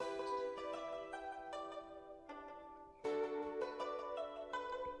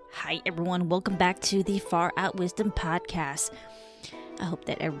Hi, everyone. Welcome back to the Far Out Wisdom Podcast. I hope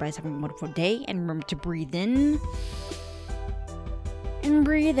that everybody's having a wonderful day. And remember to breathe in and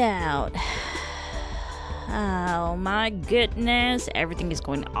breathe out. Oh my goodness. Everything is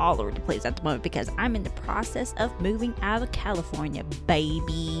going all over the place at the moment because I'm in the process of moving out of California,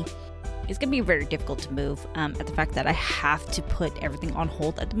 baby. It's going to be very difficult to move at the fact that I have to put everything on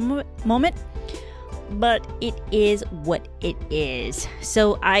hold at the moment. But it is what it is.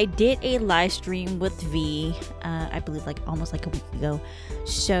 So I did a live stream with V, I believe almost a week ago.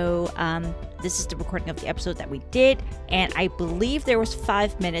 So this is the recording of the episode that we did. And I believe there was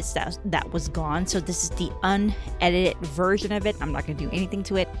 5 minutes that was gone. So this is the unedited version of it. I'm not going to do anything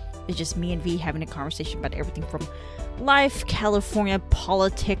to it. It's just me and V having a conversation about everything from life, California,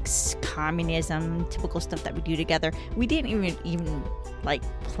 politics, communism, typical stuff that we do together. We didn't even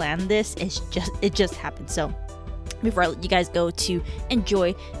plan this. It just happened. So before I let you guys go to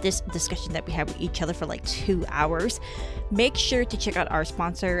enjoy this discussion that we have with each other for 2 hours, make sure to check out our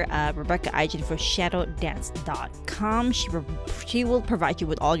sponsor, Rebecca Eigen for ShadowDance.com. She will provide you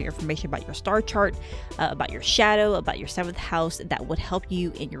with all your information about your star chart, about your shadow, about your 7th house that would help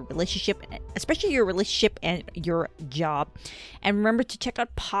you in your relationship, especially your relationship and your job. And remember to check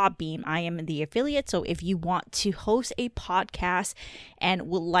out Podbean. I am the affiliate, so if you want to host a podcast and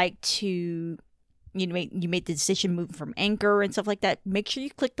would like to you made the decision moving from Anchor and stuff like that, make sure you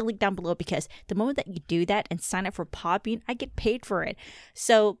click the link down below, because the moment that you do that and sign up for Podbean, I get paid for it.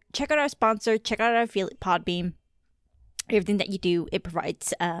 So check out our sponsor, check out our affiliate, Podbean. Everything that you do, it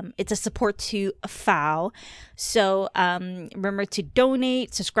provides, it's a support to FOW. So remember to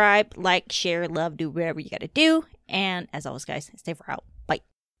donate, subscribe, like, share, love, do whatever you got to do. And as always, guys, stay far out. Bye.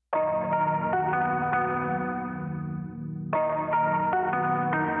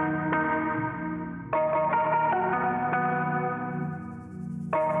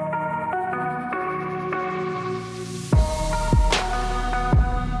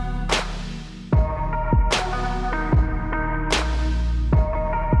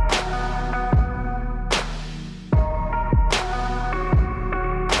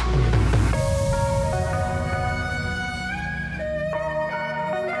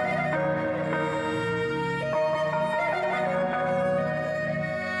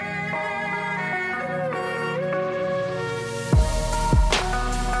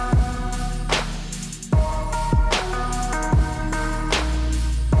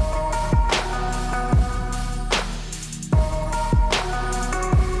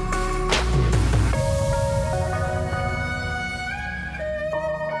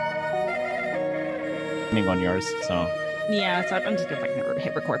 On yours, so yeah, so I'm just gonna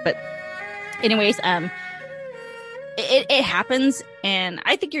hit record. But anyways, it happens, and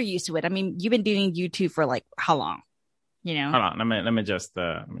I think you're used to it. I mean, you've been doing YouTube for how long? Hold on, let me just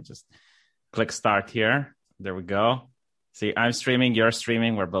click start here. There we go. See, I'm streaming, you're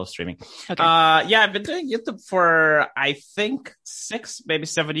streaming, we're both streaming. Okay. Yeah, I've been doing YouTube for I think 6, maybe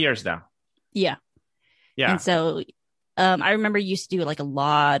 7 years now. Yeah. And so I remember you used to do a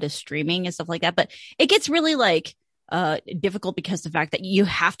lot of streaming and stuff like that, but it gets really difficult because the fact that you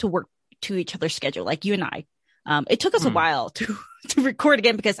have to work to each other's schedule, like you and I. It took us a while to record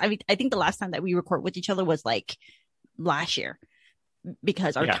again, because I think the last time that we record with each other was last year,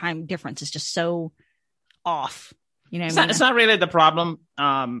 because our time difference is just so off. It's not really the problem.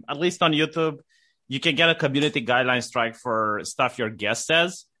 At least on YouTube, you can get a community guideline strike for stuff your guest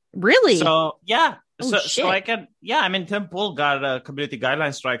says. Really? So yeah. Oh, so I can, Tim Pool got a community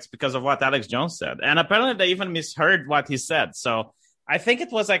guideline strikes because of what Alex Jones said. And apparently they even misheard what he said. So I think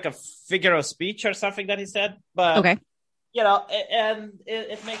it was a figure of speech or something that he said. But, okay. And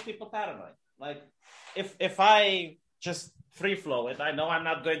it makes people paranoid. If I just free flow it, I know I'm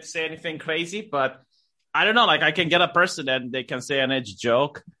not going to say anything crazy, but I don't know, I can get a person and they can say an edgy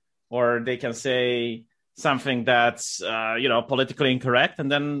joke, or they can say something that's politically incorrect,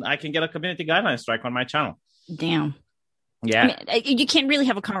 and then I can get a community guideline strike on my channel. Damn. Yeah. I mean, you can't really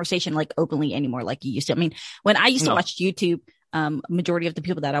have a conversation openly anymore like you used to. I mean, when I used to watch YouTube, majority of the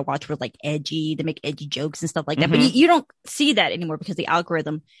people that I watch were edgy. They make edgy jokes and stuff like that. Mm-hmm. But you don't see that anymore because the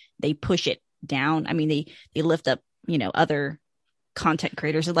algorithm, they push it down. I mean, they lift up, other content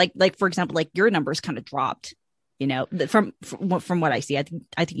creators. Like for example, your numbers kind of dropped. From what I see, I think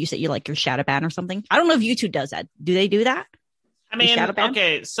you said you your shadow ban or something. I don't know if YouTube does that. Do they do that? I mean,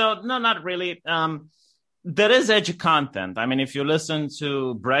 okay, so no, not really. There is edgy content. I mean, if you listen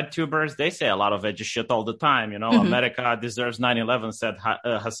to bread tubers, they say a lot of edgy shit all the time. America deserves 9/11, said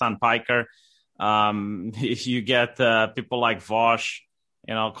Hassan Piker. If you get people like Vosh,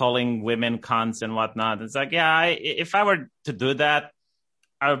 calling women cunts and whatnot, it's if I were to do that,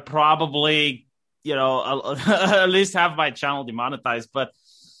 I would probably, at least have my channel demonetized. But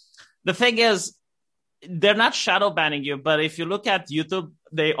the thing is, they're not shadow banning you. But if you look at YouTube,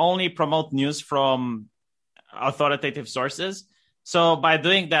 they only promote news from authoritative sources. So by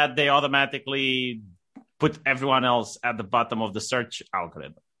doing that, they automatically put everyone else at the bottom of the search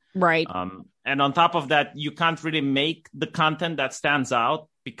algorithm. Right. And on top of that, you can't really make the content that stands out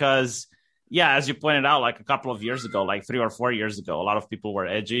because, yeah, as you pointed out, like a couple of years ago, like 3 or 4 years ago, a lot of people were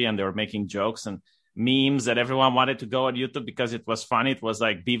edgy and they were making jokes and memes that everyone wanted to go on YouTube because it was funny. It was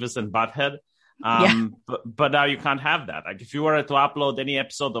like Beavis and Butthead. But now you can't have that. Like if you were to upload any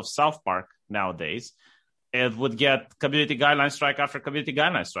episode of South Park nowadays, it would get community guideline strike after community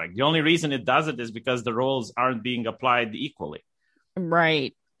guideline strike. The only reason it does it is because the rules aren't being applied equally.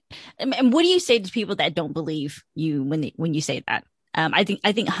 Right. And what do you say to people that don't believe you when you say that? I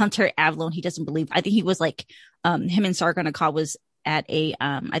think Hunter Avlon, he doesn't believe. I think he was like him and Sargon Akkad was at a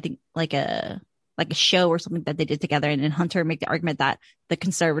I think like a show or something that they did together, and then Hunter made the argument that the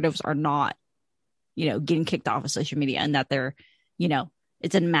conservatives are not, getting kicked off of social media and that they're,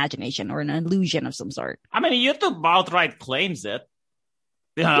 it's an imagination or an illusion of some sort. I mean, YouTube outright claims it.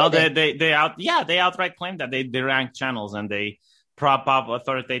 They outright claim that they rank channels and they prop up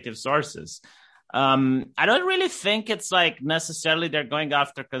authoritative sources. I don't really think it's like necessarily they're going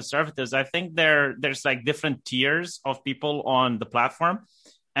after conservatives. I think there's like different tiers of people on the platform,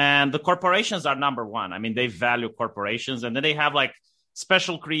 and the corporations are number one. I mean, they value corporations, and then they have like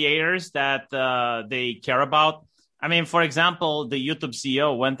special creators that they care about. I mean, for example, the YouTube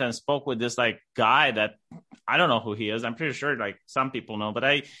CEO went and spoke with this like guy that I don't know who he is. I'm pretty sure like some people know, but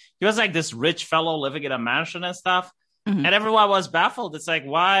he was like this rich fellow living in a mansion and stuff. Mm-hmm. And everyone was baffled. It's like,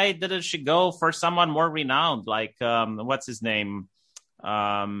 why didn't she go for someone more renowned? Like, what's his name?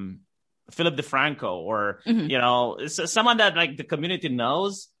 Philip DeFranco, or, it's someone that like the community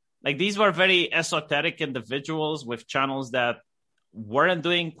knows. Like these were very esoteric individuals with channels that weren't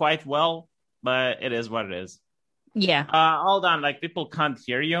doing quite well, but it is what it is. Yeah. Hold on. Like people can't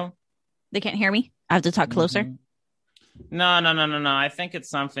hear you. They can't hear me. I have to talk closer. Mm-hmm. No. I think it's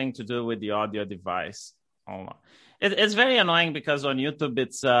something to do with the audio device. Hold on. It's very annoying because on YouTube,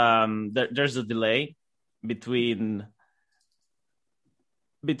 it's there's a delay between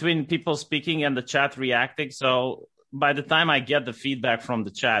people speaking and the chat reacting. So by the time I get the feedback from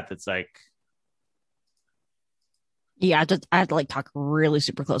the chat, it's like, yeah, I have to like talk really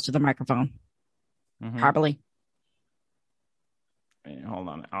super close to the microphone, properly. Hold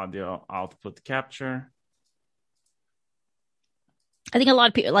on, audio output capture. I think a lot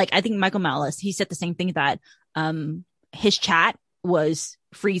of people, like I think Michael Malice, he said the same thing, that his chat was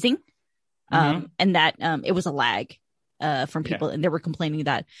freezing, and that it was a lag from people, and they were complaining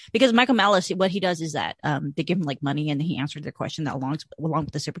that because Michael Malice, what he does is that they give him like money and he answered their question that along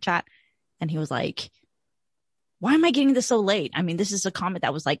with the super chat, and he was like, "Why am I getting this so late? I mean, this is a comment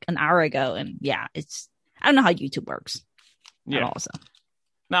that was like an hour ago," and I don't know how YouTube works. Yeah. Also,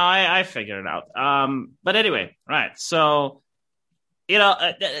 no, I figured it out. But anyway, right, so.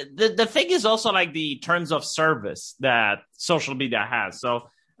 The thing is also like the terms of service that social media has. So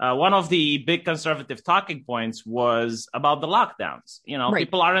one of the big conservative talking points was about the lockdowns. Right.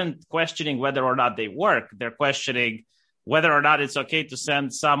 People aren't questioning whether or not they work. They're questioning whether or not it's okay to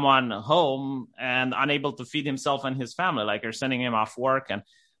send someone home and unable to feed himself and his family. Like you're sending him off work and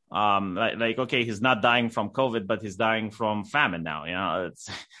okay, he's not dying from COVID, but he's dying from famine now. It's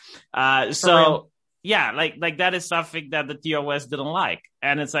so. Yeah, like that is something that the TOS didn't like.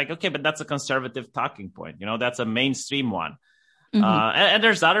 And it's like, okay, but that's a conservative talking point. That's a mainstream one. Mm-hmm. And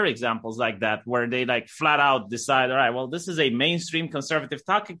there's other examples like that where they like flat out decide, all right, well, this is a mainstream conservative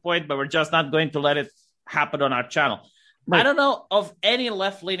talking point, but we're just not going to let it happen on our channel. Right. I don't know of any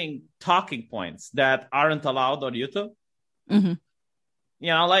left-leaning talking points that aren't allowed on YouTube. Mm-hmm.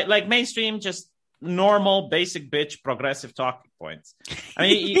 Like mainstream, just normal, basic bitch, progressive talking points. I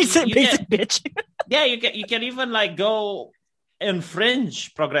mean, basic bitch. Yeah, you can even like go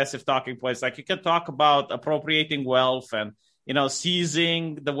infringe progressive talking points. Like you can talk about appropriating wealth and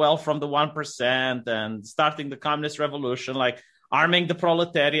seizing the wealth from the 1% and starting the communist revolution, like arming the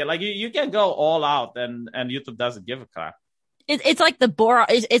proletariat. Like you can go all out, and YouTube doesn't give a crap. It's like the Borat.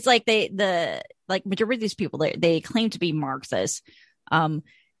 It's like the majority of these people they claim to be Marxists, and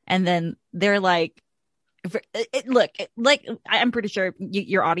then they're like. I'm pretty sure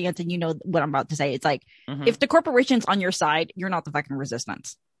your audience and what I'm about to say. It's like, if the corporation's on your side, you're not the fucking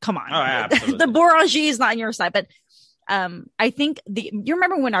resistance. Come on. Oh, absolutely. The bourgeoisie is not on your side. But I think you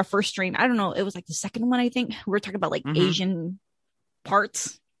remember when our first stream, I don't know, it was like the second one, I think, we were talking about like Asian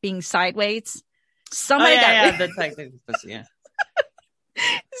parts being sideways. Somebody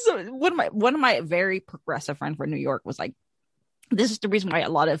So one of my very progressive friends from New York was like, this is the reason why a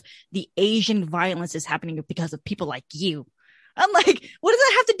lot of the Asian violence is happening because of people like you. I'm like, what does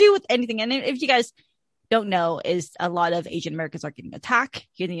that have to do with anything? And if you guys don't know, is a lot of Asian Americans are getting attacked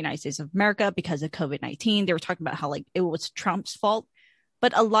here in the United States of America because of COVID-19. They were talking about how like it was Trump's fault,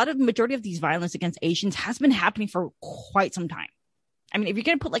 but a lot of majority of these violence against Asians has been happening for quite some time. I mean, if you're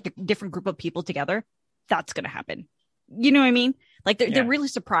going to put like a different group of people together, that's going to happen. You know what I mean? Like they're really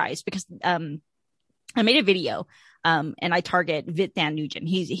surprised because I made a video and I target Vit Van Nugent.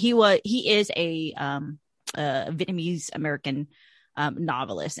 He is a Vietnamese American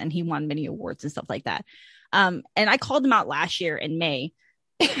novelist, and he won many awards and stuff like that. And I called him out last year in May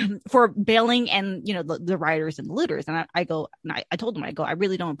for bailing and, you know, the rioters and the looters. And I told him, I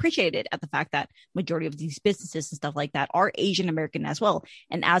really don't appreciate it at the fact that majority of these businesses and stuff like that are Asian American as well.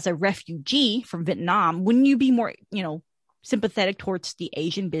 And as a refugee from Vietnam, wouldn't you be more, you know, sympathetic towards the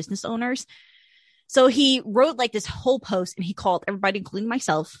Asian business owners? So he wrote like this whole post and he called everybody, including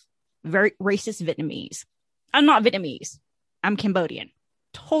myself, very racist Vietnamese. I'm not Vietnamese. I'm Cambodian.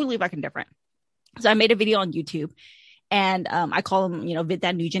 Totally fucking different. So I made a video on YouTube and I call him, you know, Vit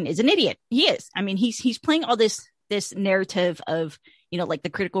Van Nugent is an idiot. He is. I mean, he's playing all this narrative of, you know, like the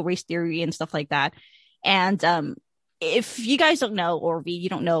critical race theory and stuff like that. And if you guys don't know, or V, you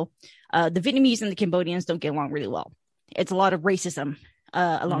don't know, the Vietnamese and the Cambodians don't get along really well. It's a lot of racism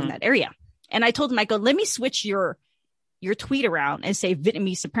along that area. And I told him, I go, let me switch your tweet around and say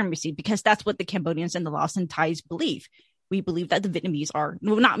Vietnamese supremacy, because that's what the Cambodians and the Laos and Thais believe. We believe that the Vietnamese are,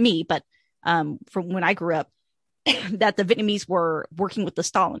 well, not me, but from when I grew up, that the Vietnamese were working with the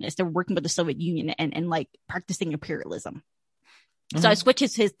Stalinists. They were working with the Soviet Union and like practicing imperialism. So I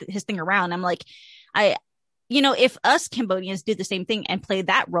switched his thing around. I'm like, you know, if us Cambodians did the same thing and play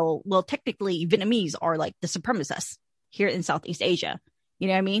that role, well, technically Vietnamese are like the supremacists here in Southeast Asia. You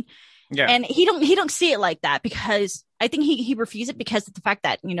know what I mean? Yeah. And he don't see it like that, because I think he refused it because of the fact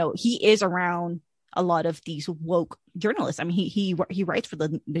that, you know, he is around a lot of these woke journalists. I mean, he writes for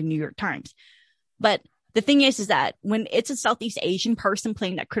the New York Times. But the thing is that when it's a Southeast Asian person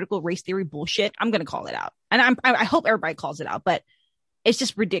playing that critical race theory bullshit, I'm going to call it out. And I hope everybody calls it out, but it's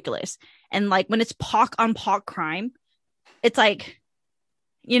just ridiculous. And like when it's POC on POC crime, it's like,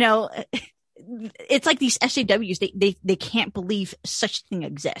 you know, it's like these SJWs, they can't believe such thing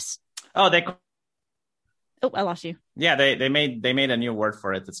exists. Oh, I lost you. Yeah, they made a new word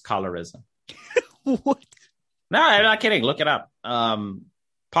for it. It's colorism. What? No, I'm not kidding. Look it up. POC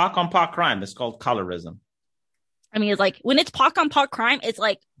on POC crime is called colorism. I mean, it's like when it's POC on POC crime, it's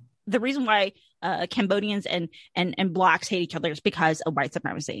like the reason why Cambodians and blacks hate each other is because of white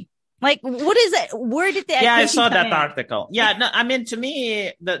supremacy. Like, what is it? Where did that? Yeah, I saw that article. Yeah, no, I mean, to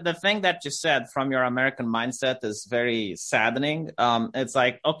me, the thing that you said from your American mindset is very saddening. It's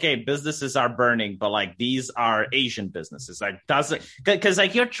like, okay, businesses are burning, but like these are Asian businesses. Like, because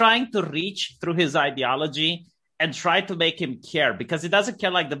like you're trying to reach through his ideology and try to make him care, because he doesn't care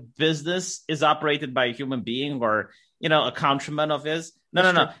like the business is operated by a human being or, you know, a countryman of his.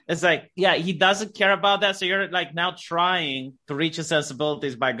 No. It's like, yeah, he doesn't care about that. So you're like now trying to reach his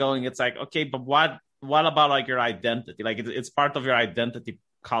sensibilities by going, it's like, okay, but what about like your identity? Like it's part of your identity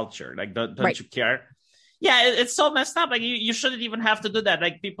culture. Like, don't you care? Yeah, it's so messed up. Like you shouldn't even have to do that.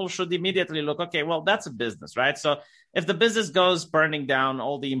 Like people should immediately look, okay, well, that's a business, right? So if the business goes burning down,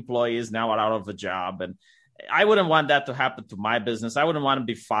 all the employees now are out of a job, and I wouldn't want that to happen to my business. I wouldn't want to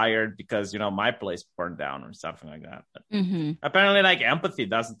be fired because, you know, my place burned down or something like that. But apparently, like, empathy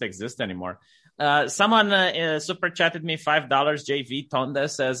doesn't exist anymore. Someone super chatted me $5. JV Tonda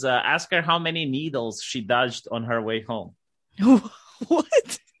says, ask her how many needles she dodged on her way home.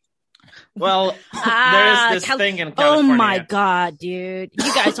 What? Well, there is this thing in California. Oh my God, dude.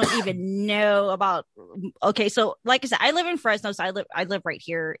 You guys don't even know about. Okay, so like I said, I live in Fresno, so I live right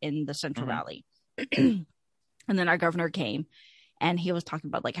here in the Central Valley. And then our governor came and he was talking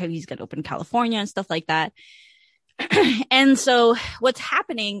about like how he's going to open California and stuff like that. And so what's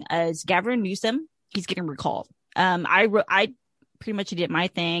happening is Gavin Newsom, he's getting recalled. I pretty much did my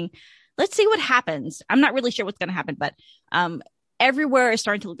thing. Let's see what happens. I'm not really sure what's going to happen, but everywhere is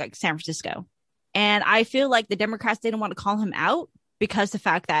starting to look like San Francisco. And I feel like the Democrats didn't want to call him out because the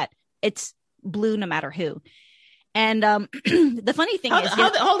fact that it's blue no matter who. And the funny thing is,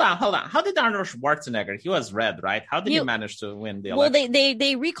 hold on. How did Arnold Schwarzenegger? He was red, right? How did he manage to win the election? Well,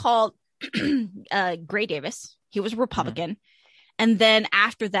 they recalled Gray Davis. He was a Republican, and then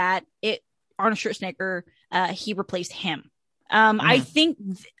after that, Arnold Schwarzenegger he replaced him. I think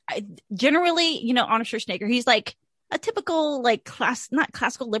generally, you know, Arnold Schwarzenegger, he's like a typical like not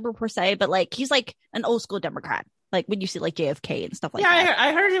classical liberal per se, but like he's like an old school Democrat. Like when you see like JFK and stuff like Yeah, that.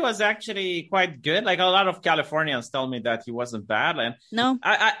 I heard he was actually quite good. Like a lot of Californians tell me that he wasn't bad, and No,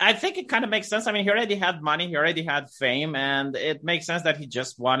 I think it kind of makes sense. I mean, he already had money, he already had fame, and it makes sense that he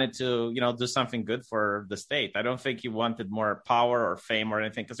just wanted to, do something good for the state. I don't think he wanted more power or fame or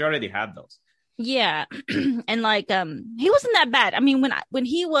anything because he already had those. yeah, and like he wasn't that bad. I mean, when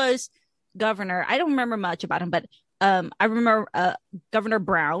he was governor, I don't remember much about him, but I remember Governor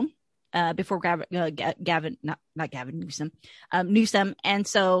Brown before Gavin, not Gavin Newsom, Newsom, and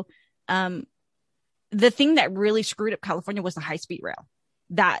so the thing that really screwed up California was the high speed rail.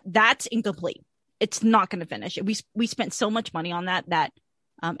 That's incomplete. It's not going to finish. We spent so much money on that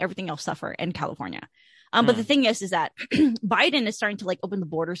everything else suffer in California. But the thing is that Biden is starting to like open the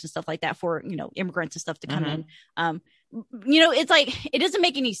borders and stuff like that for, immigrants and stuff to come in. It's like, it doesn't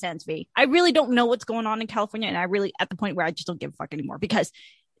make any sense, V. I really don't know what's going on in California. And I really, at the point where I just don't give a fuck anymore because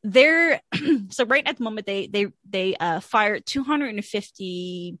they're, so right at the moment, they fired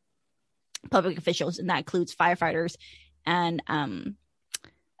 250 public officials, and that includes firefighters and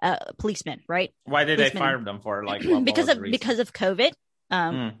policemen, right? Why did they fire them for? Like, because of COVID.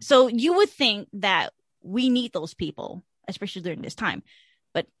 So you would think that we need those people, especially during this time.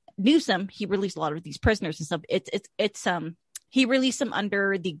 But Newsom, he released a lot of these prisoners and stuff. It's he released them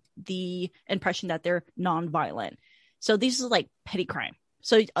under the impression that they're nonviolent. So these is like petty crime.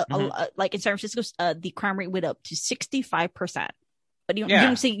 So like in San Francisco, the crime rate went up to 65%. But you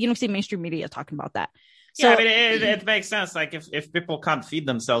don't see mainstream media talking about that. So, yeah, I mean, it makes sense. Like if people can't feed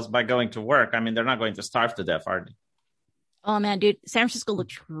themselves by going to work, I mean, they're not going to starve to death, are they? Oh man, dude, San Francisco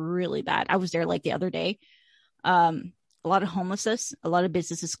looks really bad. I was there like the other day. A lot of homelessness, a lot of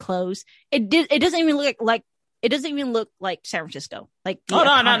businesses closed. It doesn't even look like San Francisco. Like, no,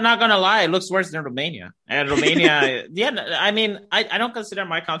 I'm not gonna lie, it looks worse than Romania. And Romania, yeah, I mean, I don't consider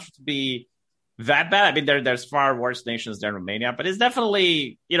my country to be that bad. I mean, there's far worse nations than Romania, but it's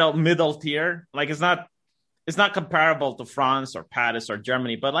definitely middle tier. Like it's not comparable to France or Paris or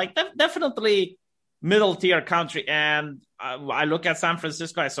Germany, but like definitely middle tier country. And I look at San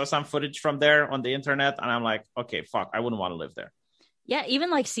Francisco, I saw some footage from there on the internet, and I'm like, okay, fuck, I wouldn't want to live there. Yeah,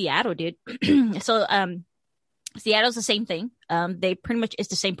 even like Seattle, dude. So Seattle's the same thing. They pretty much, it's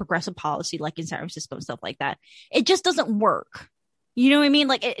the same progressive policy like in San Francisco and stuff like that. It just doesn't work. You know what I mean?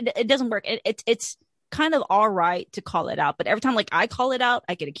 Like it doesn't work. It's kind of all right to call it out, but every time like I call it out,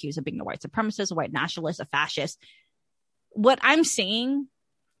 I get accused of being a white supremacist, a white nationalist, a fascist. What I'm seeing,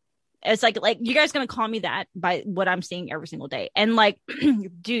 it's like you guys gonna call me that by what I'm seeing every single day. And like,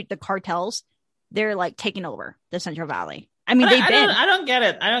 dude, the cartels, they're like taking over the Central Valley. I mean, I don't get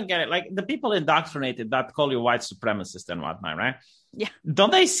it. Like the people indoctrinated that call you white supremacist and whatnot, right? Yeah.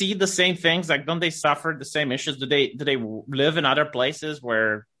 Don't they see the same things? Like, don't they suffer the same issues? Do they live in other places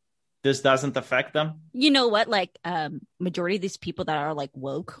where this doesn't affect them? You know what? Like, majority of these people that are like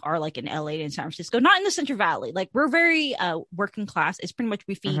woke are like in LA and San Francisco, not in the Central Valley. Like, we're very working class. It's pretty much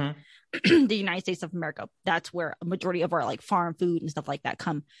we feed the United States of America. That's where a majority of our like farm food and stuff like that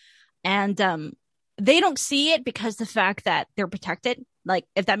come. And they don't see it because the fact that they're protected. Like,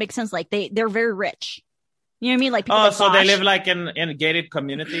 if that makes sense, like they're very rich. You know what I mean? Like, people like so Vosh. They live like in gated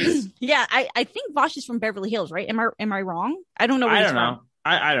communities. Yeah, I think Vosh is from Beverly Hills, right? Am I wrong? I don't know. Where I he's don't know. From.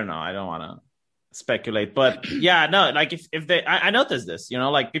 I don't know. I don't want to speculate, but yeah, no. Like if they, I noticed this.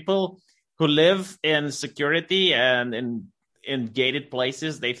 Like people who live in security and in gated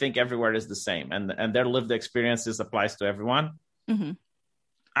places, they think everywhere is the same, and their lived experiences applies to everyone. Mm-hmm.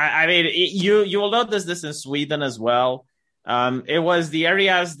 I mean, you will notice this in Sweden as well. It was the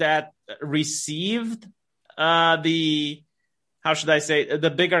areas that received the, how should I say, the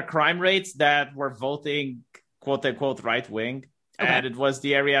bigger crime rates that were voting quote unquote right wing. Okay. And it was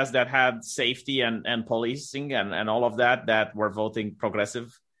the areas that had safety and policing and all of that were voting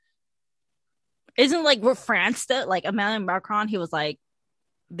progressive. Isn't like with France that like Emmanuel Macron, he was like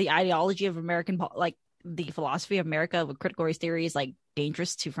the ideology of American, like the philosophy of America with critical race theory is like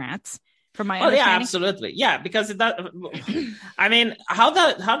dangerous to France. From my understanding. Yeah, absolutely. Yeah, because I mean,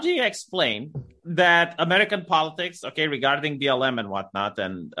 how do you explain that American politics, okay, regarding BLM and whatnot,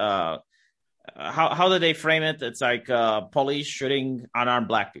 and how do they frame it? It's like police shooting unarmed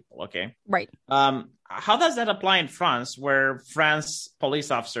Black people, okay? Right. How does that apply in France, where France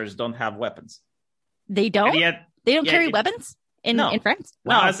police officers don't have weapons? They don't? They don't carry weapons in France?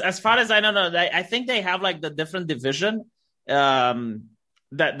 Wow. No, as far as I know, I think they have like the different division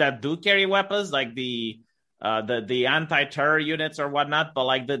that do carry weapons, like the anti-terror units or whatnot, but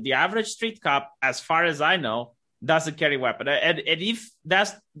like the average street cop, as far as I know, doesn't carry weapons. And if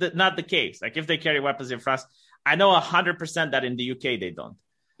that's not the case, like if they carry weapons in France, I know 100% that in the UK they don't.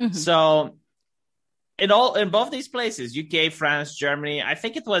 Mm-hmm. So, in both these places, UK, France, Germany, I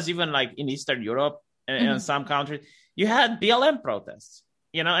think it was even like in Eastern Europe and in some countries, you had BLM protests,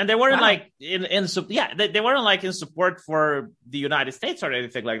 and they weren't like they weren't like in support for the United States or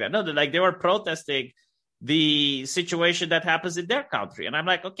anything like that. No, they were protesting the situation that happens in their country. And I'm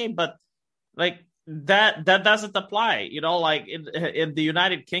like, okay, but like that doesn't apply, like in the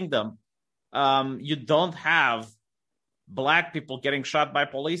United Kingdom, you don't have Black people getting shot by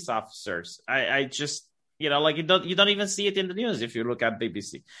police officers. I just, like you don't even see it in the news if you look at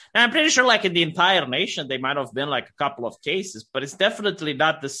BBC. And I'm pretty sure like in the entire nation, they might have been like a couple of cases, but it's definitely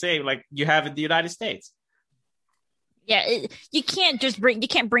not the same like you have in the United States. Yeah, you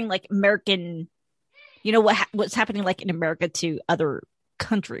can't bring like American, what's happening like in America to other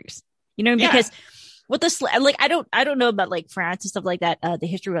countries, because with this, like, I don't know about like France and stuff like that, the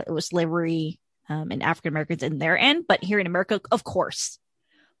history with slavery and African Americans in their end, but here in America, of course,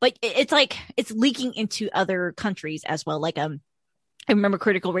 like it's like it's leaking into other countries as well. Like I remember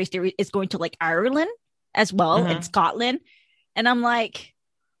critical race theory is going to like Ireland as well and Scotland, and I'm like,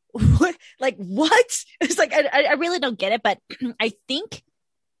 what? Like what? It's like I really don't get it, but I think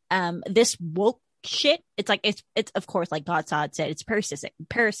this woke shit, it's like it's of course, like Godsod said, it's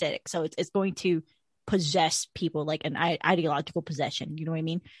parasitic, so it's going to possess people like an ideological possession, you know what I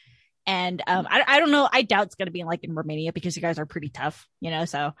mean? And I don't know, I doubt it's going to be like in Romania because you guys are pretty tough,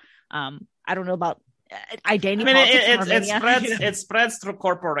 so I don't know about identity politics in Romania. It spreads through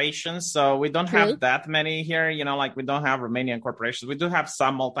corporations, so we don't have that many here, like we don't have Romanian corporations. We do have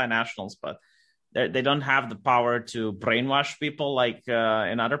some multinationals, but they don't have the power to brainwash people like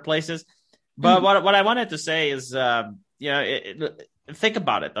in other places. But what I wanted to say is, think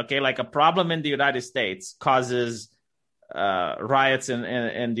about it, okay? Like a problem in the United States causes riots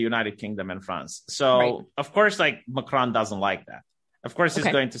in the United Kingdom and France. So, of course, like Macron doesn't like that. Of course, he's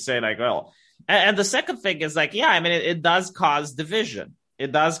going to say like, well, and the second thing is like, it does cause division.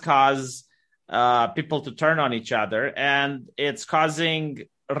 It does cause people to turn on each other. And it's causing,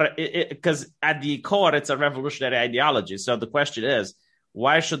 because at the core, it's a revolutionary ideology. So the question is,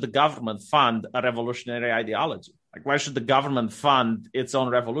 why should the government fund a revolutionary ideology? Like, why should the government fund its own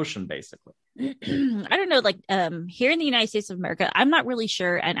revolution, basically? I don't know. Like, here in the United States of America, I'm not really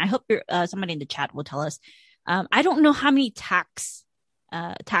sure. And I hope somebody in the chat will tell us. I don't know how many taxes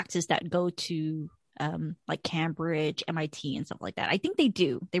that go to like Cambridge, MIT, and stuff like that. I think they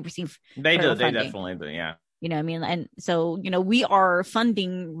do. They receive. They do. They funding. Definitely do. Yeah. You know what I mean? And so, we are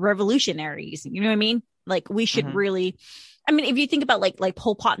funding revolutionaries. You know what I mean? Like, we should really. I mean, if you think about like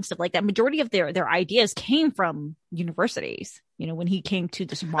Pol Pot and stuff like that, majority of their ideas came from universities, when he came to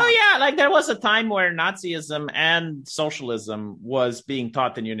the swamp. Oh, yeah. Like there was a time where Nazism and socialism was being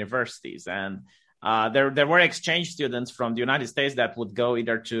taught in universities. And there were exchange students from the United States that would go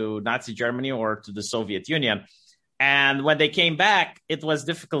either to Nazi Germany or to the Soviet Union. And when they came back, it was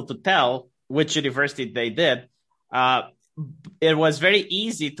difficult to tell which university they did. It was very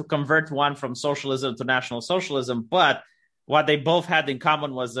easy to convert one from socialism to National Socialism, but what they both had in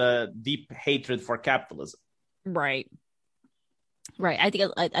common was a deep hatred for capitalism. Right. I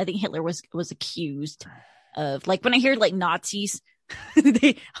think Hitler was accused of, like, when I hear like Nazis,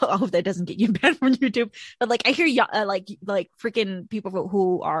 I hope that doesn't get you banned from YouTube. But like I hear like freaking people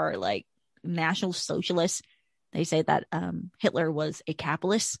who are like National Socialists. They say that Hitler was a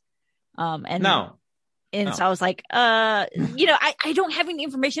capitalist. And no. And so I was like, I don't have any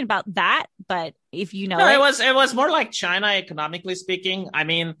information about that, but if you know, no, it was more like China, economically speaking. I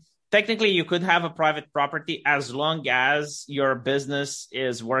mean, technically you could have a private property as long as your business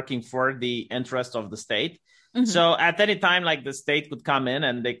is working for the interest of the state. So at any time, like the state could come in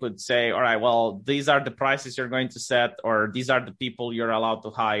and they could say, all right, well, these are the prices you're going to set, or these are the people you're allowed to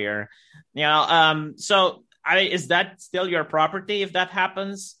hire. So is that still your property if that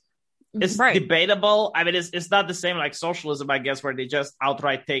happens? It's debatable. I mean, it's not the same like socialism, I guess, where they just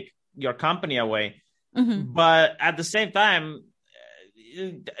outright take your company away. But at the same time,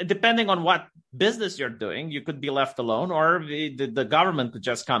 depending on what business you're doing, you could be left alone, or the government could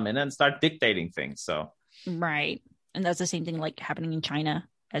just come in and start dictating things. So right, and that's the same thing like happening in China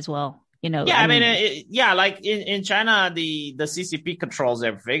as well. Yeah, I mean, like in China, the CCP controls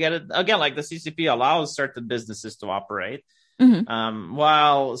everything, and again, like the CCP allows certain businesses to operate.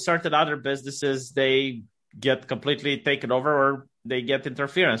 While certain other businesses, they get completely taken over or they get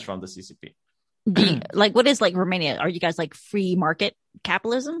interference from the CCP. Like, what is like Romania? Are you guys like free market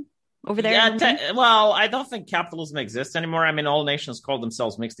capitalism over there? Yeah, well, I don't think capitalism exists anymore. I mean, all nations call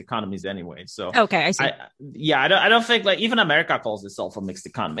themselves mixed economies anyway. So okay, I see. I don't think like even America calls itself a mixed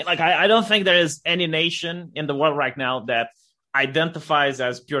economy. Like I don't think there is any nation in the world right now that identifies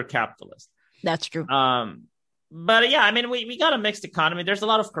as pure capitalist. That's true. But yeah, I mean, we got a mixed economy. There's a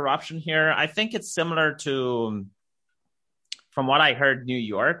lot of corruption here. I think it's similar to, from what I heard, New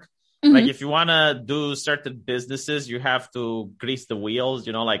York. Mm-hmm. Like if you want to do certain businesses, you have to grease the wheels,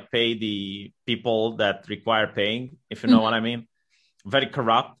 like pay the people that require paying, if you know what I mean. Very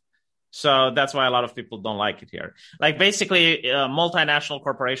corrupt. So that's why a lot of people don't like it here. Like basically multinational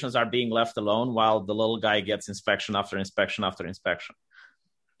corporations are being left alone while the little guy gets inspection after inspection after inspection.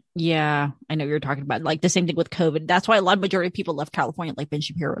 Yeah, I know you're talking about like the same thing with COVID. That's why a lot of majority of people left California, like Ben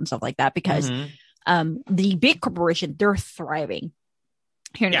Shapiro and stuff like that, because the big corporation, they're thriving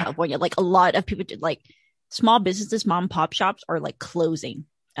here in California. Like a lot of people did, like small businesses, mom and pop shops are like closing.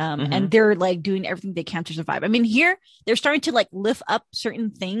 And they're like doing everything they can to survive. I mean, here they're starting to like lift up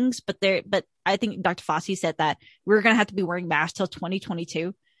certain things, but I think Dr. Fossey said that we're going to have to be wearing masks till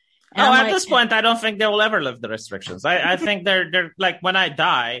 2022. And at this point, I don't think they will ever lift the restrictions. I think they're like, when I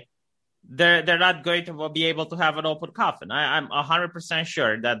die, they're not going to be able to have an open coffin. I'm 100%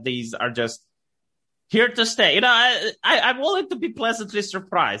 sure that these are just here to stay. I'm willing to be pleasantly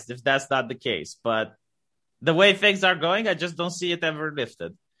surprised if that's not the case, but the way things are going, I just don't see it ever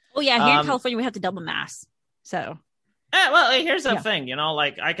lifted. Oh yeah, here in California, we have to double mask. So, well, here's the thing,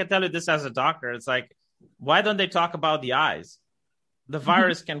 like I can tell you this as a doctor. It's like, why don't they talk about the eyes? The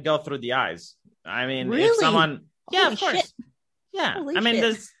virus can go through the eyes. I mean, really? If someone, Holy of course, shit. Yeah. Holy I mean,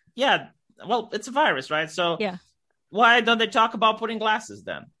 shit. well, it's a virus, right? So, why don't they talk about putting glasses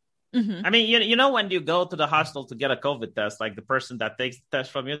then? I mean, when you go to the hospital to get a COVID test, like the person that takes the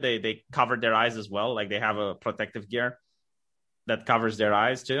test from you, they cover their eyes as well. Like they have a protective gear that covers their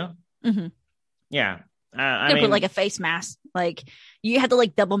eyes too. Yeah. I mean, put like a face mask. Like you had to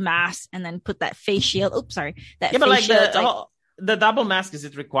like double mask and then put that face shield. Oops, sorry. That face like shield. The double mask, is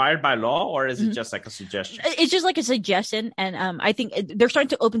it required by law or is it just like a suggestion? It's just like a suggestion. And I think they're starting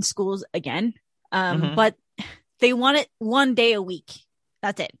to open schools again. But they want it one day a week.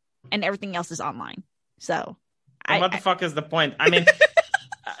 That's it. And everything else is online. So what the fuck is the point? I mean,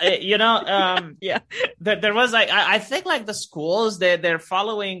 there was like, I think like the schools, they're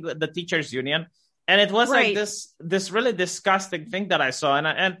following the teachers union. And it was like this really disgusting thing that I saw.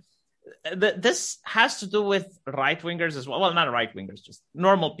 And this has to do with right wingers as well. Well, not right wingers, just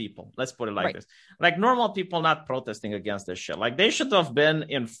normal people. Let's put it like this. Like normal people not protesting against this shit. Like they should have been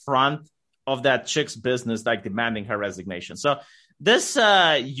in front of that chick's business, like demanding her resignation. So this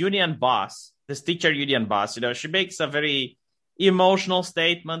union boss, this teacher union boss, she makes a very emotional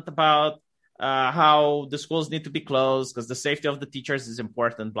statement about how the schools need to be closed because the safety of the teachers is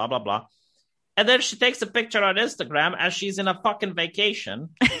important, blah, blah, blah. And then she takes a picture on Instagram as she's in a fucking vacation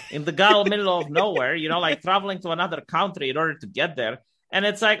in the god middle of nowhere, like traveling to another country in order to get there. And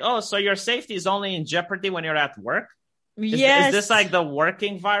it's like, oh, so your safety is only in jeopardy when you're at work? Is this like the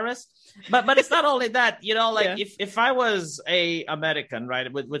working virus? But it's not only that, if I was a American, right,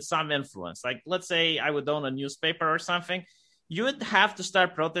 with some influence, like let's say I would own a newspaper or something, you would have to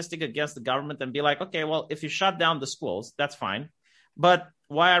start protesting against the government and be like, okay, well, if you shut down the schools, that's fine. But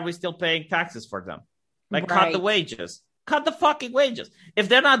why are we still paying taxes for them? Like cut the wages, cut the fucking wages. If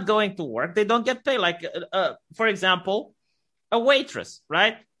they're not going to work, they don't get paid. Like, for example, a waitress,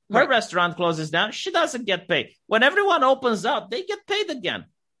 right? Her restaurant closes down. She doesn't get paid. When everyone opens up, they get paid again.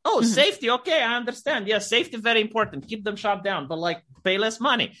 Oh, safety. Okay, I understand. Yeah, safety very important. Keep them shut down, but like pay less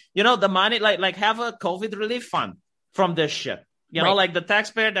money. The money, like have a COVID relief fund from this shit. Like the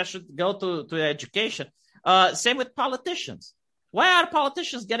taxpayer that should go to education. Same with politicians. Why are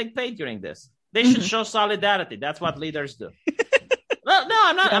politicians getting paid during this? They should show solidarity. That's what leaders do. No,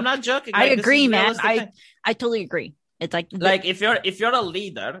 I'm not joking. I agree, man. I totally agree. It's like if you're a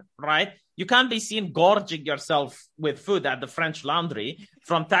leader, right? You can't be seen gorging yourself with food at the French Laundry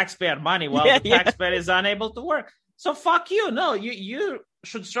from taxpayer money while the taxpayer is unable to work. So fuck you. No, you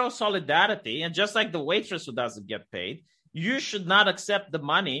should show solidarity. And just like the waitress who doesn't get paid, you should not accept the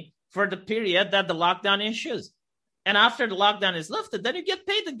money for the period that the lockdown issues. And after the lockdown is lifted, then you get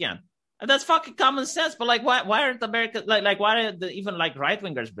paid again. And that's fucking common sense. But like, why aren't America why are even like right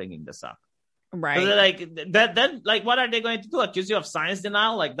wingers bringing this up? Right. Like that. Then like, what are they going to do? Accuse you of science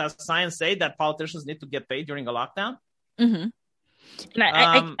denial? Like, does science say that politicians need to get paid during a lockdown? And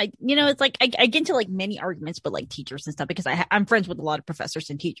I it's like I get into like many arguments, but like teachers and stuff, because I'm friends with a lot of professors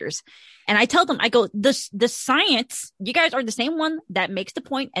and teachers, and I tell them, I go, the science, you guys are the same one that makes the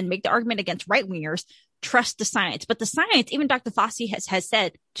point and make the argument against right wingers. Trust the science, but the science, even Dr. Fossey has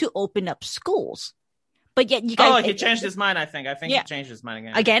said to open up schools, But yet you guys. Oh, he changed his mind. I think he changed his mind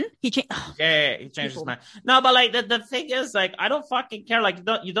again. Again, he changed. Yeah, he changed his mind. No, but like the thing is, like, I don't fucking care. Like,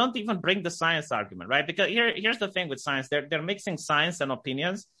 you don't even bring the science argument, right? Because here's the thing with science: they're mixing science and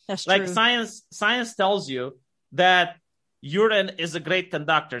opinions. That's like true. Science tells you that urine is a great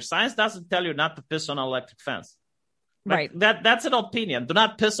conductor. Science doesn't tell you not to piss on an electric fence. Like, right. That's an opinion. Do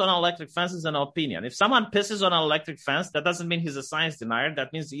not piss on an electric fence is an opinion. If someone pisses on an electric fence, that doesn't mean he's a science denier.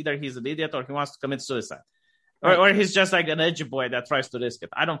 That means either he's an idiot or he wants to commit suicide. Right. Or he's just like an edgy boy that tries to risk it.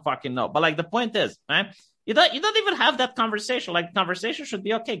 I don't fucking know. But like the point is, right? You don't even have that conversation. Like, conversation should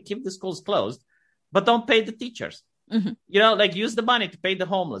be, okay, keep the schools closed, but don't pay the teachers. Mm-hmm. Like, use the money to pay the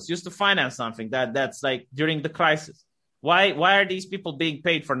homeless, use to finance something that's like during the crisis. Why are these people being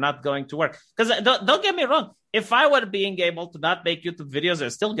paid for not going to work? Because don't get me wrong. If I were being able to not make YouTube videos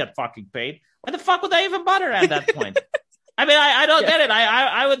and still get fucking paid, why the fuck would I even bother at that point? I mean, I don't get it.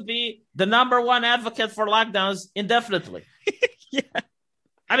 I would be the number one advocate for lockdowns indefinitely. Yeah.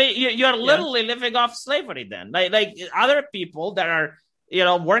 I mean, you're literally living off slavery then. Like other people that are,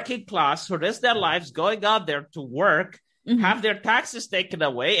 working class who risk their lives going out there to work, mm-hmm. have their taxes taken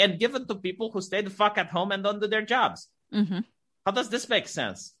away and given to people who stay the fuck at home and don't do their jobs. Mm-hmm. How does this make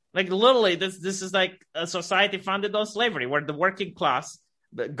sense? Like, literally, this is like a society founded on slavery, where the working class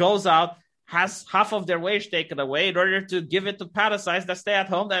goes out, has half of their wage taken away in order to give it to parasites that stay at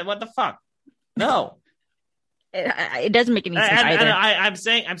home. What the fuck? No. It doesn't make any sense either. And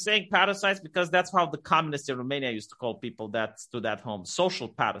I'm saying parasites because that's how the communists in Romania used to call people that stood at home. Social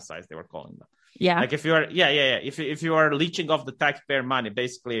parasites, they were calling them. Yeah. Like, if you are, if you are leeching off the taxpayer money,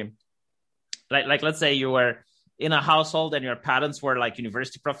 basically, like let's say you were in a household and your parents were like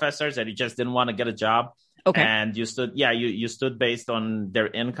university professors and you just didn't want to get a job. Okay. And you stood based on their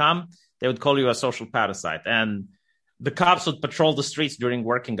income. They would call you a social parasite. And the cops would patrol the streets during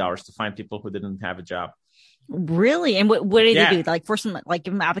working hours to find people who didn't have a job. Really? And what did they do? Like, force them, like,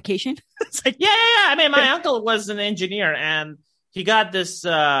 give them an application? It's like, yeah. I mean, my uncle was an engineer and he got this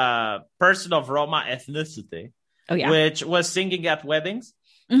person of Roma ethnicity, which was singing at weddings.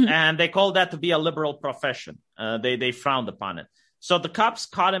 Mm-hmm. And they called that to be a liberal profession. They frowned upon it. So the cops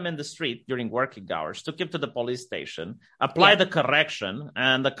caught him in the street during working hours, took him to the police station, applied the correction,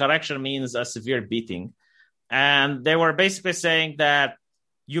 and the correction means a severe beating. And they were basically saying that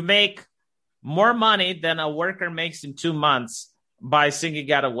you make more money than a worker makes in 2 months by singing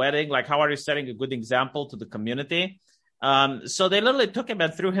at a wedding. Like, how are you setting a good example to the community? So they literally took him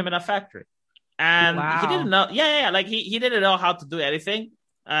and threw him in a factory. And he didn't know. Like, he didn't know how to do anything.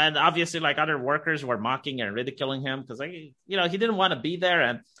 And obviously, like, other workers were mocking and ridiculing him because, like, he didn't want to be there,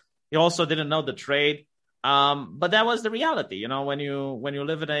 and he also didn't know the trade. But that was the reality, when you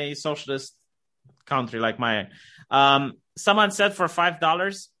live in a socialist country like mine. Someone said for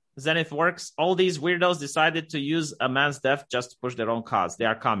 $5, Zenith works. All these weirdos decided to use a man's death just to push their own cause. They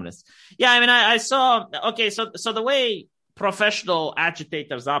are communists. Yeah, I mean, I saw. Okay, so the way professional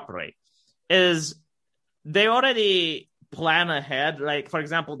agitators operate is they already plan ahead. Like, for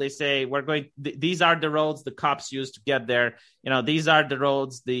example, they say these are the roads the cops use to get there. These are the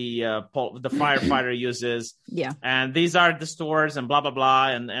roads the firefighter uses. Yeah. And these are the stores and blah, blah, blah.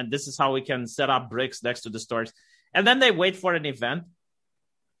 And this is how we can set up bricks next to the stores. And then they wait for an event.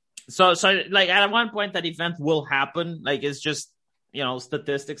 So like, at one point that event will happen. Like, it's just,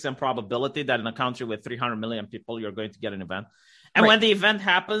 statistics and probability that in a country with 300 million people, you're going to get an event. And when the event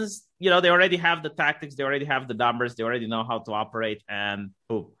happens, they already have the tactics, they already have the numbers, they already know how to operate, and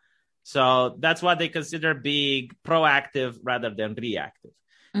boom. So that's what they consider being proactive rather than reactive.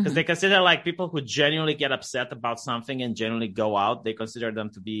 Because they consider, like, people who genuinely get upset about something and genuinely go out, they consider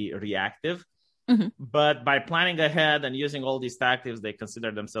them to be reactive. Mm-hmm. But by planning ahead and using all these tactics, they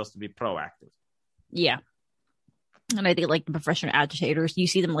consider themselves to be proactive. Yeah. And I think, like, the professional agitators, you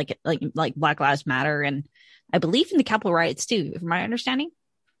see them like Black Lives Matter, and I believe in the Capitol riots too, from my understanding.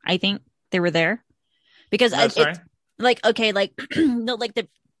 I think they were there because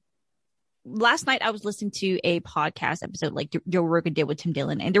last night I was listening to a podcast episode like Joe Rogan did with Tim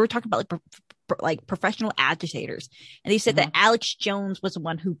Dillon, and they were talking about like professional agitators, and they said that Alex Jones was the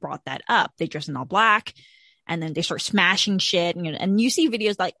one who brought that up. They dress in all black, and then they start smashing shit, and you see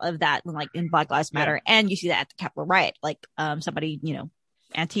videos like of that like in Black Lives Matter, and you see that at the Capitol riot. Like somebody,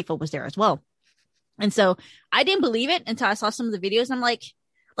 Antifa was there as well. And so I didn't believe it until I saw some of the videos. And I'm like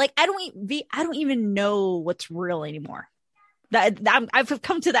I don't even know what's real anymore. I've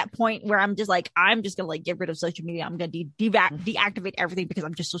come to that point where I'm just gonna like get rid of social media. I'm gonna deactivate everything because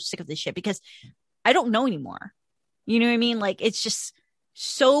I'm just so sick of this shit, because I don't know anymore. You know what I mean? Like, it's just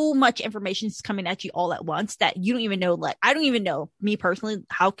so much information is coming at you all at once that you don't even know. Like, I don't even know, me personally,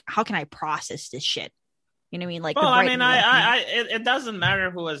 how can I process this shit? You know what I mean? Like, well, the I bright mean, left. it doesn't matter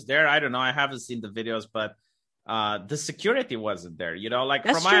who was there. I don't know. I haven't seen the videos, but the security wasn't there. You know, like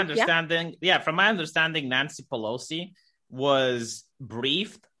That's from my true. Yeah. understanding, from my understanding, Nancy Pelosi was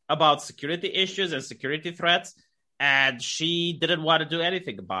briefed about security issues and security threats, and she didn't want to do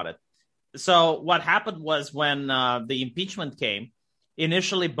anything about it. So what happened was when the impeachment came,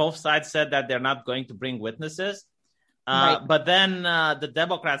 initially both sides said that they're not going to bring witnesses. Right. But then the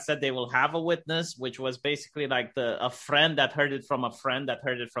Democrats said they will have a witness, which was basically like a friend that heard it from a friend that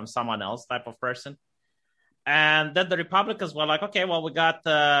heard it from someone else type of person. And then the Republicans were like, okay, well, we got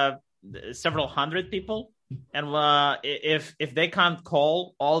several hundred people. And if they can't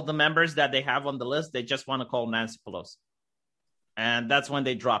call all the members that they have on the list, they just want to call Nancy Pelosi. And that's when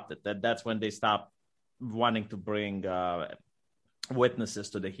they dropped it. That's when they stopped wanting to bring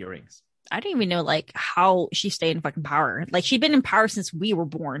witnesses to the hearings. I don't even know like how she stayed in fucking power. Like, she'd been in power since we were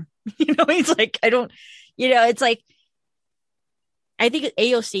born. You know, it's like, I don't, you know, it's like, I think at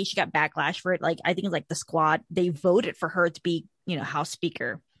AOC, she got backlash for it. Like, I think it's like the Squad, they voted for her to be, you know, House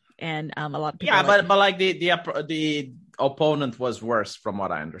Speaker. And a lot of people. Yeah, but like the opponent was worse from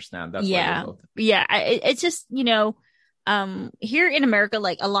what I understand. That's why they voted. Yeah. It's just, you know, here in America,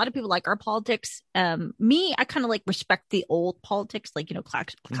 like, a lot of people like our politics. Me, I kind of like respect the old politics, like, you know,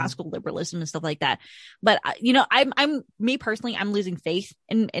 classical liberalism and stuff like that. But you know, I'm me personally, I'm losing faith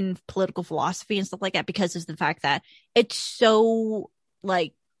in political philosophy and stuff like that, because of the fact that it's so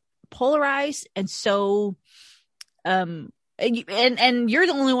like polarized and so and you're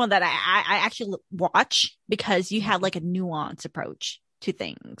the only one that I actually watch, because you have like a nuanced approach to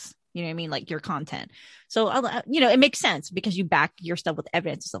things. You know what I mean? Like, your content. So, you know, it makes sense because you back your stuff with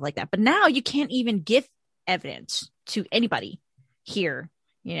evidence and stuff like that. But now you can't even give evidence to anybody here,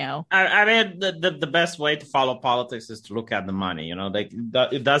 you know? I mean, the best way to follow politics is to look at the money. You know, like,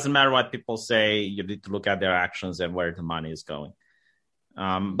 it doesn't matter what people say. You need to look at their actions and where the money is going.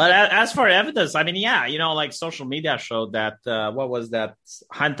 But as for evidence, I mean, yeah, you know, like, social media showed that, what was that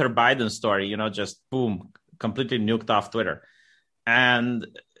Hunter Biden story, you know, just boom, completely nuked off Twitter. And,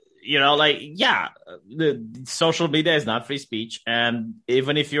 you know, like, yeah, the social media is not free speech. And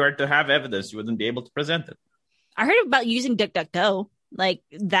even if you were to have evidence, you wouldn't be able to present it. I heard about using DuckDuckGo, like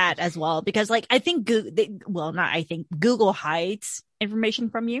that as well, because like, I think Google hides information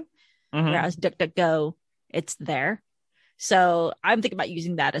from you, whereas DuckDuckGo, it's there. So I'm thinking about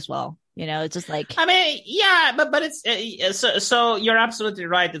using that as well. You know, it's just like, I mean, yeah, but it's so you're absolutely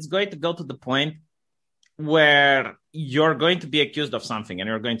right. It's going to go to the point where you're going to be accused of something and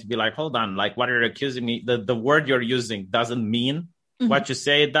you're going to be like, hold on, like, what are you accusing me? The word you're using doesn't mean what you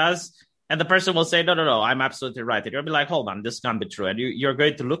say it does. And the person will say, no, I'm absolutely right. And you'll be like, hold on, this can't be true. And you're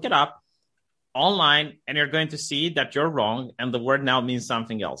going to look it up online and you're going to see that you're wrong. And the word now means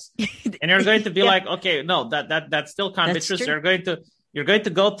something else. And you're going to be like, okay, no, that still can't be true. So you're going to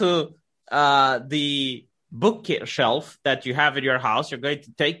go to the bookshelf that you have in your house. You're going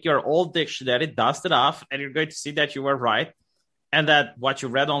to take your old dictionary, dust it off, and you're going to see that you were right and that what you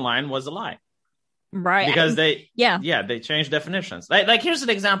read online was a lie. Right. Because they changed definitions. Like here's an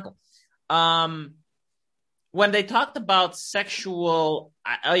example. When they talked about sexual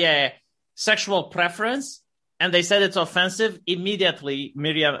preference and they said it's offensive, immediately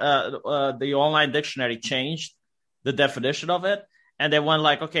Miriam, the online dictionary changed the definition of it. And they went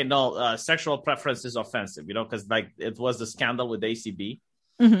like, okay, no, sexual preference is offensive, you know, because like it was the scandal with ACB.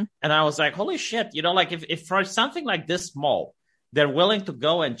 And I was like, holy shit, you know, like if for something like this small, they're willing to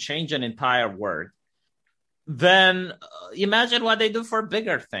go and change an entire word, then imagine what they do for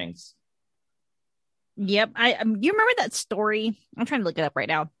bigger things. Yep. You remember that story? I'm trying to look it up right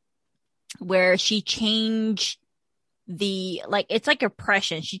now, where she changed it's like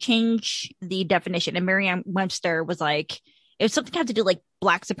oppression. She changed the definition, and Merriam-Webster was like, it was something had to do like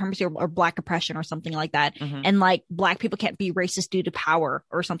black supremacy or black oppression or something like that. And like, black people can't be racist due to power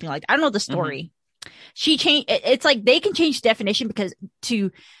or something like that. I don't know the story. She changed. It's like they can change definition because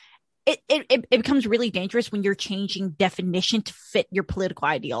it becomes really dangerous when you're changing definition to fit your political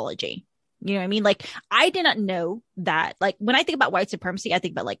ideology. You know what I mean? Like, I did not know that. Like, when I think about white supremacy, I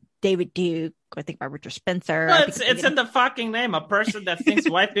think about like David Duke. I think about Richard Spencer. Well, it's in the fucking name. A person that thinks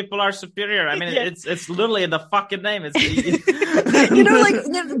white people are superior. I mean, it's literally in the fucking name. It's you know, like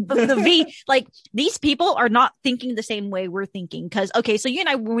the V. Like, these people are not thinking the same way we're thinking. Because okay, so you and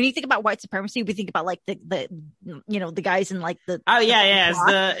I, when you think about white supremacy, we think about like the you know, the guys in like the that's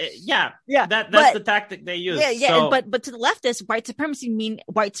the tactic they use. So, but to the leftists, white supremacy mean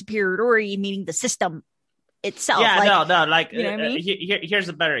white superiority, meaning the system itself. Yeah, like, no, like, you know what I mean? Here's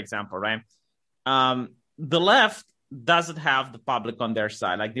a better example, right? The left doesn't have the public on their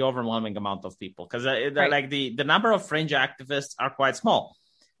side, like the overwhelming amount of people, because like the number of fringe activists are quite small.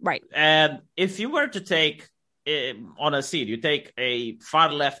 Right. And if you were to take on a seat, you take a far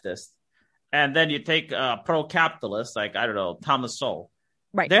leftist, and then you take a pro-capitalist, like, I don't know, Thomas Sowell.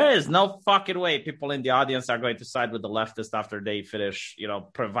 Right. There is no fucking way people in the audience are going to side with the leftist after they finish,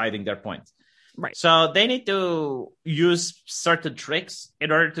 providing their points. Right. So they need to use certain tricks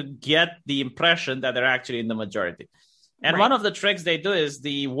in order to get the impression that they're actually in the majority. And one of the tricks they do is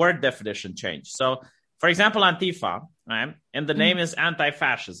the word definition change. So, for example, Antifa, right? And the name is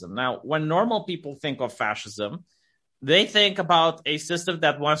anti-fascism. Now, when normal people think of fascism, they think about a system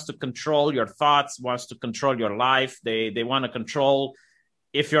that wants to control your thoughts, wants to control your life. They want to control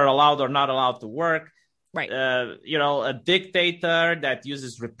if you're allowed or not allowed to work. Right. A dictator that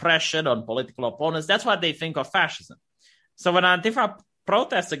uses repression on political opponents. That's what they think of fascism. So when Antifa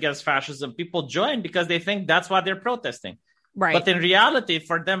protests against fascism, people join because they think that's what they're protesting. Right. But in reality,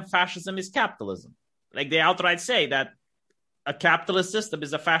 for them, fascism is capitalism. Like, they outright say that a capitalist system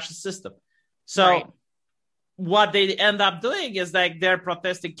is a fascist system. So what they end up doing is, like, they're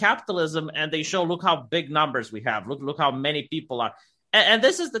protesting capitalism, and they show, look how big numbers we have. Look how many people are. And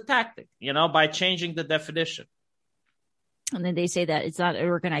this is the tactic, by changing the definition. And then they say that it's not an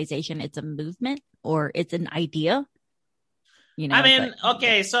organization, it's a movement, or it's an idea.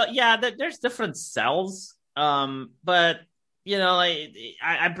 Okay, so yeah, there's different cells. But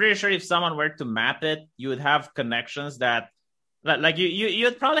I'm pretty sure if someone were to map it, you would have connections that, like,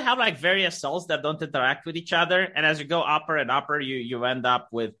 you'd probably have like various cells that don't interact with each other. And as you go upper and upper, you end up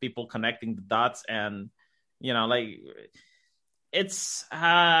with people connecting the dots, and it's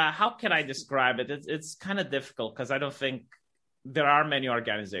how can I describe it? It's kind of difficult because I don't think there are many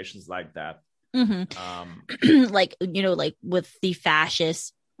organizations like that. Mm-hmm. Like with the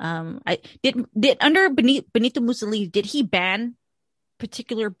fascists. I did under Benito Mussolini, did he ban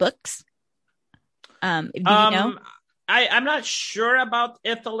particular books? Do you know? I'm not sure about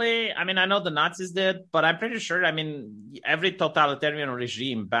Italy. I mean, I know the Nazis did, but I'm pretty sure, every totalitarian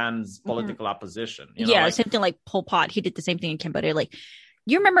regime bans political opposition. Same thing like Pol Pot. He did the same thing in Cambodia. Like,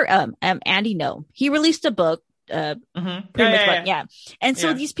 you remember Andy No? He released a book. And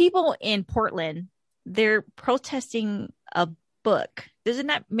so these people in Portland, they're protesting a book. Doesn't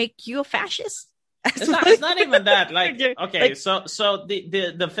that make you a fascist? It's not even that. Like, okay, so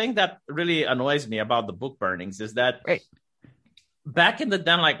the thing that really annoys me about the book burnings is that back in the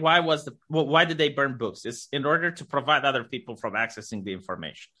day, like, why did they burn books? It's in order to provide other people from accessing the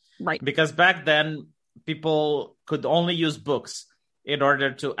information. Right. Because back then, people could only use books in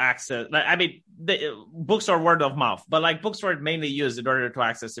order to access. Books are word of mouth, but like books were mainly used in order to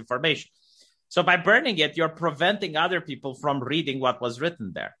access information. So by burning it, you're preventing other people from reading what was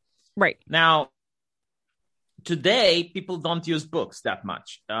written there. Right. Now, today, people don't use books that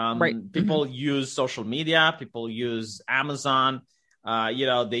much. People use social media. People use Amazon.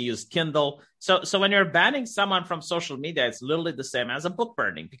 They use Kindle. So when you're banning someone from social media, it's literally the same as a book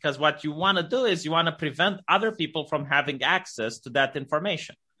burning, because what you want to do is you want to prevent other people from having access to that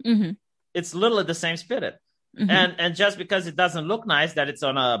information. Mm-hmm. It's literally the same spirit. Mm-hmm. And just because it doesn't look nice that it's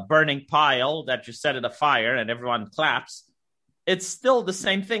on a burning pile that you set it afire and everyone claps, it's still the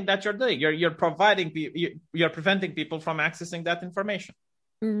same thing that you're doing. You're preventing people from accessing that information.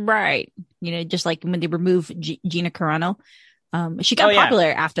 Right. Just like when they removed Gina Carano, she got popular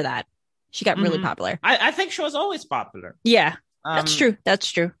after that. She got really popular. I think she was always popular. Yeah, that's true.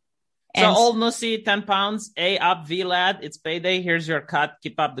 So old Nussy, 10 pounds, A up, V lad. It's payday. Here's your cut.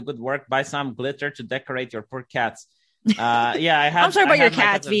 Keep up the good work. Buy some glitter to decorate your poor cats. I'm sorry about your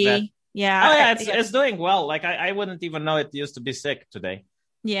cat, V. Yeah. It's doing well. Like, I wouldn't even know it used to be sick today.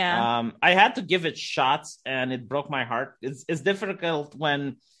 Yeah. I had to give it shots and it broke my heart. It's difficult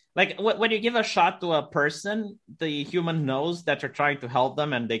when you give a shot to a person, the human knows that you're trying to help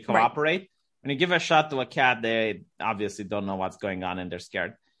them and they cooperate. Right. When you give a shot to a cat, they obviously don't know what's going on and they're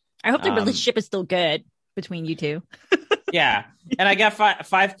scared. I hope the relationship is still good between you two. Yeah. And I got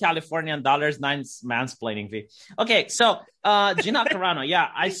 $5 Californian dollars, 9 mansplaining fee. Okay. So, Gina Carano. Yeah.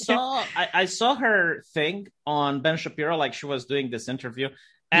 I saw her thing on Ben Shapiro. Like, she was doing this interview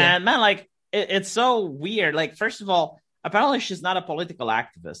and man, like it's so weird. Like, first of all, apparently she's not a political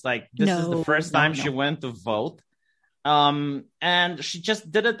activist. Like, this is the first time she went to vote. And she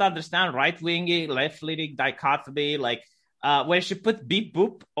just didn't understand right-wingy, left-leaning dichotomy. Like, when she put beep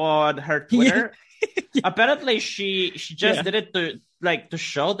boop on her Twitter, apparently she just did it to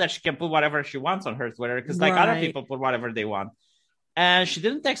show that she can put whatever she wants on her Twitter, because other people put whatever they want. And she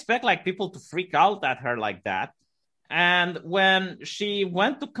didn't expect people to freak out at her like that. And when she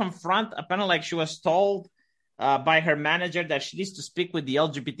went to confront, apparently she was told by her manager that she needs to speak with the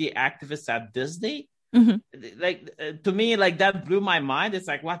LGBT activists at Disney. Like to me, like that blew my mind. It's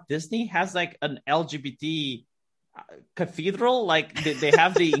like, what, Disney has like an LGBT cathedral? Like they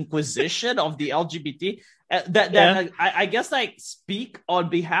have the Inquisition of the LGBT that I guess like speak on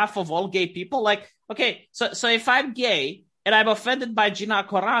behalf of all gay people. Like, okay, so if I'm gay and I'm offended by Gina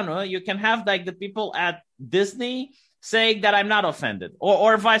Carano, you can have like the people at Disney saying that I'm not offended,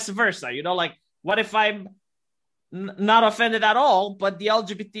 or vice versa. You know, like what if I'm not offended at all, but the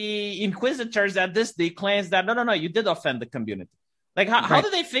LGBT inquisitors at Disney claims that no, you did offend the community. Like how do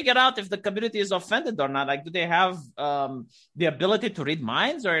they figure out if the community is offended or not? Like, do they have the ability to read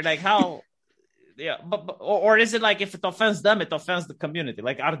minds, or like how? Yeah, or is it like if it offends them, it offends the community?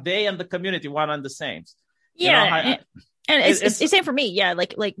 Like, are they and the community one and the same? Yeah, and it's the same for me. Yeah,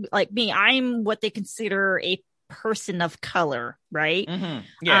 like me, I'm what they consider a person of color, right?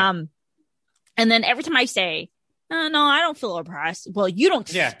 Yeah. And then every time I say, no, I don't feel oppressed. Well, you don't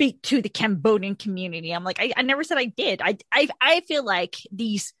speak to the Cambodian community. I'm like, I never said I did. I feel like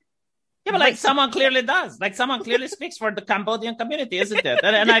these. Yeah, but like someone clearly does. Like someone clearly speaks for the Cambodian community, isn't it?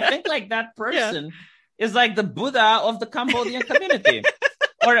 And I think like that person is like the Buddha of the Cambodian community.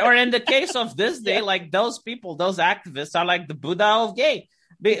 Or in the case of this day, like those people, those activists are like the Buddha of gay.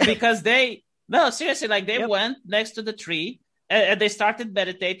 Because seriously, like they went next to the tree and they started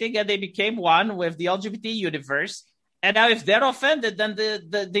meditating and they became one with the LGBT universe. And now if they're offended, then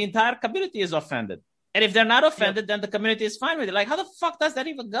the entire community is offended. And if they're not offended, then the community is fine with it. Like, how the fuck does that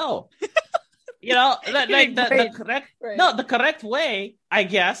even go? You know, like the correct way, I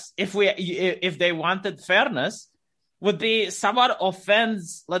guess, if they wanted fairness, would be someone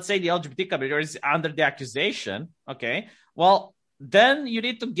offends, let's say, the LGBT community or is under the accusation. Okay, well, then you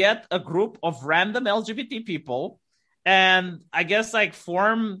need to get a group of random LGBT people, and I guess like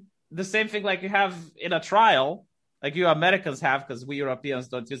form the same thing like you have in a trial, like you Americans have, because we Europeans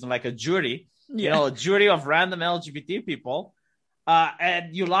don't use them, like a jury. You know, a jury of random LGBT people,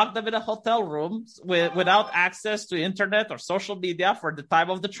 and you lock them in a hotel room without access to internet or social media for the time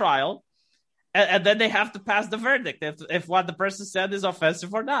of the trial, and then they have to pass the verdict if what the person said is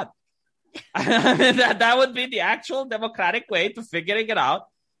offensive or not. I mean, that would be the actual democratic way to figuring it out.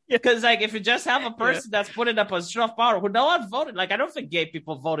 Because like if you just have a person that's put in a position of power who no one voted, like I don't think gay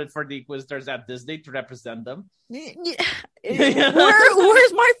people voted for the inquisitors at Disney to represent them. Where's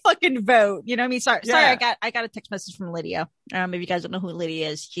my fucking vote? You know what I mean? Sorry, I got a text message from Lydia. If you guys don't know who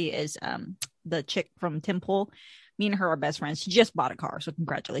Lydia is, she is the chick from Tim Pool. Me and her are best friends. She just bought a car, so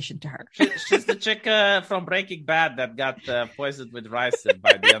congratulations to her. She's the chick from Breaking Bad that got poisoned with ricin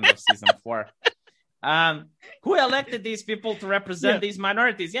by the end of season 4. Who elected these people to represent these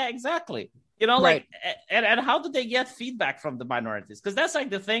minorities? Yeah, exactly. You know, like, and how do they get feedback from the minorities? Because that's like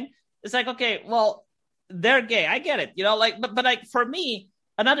the thing. It's like, okay, well, they're gay. I get it. You know, like, but like for me,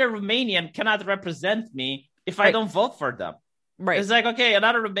 another Romanian cannot represent me if I don't vote for them. Right. It's like, okay,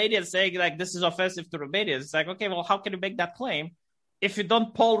 another Romanian saying like this is offensive to Romanians. It's like, okay, well, how can you make that claim if you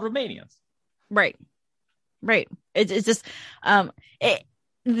don't poll Romanians? Right. It's just,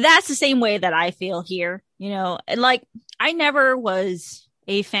 that's the same way that I feel here, you know, and like I never was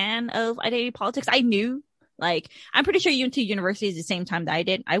a fan of identity politics. I knew, like, I'm pretty sure you went to university at the same time that I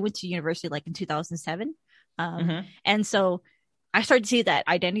did. I went to university like in 2007. And so I started to see that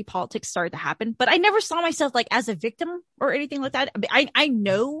identity politics started to happen, but I never saw myself like as a victim or anything like that. I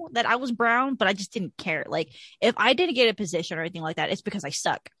know that I was brown, but I just didn't care. Like if I didn't get a position or anything like that, it's because I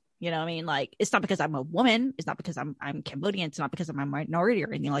suck. You know what I mean? Like, it's not because I'm a woman. It's not because I'm Cambodian. It's not because I'm a minority or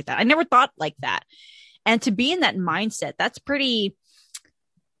anything like that. I never thought like that. And to be in that mindset, that's pretty,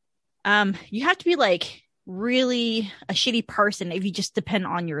 you have to be like really a shitty person if you just depend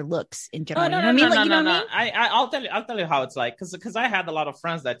on your looks in general. No, you know what I mean? Like, you know what I mean? I'll tell you how it's like. Cause I had a lot of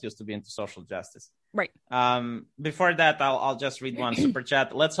friends that used to be into social justice. Right. Before that, I'll just read one super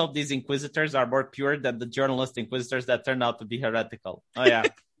chat. Let's hope these inquisitors are more pure than the journalist inquisitors that turned out to be heretical. Oh yeah.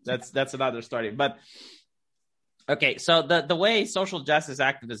 That's another story. But okay, so the way social justice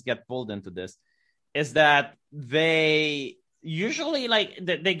activists get pulled into this is that they usually like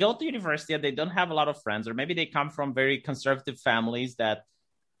they go to university and they don't have a lot of friends, or maybe they come from very conservative families that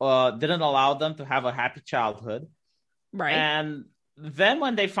didn't allow them to have a happy childhood. Right. And then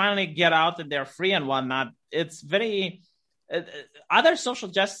when they finally get out and they're free and whatnot, it's very other social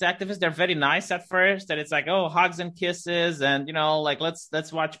justice activists, they're very nice at first, and it's like, oh, hugs and kisses, and you know, like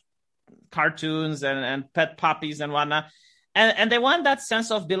let's watch cartoons and pet puppies and whatnot, and they want that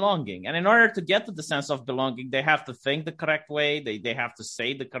sense of belonging. And in order to get to the sense of belonging, they have to think the correct way, they have to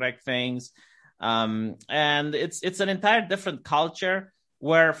say the correct things, and it's an entire different culture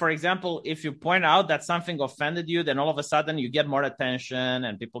where, for example, if you point out that something offended you, then all of a sudden you get more attention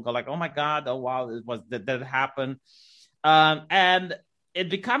and people go like, oh my God, oh wow, it was that happened. And it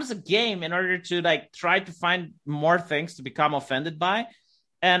becomes a game in order to like try to find more things to become offended by.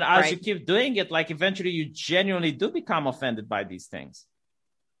 And as you keep doing it, like eventually you genuinely do become offended by these things.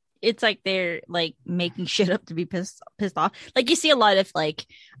 It's like they're like making shit up to be pissed off. Like you see a lot of like,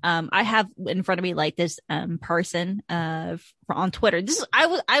 I have in front of me like this person on Twitter.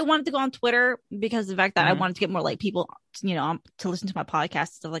 I wanted to go on Twitter because of the fact that I wanted to get more like people, you know, to listen to my podcast and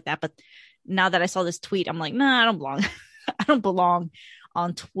stuff like that. But now that I saw this tweet, I'm like, nah, I don't belong. I don't belong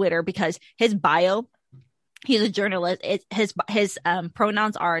on Twitter because his bio, he's a journalist. His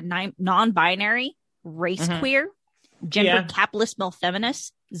pronouns are non-binary, race queer, gender capitalist, male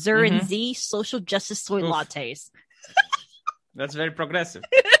feminist, Zer and Z, social justice soy lattes. That's very progressive.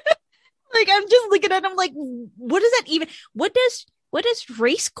 Like I'm just looking at him like, what does that even? What does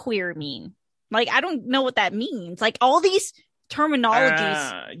race queer mean? Like I don't know what that means. Like all these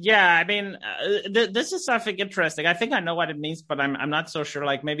terminologies. Yeah, I mean, this is something interesting. I think I know what it means, but I'm not so sure.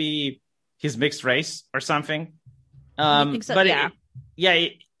 Like maybe he's mixed race or something. I think so, but yeah.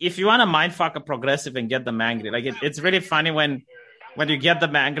 If you want to mindfuck a progressive and get them angry, like it's really funny when you get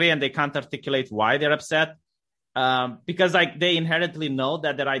them angry and they can't articulate why they're upset, because like they inherently know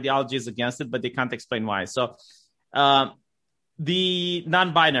that their ideology is against it, but they can't explain why. So the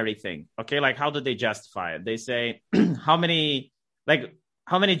non-binary thing, okay, like how do they justify it? They say how many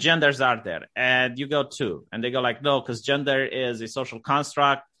genders are there? And you go 2, and they go like, no, because gender is a social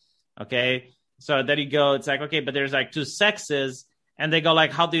construct. Okay, so there you go. It's like, okay, but there's like 2 sexes. And they go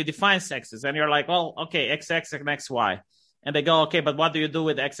like, how do you define sexes? And you're like, well, okay, XX and XY. And they go, okay, but what do you do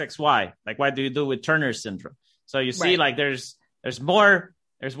with XXY? Like, what do you do with Turner syndrome? So you see, like, there's more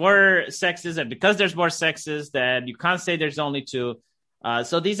sexes, and because there's more sexes, then you can't say there's only 2.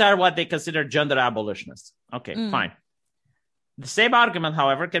 So these are what they consider gender abolitionists. Okay, fine. The same argument,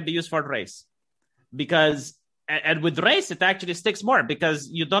 however, can be used for race, because and with race, it actually sticks more because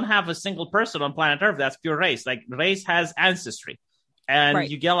you don't have a single person on planet Earth that's pure race. Like race has ancestry. And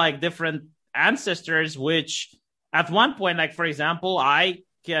you get like different ancestors, which at one point, like, for example, I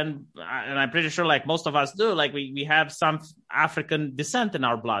can, and I'm pretty sure like most of us do, like we have some African descent in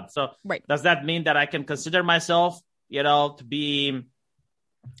our blood. So does that mean that I can consider myself, you know, to be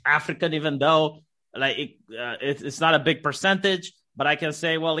African, even though like it's not a big percentage, but I can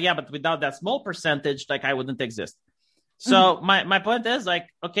say, well, yeah, but without that small percentage, like I wouldn't exist. So my point is like,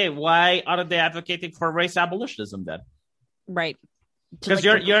 okay, why aren't they advocating for race abolitionism then? Right. Because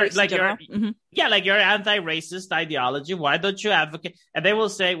you're your anti-racist ideology. Why don't you advocate? And they will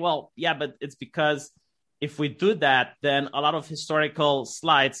say, well, yeah, but it's because if we do that, then a lot of historical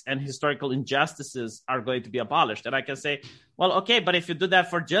slights and historical injustices are going to be abolished. And I can say, well, okay, but if you do that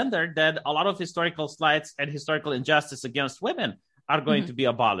for gender, then a lot of historical slights and historical injustice against women are going to be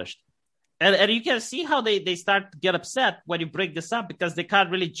abolished. And you can see how they start to get upset when you bring this up, because they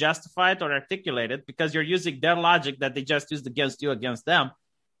can't really justify it or articulate it, because you're using their logic that they just used against you, against them.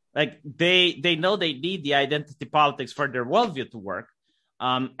 Like they know they need the identity politics for their worldview to work,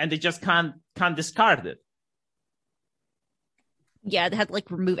 and they just can't discard it. Yeah, they have to like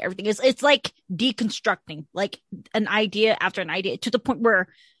remove everything. It's like deconstructing like an idea after an idea to the point where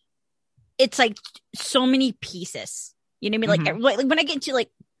it's like so many pieces. You know what I mean? Like when I get into like,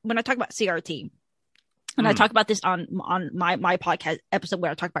 when I talk about CRT, and I talk about this on my podcast episode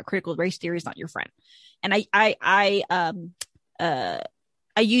where I talk about critical race theory is not your friend, and I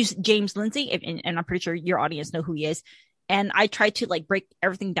use James Lindsay, and I'm pretty sure your audience know who he is, and I try to like break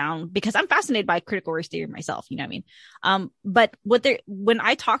everything down because I'm fascinated by critical race theory myself. You know what I mean? But when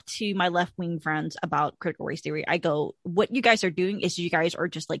I talk to my left wing friends about critical race theory, I go, what you guys are doing is you guys are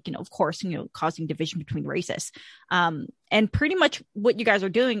just like, you know, of course, you know, causing division between races. And pretty much what you guys are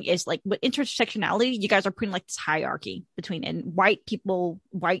doing is like with intersectionality, you guys are putting like this hierarchy between, and white people,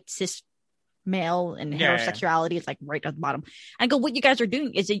 white cis male and heterosexuality is like right at the bottom. I go, what you guys are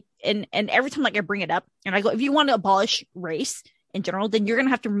doing is and every time like I bring it up and I go, if you want to abolish race in general, then you're gonna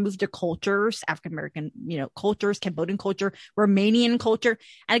have to remove the cultures, African American, you know, cultures, Cambodian culture, Romanian culture.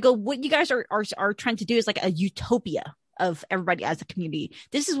 And I go, what you guys are trying to do is like a utopia of everybody as a community.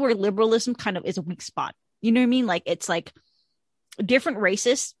 This is where liberalism kind of is a weak spot. You know what I mean? Like it's like different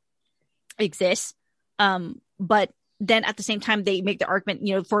races exist, but then at the same time, they make the argument,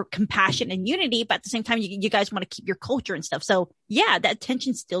 you know, for compassion and unity, but at the same time, you guys want to keep your culture and stuff. So yeah, that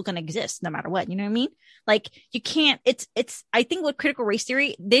tension's still going to exist no matter what, you know what I mean? Like you can't, I think with critical race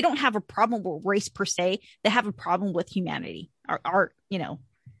theory, they don't have a problem with race per se. They have a problem with humanity, our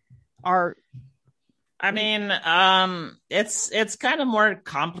I mean, it's kind of more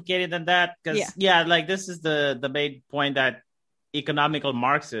complicated than that because like this is the main point that economical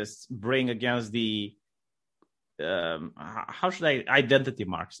Marxists bring against the how should I identity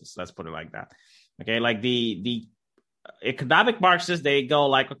Marxists? Let's put it like that. Okay, like the economic Marxists, they go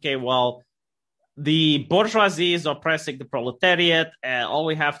like, okay, well, the bourgeoisie is oppressing the proletariat, and all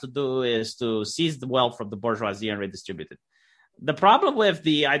we have to do is to seize the wealth from the bourgeoisie and redistribute it. The problem with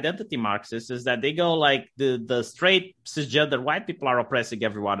the identity Marxists is that they go like the straight cisgender white people are oppressing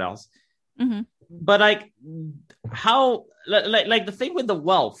everyone else. Mm-hmm. But like how like the thing with the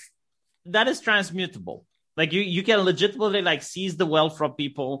wealth, that is transmutable. Like you can legitimately like seize the wealth from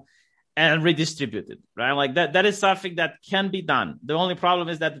people and redistribute it, right? Like that is something that can be done. The only problem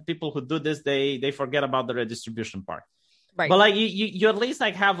is that the people who do this, they forget about the redistribution part. Right. But like you at least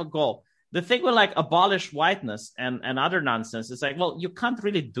like have a goal. The thing with like abolish whiteness and other nonsense is like, well, you can't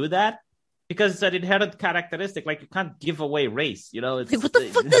really do that because it's an inherent characteristic. Like you can't give away race, you know? It's, like, what the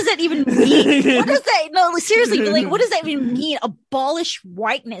fuck does that even mean? What does that? No, seriously, like, what does that even mean? Abolish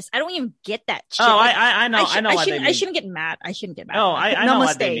whiteness? I don't even get that shit. Oh, like, I know what they mean. I shouldn't get mad. I shouldn't get mad. Oh, I know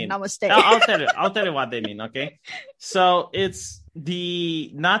what they mean. Namaste. I'll tell you what they mean. Okay, so it's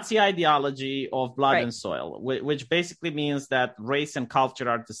the Nazi ideology of blood and soil, which basically means that race and culture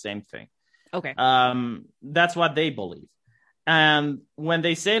are the same thing. Okay. That's what they believe. And when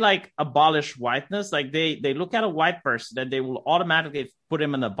they say like abolish whiteness, like they look at a white person and they will automatically put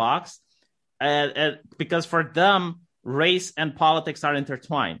him in a box, because for them race and politics are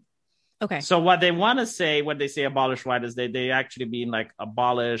intertwined. Okay. So what they want to say when they say abolish whiteness, they actually mean like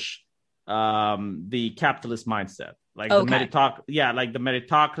abolish the capitalist mindset, like the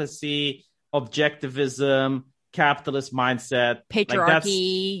meritocracy, objectivism, capitalist mindset,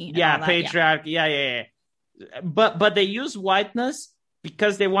 patriarchy, like patriarchy, but they use whiteness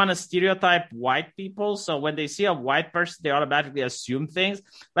because they want to stereotype white people. So when they see a white person, they automatically assume things.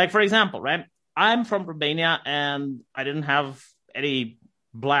 Like, for example, right, I'm from Romania and I didn't have any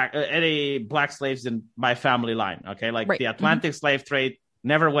black slaves in my family line. Okay, like the Atlantic slave trade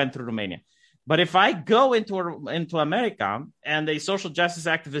never went through Romania. But if I go into America and a social justice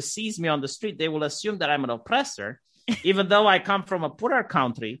activist sees me on the street, they will assume that I'm an oppressor, even though I come from a poorer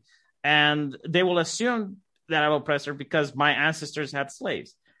country, and they will assume that I'm an oppressor because my ancestors had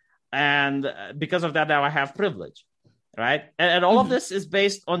slaves. And because of that, now I have privilege, right? And all of this is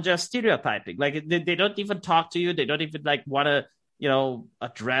based on just stereotyping. Like they don't even talk to you. They don't even like want to,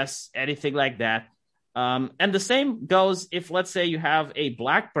 address anything like that. And the same goes if, let's say, you have a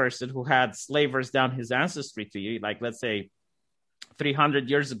black person who had slavers down his ancestry to you, like, let's say 300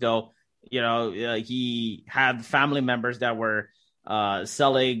 years ago, he had family members that were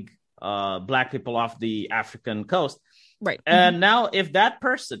selling black people off the African coast. Right. And now if that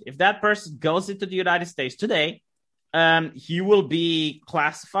person goes into the United States today, he will be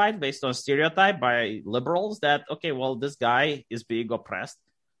classified based on stereotype by liberals that, okay, well, this guy is being oppressed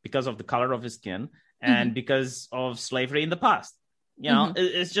because of the color of his skin and because of slavery in the past.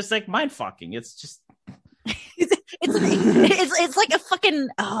 It's just like mind fucking. It's just it's like a fucking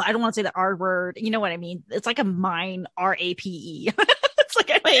I don't want to say the R word. You know what I mean? It's like a mine RAPE. It's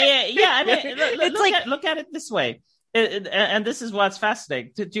like I mean, look at it this way. And this is what's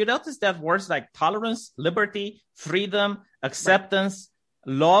fascinating. Do you notice that words like tolerance, liberty, freedom, acceptance,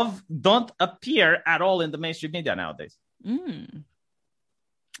 love don't appear at all in the mainstream media nowadays?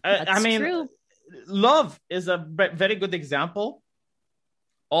 I mean, true. Love is a very good example.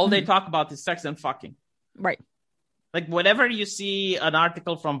 All they talk about is sex and fucking. Right. Like whenever you see an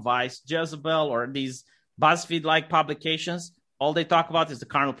article from Vice, Jezebel, or these BuzzFeed-like publications, all they talk about is the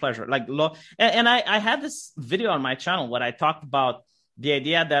carnal pleasure. Like love. And I had this video on my channel where I talked about the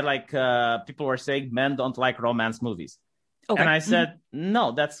idea that like people were saying men don't like romance movies. Okay. And I said,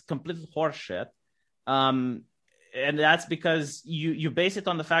 no, that's complete horseshit. And that's because you base it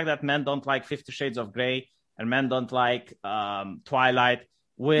on the fact that men don't like 50 Shades of Grey and men don't like Twilight,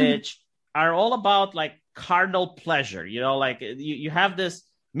 which are all about like carnal pleasure. Like you have this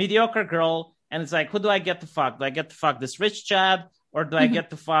mediocre girl and it's like, who do I get to fuck? Do I get to fuck this rich Chad or do I get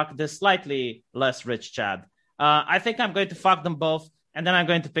to fuck this slightly less rich Chad? I think I'm going to fuck them both and then I'm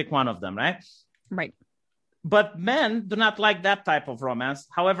going to pick one of them, right? Right. But men do not like that type of romance.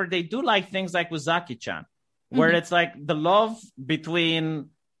 However, they do like things like Uzaki-chan, where it's like the love between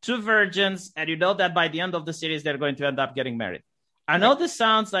two virgins, and you know that by the end of the series, they're going to end up getting married. I know this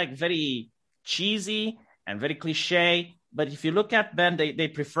sounds like very cheesy and very cliche, but if you look at men, they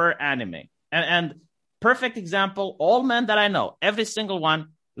prefer anime. And perfect example, all men that I know, every single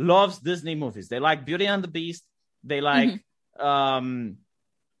one loves Disney movies. They like Beauty and the Beast. They like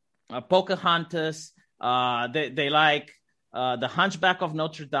Pocahontas, They like The Hunchback of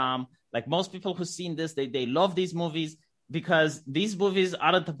Notre Dame. Like most people who've seen this, they love these movies because these movies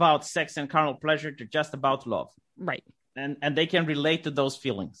aren't about sex and carnal pleasure. They're just about love. Right. And they can relate to those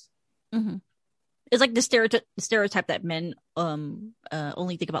feelings. Mm-hmm. It's like the stereotype that men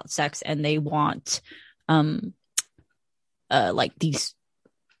only think about sex and they want like these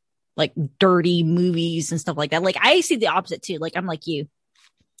like dirty movies and stuff like that. Like I see the opposite too. Like I'm like you,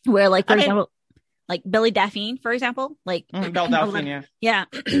 where like for example, like Billy Daphne, for example, like Belle Daphne, yeah,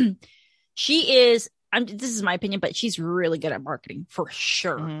 she is. This is my opinion, but she's really good at marketing for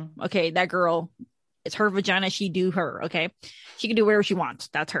sure. Mm-hmm. Okay, that girl, it's her vagina. She do her. Okay, she can do whatever she wants.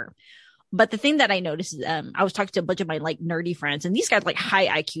 That's her. But the thing that I noticed is I was talking to a bunch of my like nerdy friends, and these guys like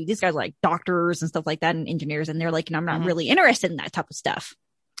high IQ. These guys are, like doctors and stuff like that, and engineers, and they're like, I'm not really interested in that type of stuff.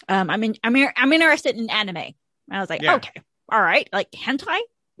 I'm interested in anime. And I was like, okay, all right, like hentai.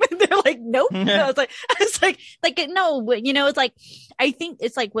 They're like, nope. I was like, no, you know, it's like, I think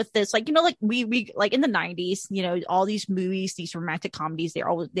it's like with this, like, you know, like we like in the 90s, you know, all these movies, these romantic comedies, they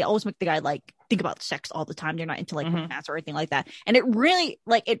always make the guy like think about sex all the time. They're not into like romance or anything like that. And it really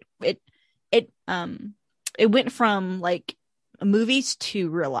like it went from like movies to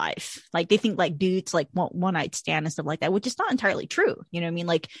real life. Like they think like dudes like want one night stand and stuff like that, which is not entirely true. You know what I mean?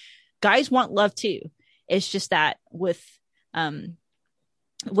 Like guys want love too. It's just that with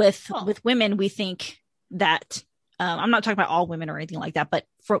women, we think that I'm not talking about all women or anything like that, but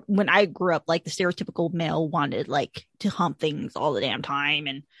from when I grew up, like the stereotypical male wanted like to hump things all the damn time,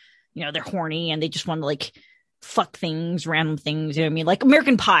 and you know they're horny and they just want to like fuck things, random things. You know what I mean? Like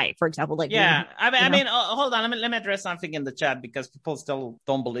American Pie, for example. Like yeah, I mean, hold on, let me address something in the chat because people still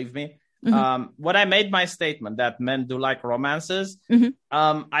don't believe me. When I made my statement that men do like romances,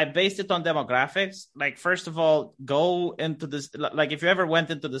 I based it on demographics. Like, first of all, go into this. Like, if you ever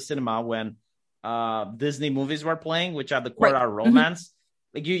went into the cinema when Disney movies were playing, which at the core are romance,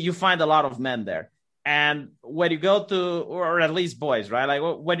 like you find a lot of men there. And when you go to, or at least boys, right? Like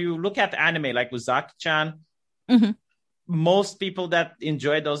when you look at anime, like with Zaki-chan, most people that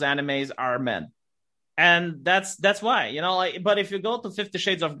enjoy those animes are men. And that's why, you know, like, but if you go to 50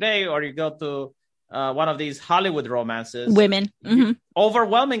 Shades of Grey or you go to one of these Hollywood romances, women,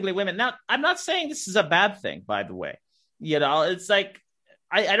 overwhelmingly women. Now, I'm not saying this is a bad thing, by the way. You know, it's like,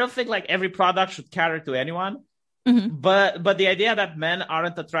 I don't think like every product should cater to anyone, but the idea that men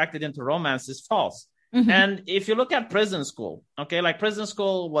aren't attracted into romance is false. And if you look at Prison School, okay, like Prison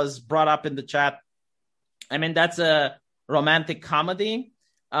School was brought up in the chat. I mean, that's a romantic comedy.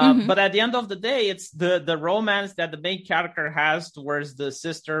 But at the end of the day, it's the romance that the main character has towards the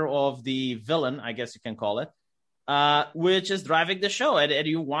sister of the villain, I guess you can call it, which is driving the show. And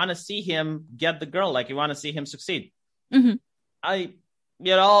you want to see him get the girl, like you want to see him succeed. I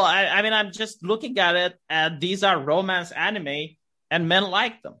mean, I'm just looking at it, and these are romance anime, and men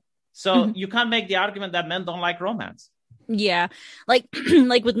like them. So you can't make the argument that men don't like romance. Yeah, like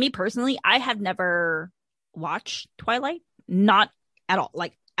like with me personally, I have never watched Twilight, not at all.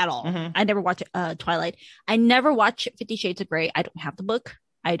 Like. At all. I never watch Twilight. I never watch 50 Shades of Grey. I don't have the book.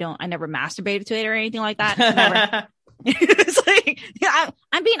 I never masturbated to it or anything like that. Never. It's like, yeah,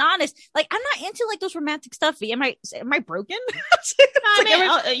 I'm being honest. Like, I'm not into like those romantic stuff. Am I broken? I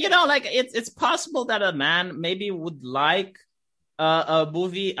mean, you know, like it's possible that a man maybe would like a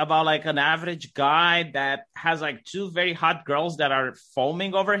movie about like an average guy that has like two very hot girls that are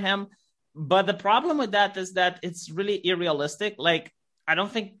foaming over him. But the problem with that is that it's really unrealistic. Like, I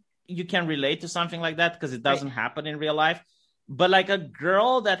don't think you can relate to something like that because it doesn't happen in real life. But like a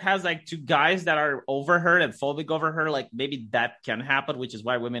girl that has like two guys that are over her and phobic over her, like maybe that can happen, which is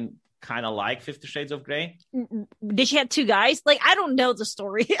why women kind of like 50 Shades of Grey. Did she have two guys? Like, I don't know the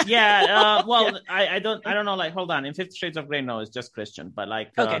story. Well, I don't know. Like, hold on. In 50 Shades of Grey, no, it's just Christian. But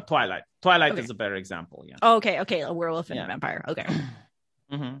like Twilight is a better example. Yeah. Okay. A werewolf and a vampire. Okay.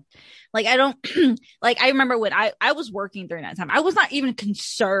 Like I don't like I remember when I was working during that time, I was not even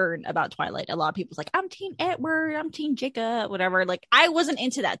concerned about Twilight. A lot of people's like, I'm Team Edward, I'm Team Jacob, whatever. Like I wasn't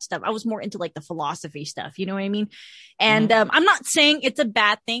into that stuff. I was more into like the philosophy stuff, you know what I mean? And I'm not saying it's a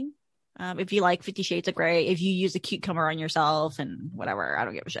bad thing. If you like 50 Shades of Grey, if you use a cucumber on yourself and whatever, I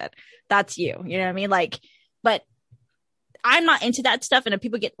don't give a shit. That's you know what I mean? Like, but I'm not into that stuff. And if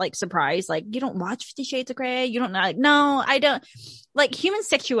people get like surprised, like, you don't watch 50 Shades of Grey, you don't know, like, no, I don't. Like human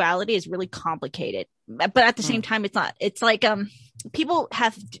sexuality is really complicated, but at the same time, it's not. It's like people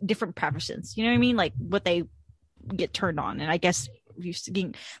have different preferences. You know what I mean? Like what they get turned on, and I guess you're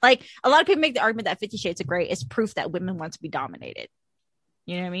seeing, like a lot of people make the argument that 50 Shades of Grey is proof that women want to be dominated.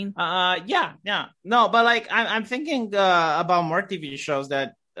 You know what I mean? Yeah. No, but like I'm thinking about more TV shows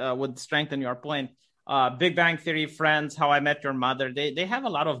that would strengthen your point. Big Bang Theory, Friends, How I Met Your Mother, they have a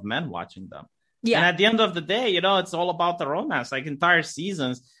lot of men watching them. Yeah. And at the end of the day, it's all about the romance, like entire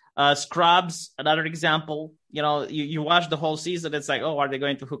seasons. Scrubs, another example, you watch the whole season. It's like, oh, are they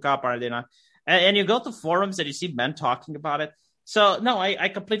going to hook up? Are they not? And you go to forums and you see men talking about it. So no, I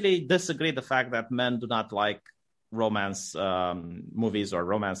completely disagree the fact that men do not like romance movies or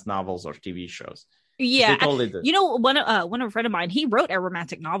romance novels or TV shows. Yeah, they totally do. One of a friend of mine, he wrote a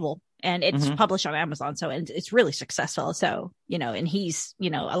romantic novel, and it's published on Amazon, so it's really successful. So and he's a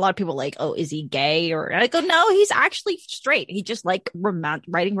lot of people are like, oh, is he gay? Or I go, no, he's actually straight. He just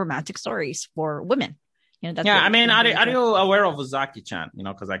writing romantic stories for women. That's I mean, are you aware of Uzaki-chan?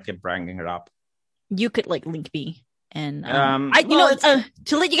 Because I keep bringing her up. You could link me. And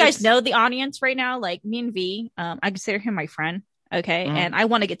to let you guys know, the audience right now, like me and V, I consider him my friend. Okay, and I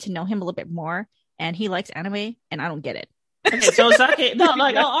want to get to know him a little bit more. And he likes anime, and I don't get it. Okay, so Uzaki,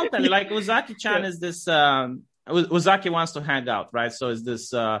 I'll tell you, like Uzaki-chan is this. Uzaki wants to hang out, right? So is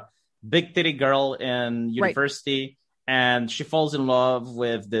this big titty girl in university, and she falls in love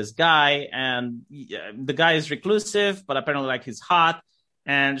with this guy, and the guy is reclusive, but apparently he's hot,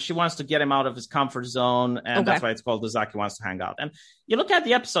 and she wants to get him out of his comfort zone, and that's why it's called Uzaki Wants to Hang Out. And you look at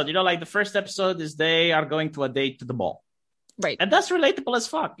the episode, the first episode is they are going to a date to the mall. Right. And that's relatable as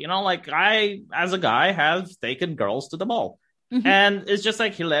fuck. I, as a guy, have taken girls to the mall. And it's just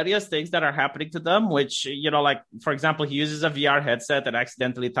hilarious things that are happening to them, which, for example, he uses a VR headset that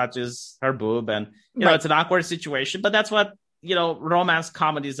accidentally touches her boob. And, it's an awkward situation. But that's what, romance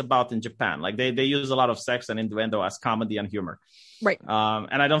comedy is about in Japan. Like they use a lot of sex and innuendo as comedy and humor. Right.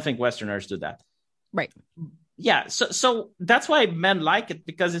 And I don't think Westerners do that. Right. Yeah. So that's why men like it,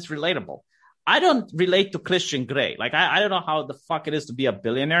 because it's relatable. I don't relate to Christian Grey. I don't know how the fuck it is to be a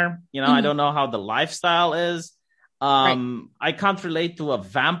billionaire. I don't know how the lifestyle is. I can't relate to a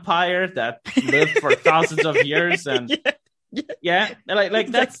vampire that lived for thousands of years. And that's the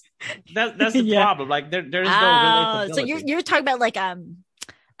problem. There is no relatability. So you're talking about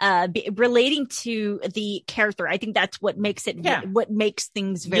relating to the character. I think that's what makes it, what makes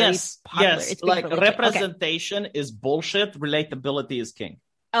things very popular. Yes, it's representation is bullshit. Relatability is king.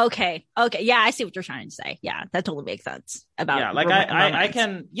 Okay. Yeah, I see what you're trying to say. Yeah, that totally makes sense. I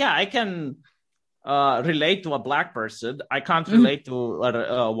can relate to a black person. I can't relate to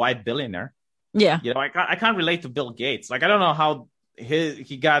a white billionaire. Yeah. I can't relate to Bill Gates. I don't know how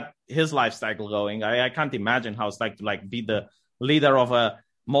he got his lifestyle going. I can't imagine how it's like to be the leader of a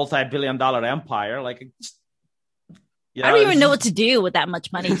multi-billion-dollar empire. I don't even know what to do with that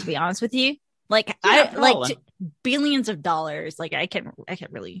much money, to be honest with you. Billions of dollars. I can't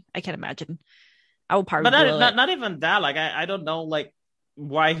imagine. I will probably. But not even that. I don't know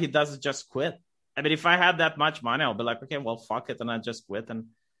why he doesn't just quit. I mean, if I had that much money, I'll be like, okay, well, fuck it, and I just quit.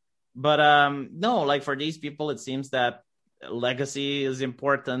 But no, for these people, it seems that legacy is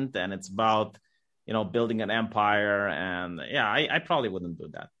important, and it's about building an empire. And I probably wouldn't do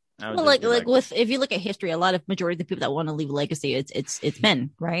that. Well, if you look at history, a lot of majority of the people that want to leave a legacy, it's men,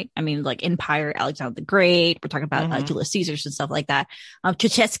 right? I mean, Empire, Alexander the Great. We're talking about Julius Caesars and stuff like that.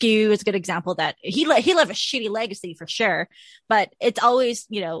 Ceausescu is a good example that he left a shitty legacy for sure, but it's always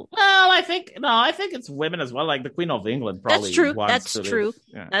Well, I think it's women as well. The Queen of England probably. That's true. That's true.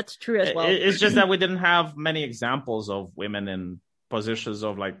 Yeah. That's true as well. It's just that we didn't have many examples of women in positions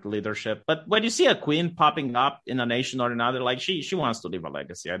of leadership, but when you see a queen popping up in a nation or another, she wants to leave a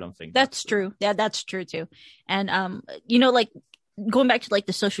legacy. I don't think that's true. Yeah, that's true too. And going back to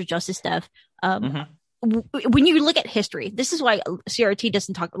the social justice stuff, when you look at history, this is why CRT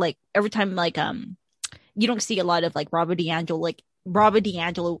doesn't talk every time you don't see a lot of Robert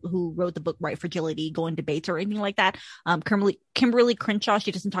DiAngelo, who wrote the book Right Fragility, go in debates or anything like that. Kimberly Crenshaw,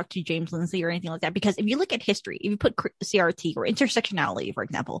 she doesn't talk to James Lindsay or anything like that, because if you look at history, if you put CRT or intersectionality, for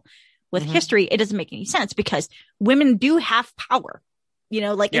example, with history, it doesn't make any sense, because women do have power. In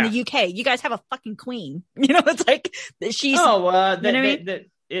the UK, you guys have a fucking queen. It's she's. They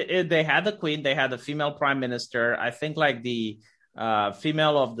had the queen, they had the female prime minister. I think the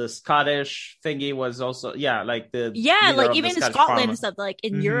female of the Scottish thingy was also even in Scotland and stuff,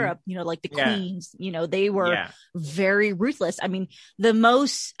 in Europe, the queens, they were very ruthless. I mean, the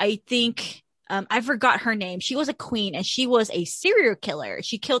most, I think, I forgot her name. She was a queen and she was a serial killer.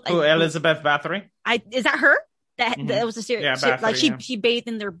 She killed Elizabeth Bathory. Is that her? That was a serial Bathory, she bathed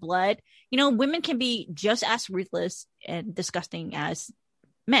in their blood. Women can be just as ruthless and disgusting as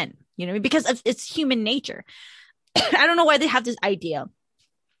men, because it's human nature. I don't know why they have this idea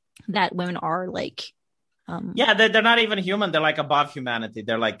that women are Yeah, they're not even human. They're like above humanity.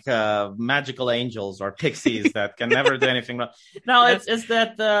 They're like magical angels or pixies that can never do anything wrong. No, it's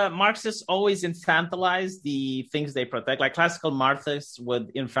that Marxists always infantilize the things they protect. Like classical Marxists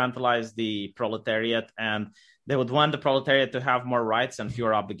would infantilize the proletariat, and they would want the proletariat to have more rights and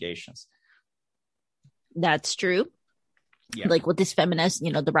fewer obligations. That's true. Yeah. Like with this feminist,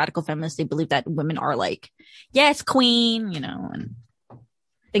 the radical feminists, they believe that women are like, yes, queen, and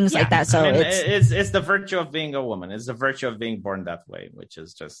things like that. So it's the virtue of being a woman. It's the virtue of being born that way, which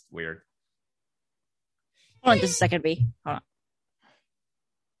is just weird. Hold on just a second, V. Hold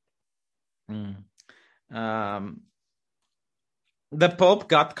on. The Pope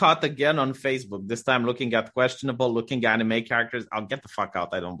got caught again on Facebook, this time looking at questionable looking anime characters. I'll get the fuck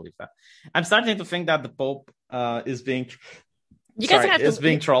out. I don't believe that. I'm starting to think that the Pope is being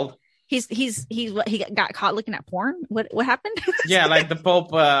being trolled. He got caught looking at porn. What happened? Yeah, like the Pope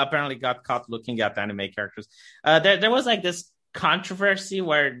apparently got caught looking at anime characters. There was like this controversy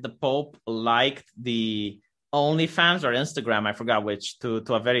where the Pope liked the OnlyFans or Instagram, I forgot which, to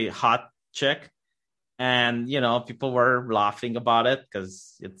a very hot chick. And, people were laughing about it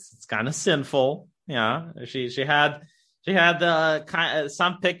because it's kind of sinful. Yeah, she had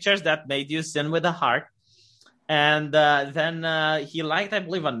some pictures that made you sin with a heart. And then he liked, I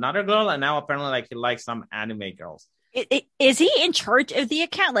believe, another girl. And now apparently he likes some anime girls. Is he in charge of the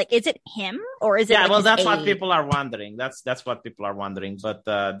account? Like, is it him or is it? Yeah, well, that's what people are wondering. That's what people are wondering.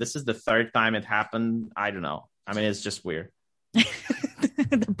 But this is the third time it happened. I don't know. I mean, it's just weird.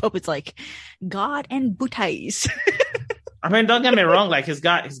 The Pope is like God and booties. I mean, don't get me wrong. Like he's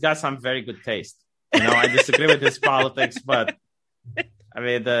got some very good taste. I disagree with his politics, but I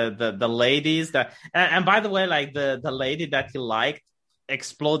mean the ladies that and by the way, like the lady that he liked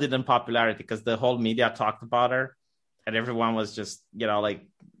exploded in popularity because the whole media talked about her, and everyone was just like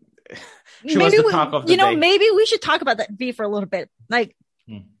she was the talk of the day. Maybe we should talk about that V for a little bit. It's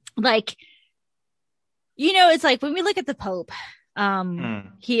like when we look at the Pope.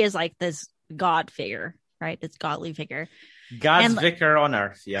 He is like this God figure, right? This godly figure, God's vicar on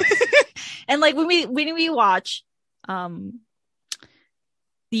earth. Yes. And like when we watch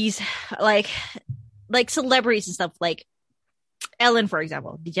these like celebrities and stuff, like Ellen, for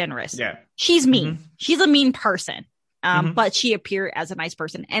example, DeGeneres. Yeah, she's mean. Mm-hmm. She's a mean person. But she appeared as a nice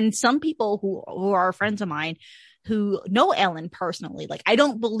person. And some people who are friends of mine who know Ellen personally, like, I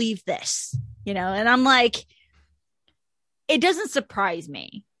don't believe this, and I'm like, it doesn't surprise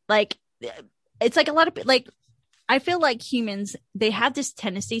me. Like, it's like a lot of like, I feel like humans, they have this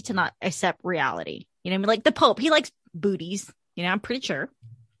tendency to not accept reality. Like the Pope, he likes booties. I'm pretty sure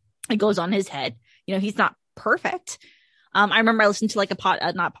it goes on his head. He's not perfect. I remember I listened to like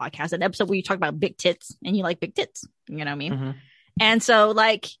an episode where you talk about big tits and you like big tits. You know what I mean? Mm-hmm. And so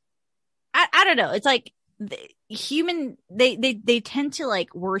like, I don't know. It's like they tend to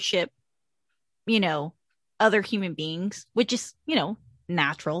like worship, other human beings, which is,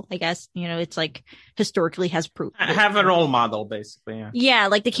 natural, I guess. It's like historically has proved. Have a role model, basically. Yeah. Yeah,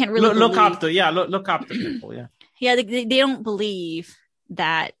 like they can't really look up to. Yeah, look up to people. Yeah. Yeah, they don't believe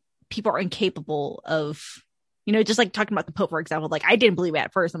that people are incapable of, just like talking about the Pope, for example. Like I didn't believe it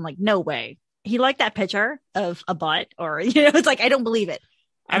at first. I'm like, no way. He liked that picture of a butt, or it's like I don't believe it.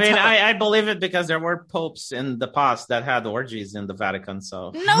 I mean, I believe it because there were popes in the past that had orgies in the Vatican.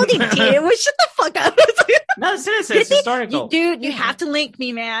 So no, they didn't. Well, shut the fuck up. No, seriously, it's historical. Dude, you have to link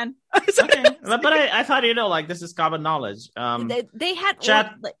me, man. Okay. But I thought, like this is common knowledge. They had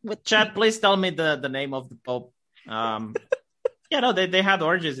chat, please tell me the name of the Pope. They had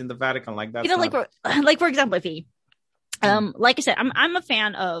orgies in the Vatican like that. Like for example, if he, like I said, I'm a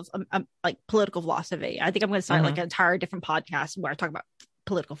fan of like political philosophy. I think I'm going to start like an entire different podcast where I talk about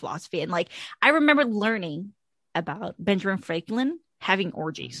political philosophy. And like, I remember learning about Benjamin Franklin having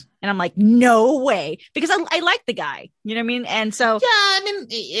orgies, and I'm like, no way, because I like the guy, you know what I mean? And so, yeah, I mean,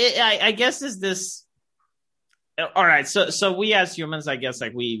 I guess is this, all right. So we as humans, I guess,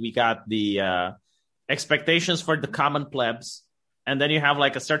 like we got the expectations for the common plebs. And then you have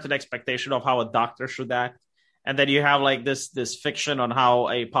like a certain expectation of how a doctor should act. And then you have like this fiction on how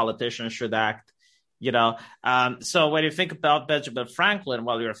a politician should act, So when you think about Benjamin Franklin,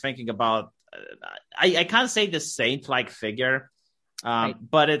 while you're thinking about, I can't say the saint-like figure, right.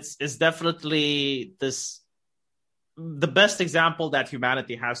 But it's definitely the best example that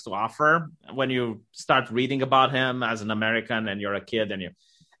humanity has to offer when you start reading about him as an American and you're a kid and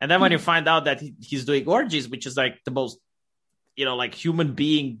then when you find out that he's doing orgies, which is like the most, like human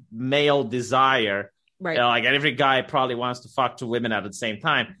being male desire. Right. Like every guy probably wants to fuck two women at the same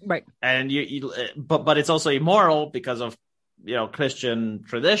time. Right. And but it's also immoral because of Christian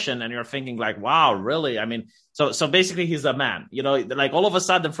tradition, and you're thinking like, wow, really? I mean, so basically he's a man, like all of a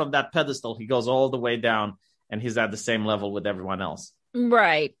sudden from that pedestal he goes all the way down and he's at the same level with everyone else.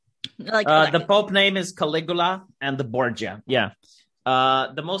 Right. Like the Pope name is Caligula, and the Borgia. Yeah.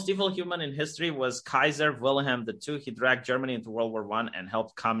 The most evil human in history was Kaiser Wilhelm II. He dragged Germany into World War I and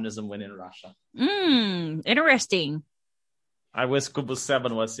helped communism win in Russia. Interesting. I wish Kubus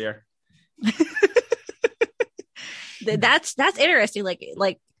 7 was here. That's interesting.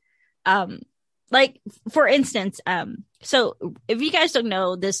 Like for instance, so if you guys don't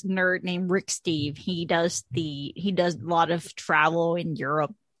know this nerd named Rick Steve, he does a lot of travel in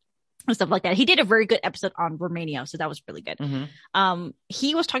Europe and stuff like that. He did a very good episode on Romania, so that was really good.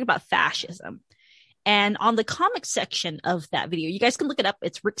 He was talking about fascism, and on the comic section of that video, you guys can look it up.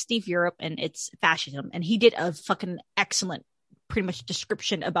 It's Rick Steve Europe, and it's fascism, and he did a fucking excellent, pretty much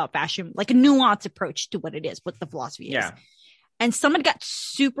description about fascism, like a nuanced approach to what it is, what the philosophy is. Yeah. And someone got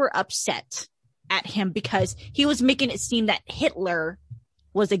super upset at him because he was making it seem that Hitler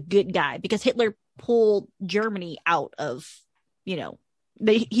was a good guy, because Hitler pulled Germany out of,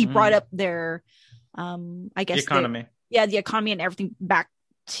 he brought up their, I guess, the economy. The economy and everything back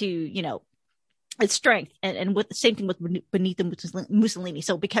to, its strength. And with the same thing with Benito Mussolini.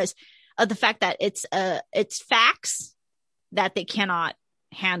 So because of the fact that it's facts that they cannot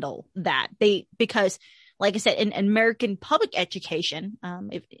handle that, because like I said, in American public education,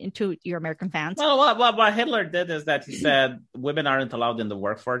 into your American fans. Well, what Hitler did is that he said women aren't allowed in the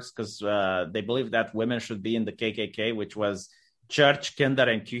workforce because they believe that women should be in the KKK, which was Church, Kinder,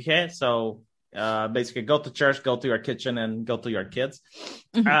 and Küche. So basically, go to church, go to your kitchen, and go to your kids.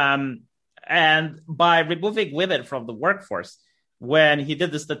 And by removing women from the workforce, when he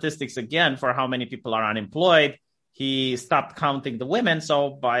did the statistics again for how many people are unemployed, he stopped counting the women. So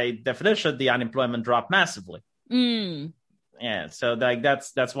by definition, the unemployment dropped massively. Yeah. So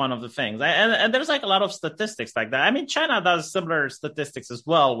that's one of the things. And there's like a lot of statistics like that. I mean, China does similar statistics as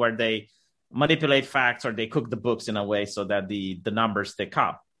well, where they manipulate facts or they cook the books in a way so that the numbers stick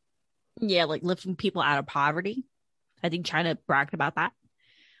up. Yeah. Like lifting people out of poverty. I think China bragged about that.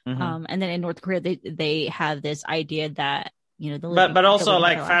 And then in North Korea, they have this idea that, but also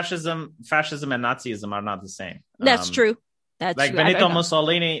like fascism and Nazism are not the same. That's true. That's like true. Benito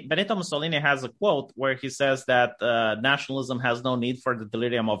Mussolini has a quote where he says that nationalism has no need for the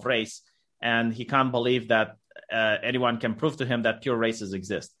delirium of race, and he can't believe that anyone can prove to him that pure races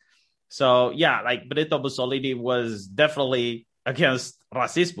exist. So yeah, like Benito Mussolini was definitely against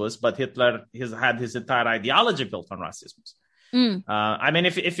racismus, but Hitler had his entire ideology built on racismus. I mean,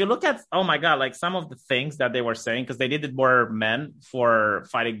 if you look at, oh my God, like some of the things that they were saying, because they needed more men for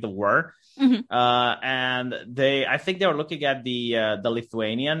fighting the war. And I think they were looking at the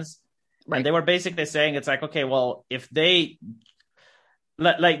Lithuanians, right. And they were basically saying, it's like, okay, well, if they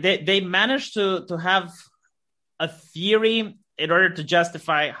managed to have a theory in order to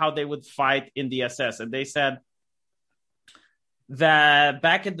justify how they would fight in the SS. And they said that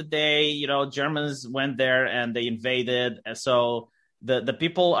back in the day, Germans went there and they invaded. So the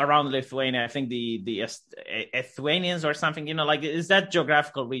people around Lithuania, I think the Lithuanians or something, like is that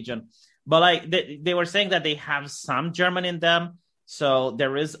geographical region. But like they were saying that they have some German in them. So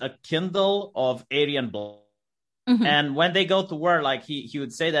there is a kindle of Aryan blood. And when they go to war, like he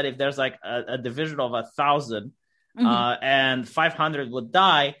would say that if there's like a division of 1,000 and 500 would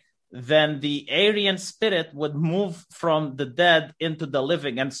die, then the Aryan spirit would move from the dead into the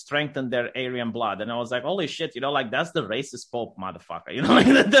living and strengthen their Aryan blood. And I was like, holy shit, like that's the racist Pope, motherfucker. Like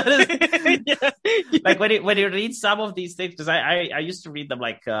that is, like when you read some of these things, because I used to read them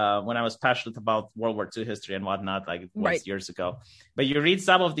like when I was passionate about World War II history and whatnot, like it was years ago. But you read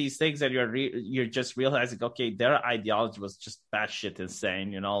some of these things and you're just realizing, okay, their ideology was just batshit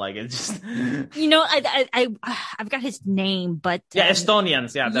insane, like it just I've got his name, but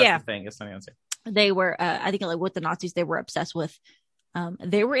Estonians, that's the thing. Estonians. They were I think like with the Nazis they were obsessed with.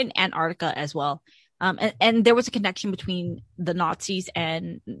 They were in Antarctica as well. And there was a connection between the Nazis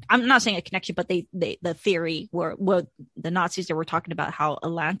and, I'm not saying a connection, but the theory were the Nazis, they were talking about how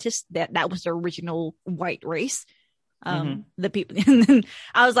Atlantis, that was the original white race. The people, and then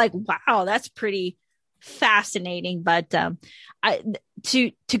I was like, wow, that's pretty fascinating. But to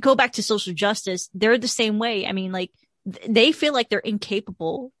go back to social justice, they're the same way. I mean, like they feel like they're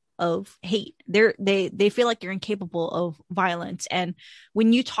incapable of hate. They feel like they're incapable of violence. And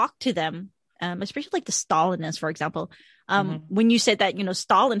when you talk to them, especially like the Stalinists, for example, When you said that,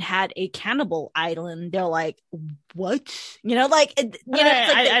 Stalin had a cannibal island, they're like, what?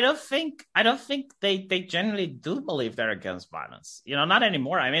 I don't think they generally do believe they're against violence. Not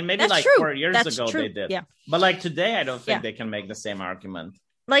anymore. I mean, maybe That's like true. 4 years That's ago true. they did. Yeah. But like today, I don't think they can make the same argument.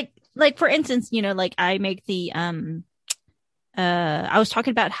 Like for instance, like I make the I was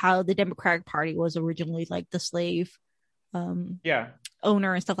talking about how the Democratic Party was originally like the slave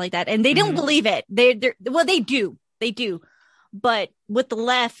owner and stuff like that, and they don't believe it. They do, but with the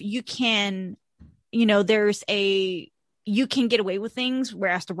left, you can get away with things,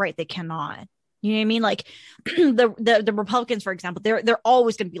 whereas the right they cannot. You know what I mean? Like the Republicans, for example, they're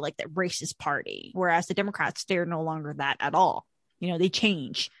always going to be like that racist party, whereas the Democrats, they're no longer that at all. They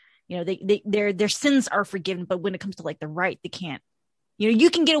change. Their sins are forgiven, but when it comes to like the right, they can't. You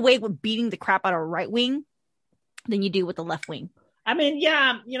can get away with beating the crap out of a right wing than you do with the left wing. I mean,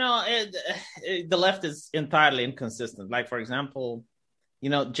 the left is entirely inconsistent. Like, for example,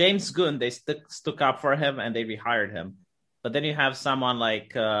 James Gunn, they stuck up for him and they rehired him. But then you have someone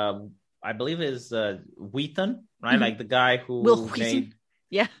like, I believe is Wheaton, right? Like the guy who Will made...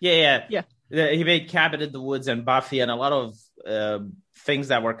 Yeah. He made Cabin in the Woods and Buffy and a lot of things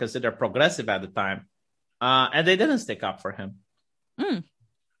that were considered progressive at the time. And they didn't stick up for him.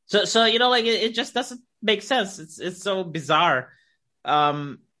 So it just doesn't make sense. It's so bizarre.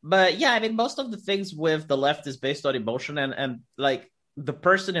 But yeah, I mean, most of the things with the left is based on emotion and like the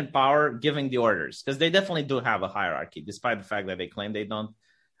person in power giving the orders, because they definitely do have a hierarchy, despite the fact that they claim they don't.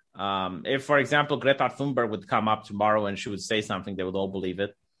 If, for example, Greta Thunberg would come up tomorrow and she would say something, they would all believe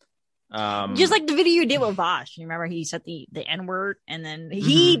it. Just like the video you did with Vosh. You remember he said the N-word and then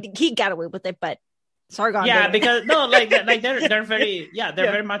he got away with it, but Sargon. Yeah, because they're very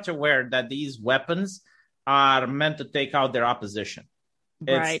very much aware that these weapons are meant to take out their opposition.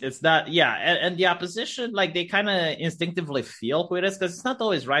 It's that, and the opposition, like, they kind of instinctively feel who it is, because it's not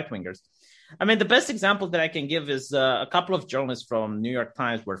always right-wingers. I mean, the best example that I can give is a couple of journalists from New York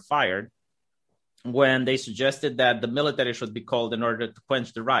Times were fired when they suggested that the military should be called in order to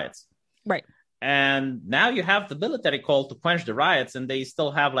quench the riots. Right. And now you have the military called to quench the riots, and they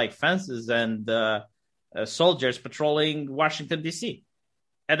still have like fences and soldiers patrolling Washington, D.C.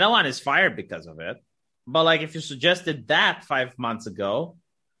 And no one is fired because of it. But like, if you suggested that 5 months ago,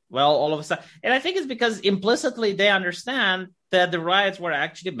 well, all of a sudden, and I think it's because implicitly they understand that the riots were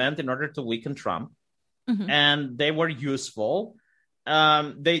actually meant in order to weaken Trump, and they were useful.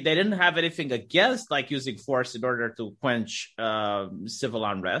 They didn't have anything against like using force in order to quench civil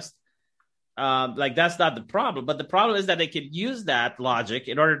unrest. Like, that's not the problem, but the problem is that they could use that logic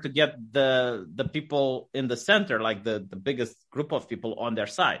in order to get the people in the center, like the biggest group of people, on their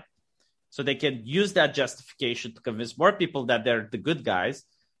side. So they can use that justification to convince more people that they're the good guys.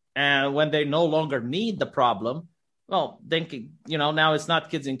 And when they no longer need the problem, well, then, now it's not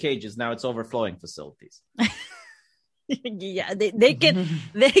kids in cages. Now it's overflowing facilities. Yeah, they can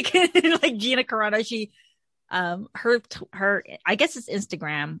like Gina Carano, she her I guess it's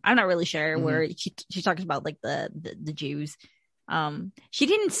Instagram, I'm not really sure, where she talks about like the Jews. She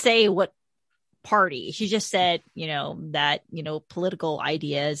didn't say what party, she just said that political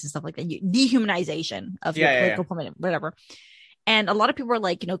ideas and stuff like that, dehumanization of your political opponent, whatever. And a lot of people are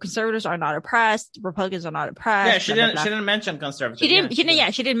like, conservatives are not oppressed, Republicans are not oppressed. Yeah, she didn't mention conservatives. She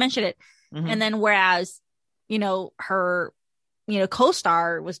didn't mention it. And then whereas her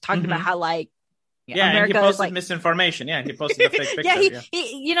co-star was talking about how like and he posted misinformation. Yeah, he posted a fake picture.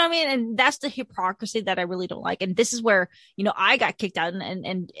 He you know what I mean? And that's the hypocrisy that I really don't like. And this is where, I got kicked out.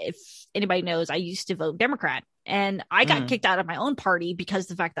 And if anybody knows, I used to vote Democrat. And I got kicked out of my own party because of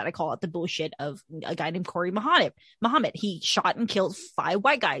the fact that I call out the bullshit of a guy named Corey Muhammad. He shot and killed 5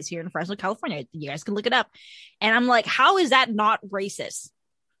 white guys here in Fresno, California. You guys can look it up. And I'm like, how is that not racist?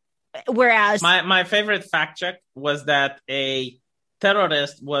 Whereas my favorite fact check was that a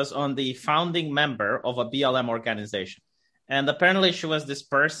terrorist was on the founding member of a BLM organization. And apparently she was this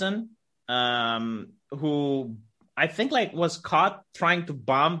person who I think like was caught trying to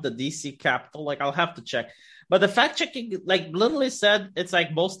bomb the DC Capitol. Like, I'll have to check. But the fact checking like literally said it's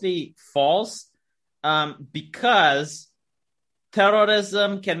like mostly false because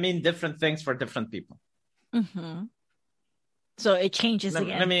terrorism can mean different things for different people. So it changes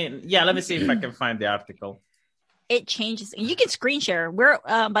again. Let me see if I can find the article. It changes. You can screen share. We're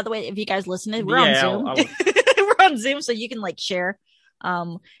by the way, if you guys listening, we're on Zoom. We're on Zoom, so you can like share.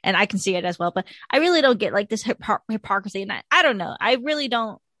 And I can see it as well. But I really don't get like this hypocrisy, and I don't know. I really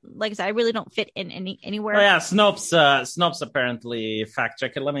don't, like I said, I really don't fit in anywhere. Oh, yeah, Snopes apparently fact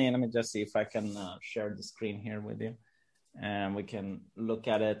check it. Let me just see if I can share the screen here with you, and we can look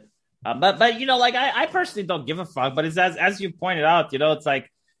at it. But you know, like I personally don't give a fuck. But it's as you pointed out, you know, it's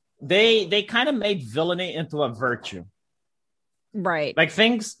like they kind of made villainy into a virtue. Right. Like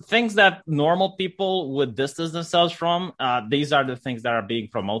things that normal people would distance themselves from, these are the things that are being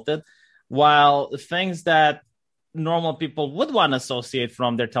promoted, while things that normal people would want to associate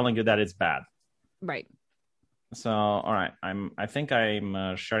from, they're telling you that it's bad. Right. So, all right, I think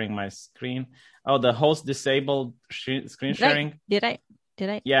I'm sharing my screen. Oh, the host disabled screen sharing. Did I?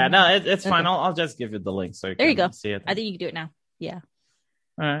 Yeah, no, it's fine. I'll just give you the link so you there can you go. see it. I think you can do it now. Yeah.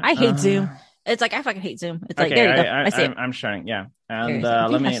 All right. I hate Zoom. It's like I fucking hate Zoom. It's like okay, there you go. I see it. I'm sharing. Yeah, and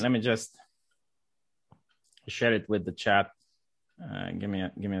let me just share it with the chat. Give me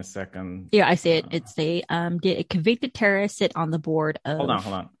a second. Yeah, I see it. It's a did a convicted terrorist sit on the board of? Hold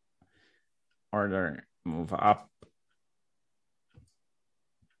on. Order move up.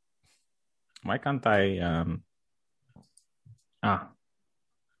 Why can't I?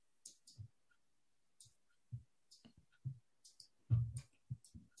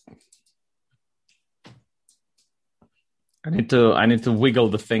 I need to wiggle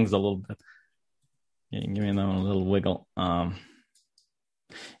the things a little bit. Yeah, give me a little wiggle.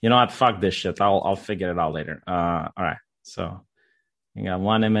 You know what? Fuck this shit. I'll figure it out later. All right. So I got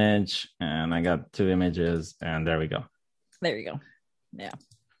one image and I got two images, and there we go. There you go. Yeah.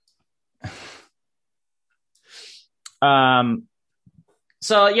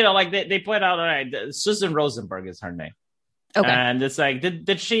 So you know, like they point out, all right, Susan Rosenberg is her name. Okay. And it's like, did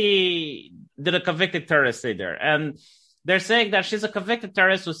a convicted terrorist stay there? And they're saying that she's a convicted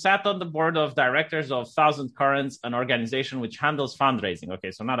terrorist who sat on the board of directors of Thousand Currents, an organization which handles fundraising. Okay,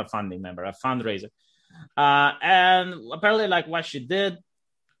 so not a funding member, a fundraiser. And apparently, like what she did,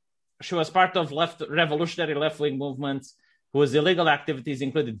 she was part of revolutionary left-wing movements whose illegal activities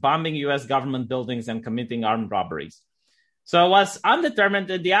included bombing U.S. government buildings and committing armed robberies. So it was undetermined.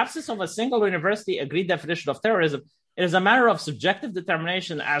 In the absence of a single university agreed definition of terrorism, it is a matter of subjective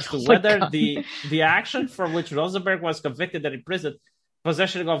determination as to whether the action for which Rosenberg was convicted and imprisoned,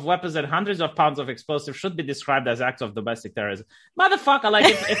 possession of weapons and hundreds of pounds of explosives, should be described as acts of domestic terrorism. Motherfucker, like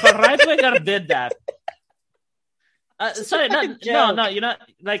if a right-winger did that... sorry, no, you know,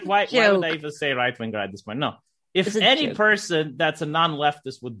 like why would I even say right-winger at this point? No. If any person that's a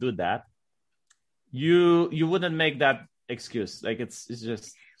non-leftist would do that, you wouldn't make that excuse. Like it's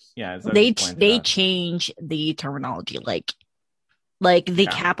just... Yeah, they change the terminology, like the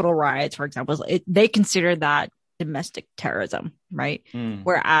Capitol riots, for example. They consider that domestic terrorism, right?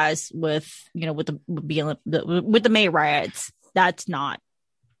 Whereas with the May riots, that's not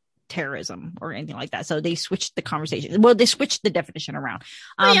terrorism or anything like that. So they switched the conversation. Well, they switched the definition around.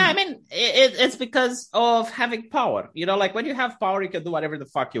 Yeah, I mean, it's because of having power. You know, like when you have power, you can do whatever the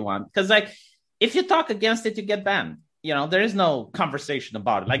fuck you want. Because like if you talk against it, you get banned. You know, there is no conversation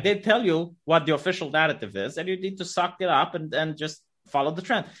about it. Like they tell you what the official narrative is, and you need to suck it up and just follow the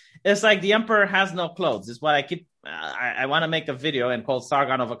trend. It's like the emperor has no clothes. It's what I keep. I want to make a video and call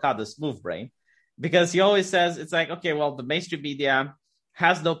Sargon of Akkad the smooth brain, because he always says it's like, okay, well, the mainstream media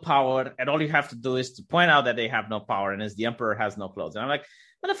has no power, and all you have to do is to point out that they have no power, and as the emperor has no clothes. And I'm like,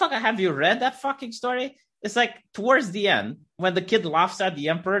 motherfucker, have you read that fucking story? It's like towards the end when the kid laughs at the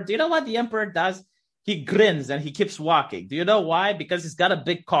emperor. Do you know what the emperor does? He grins and he keeps walking. Do you know why? Because he's got a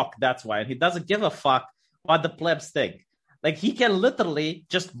big cock. That's why. And he doesn't give a fuck what the plebs think. Like he can literally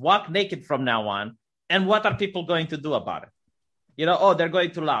just walk naked from now on. And what are people going to do about it? You know, oh, they're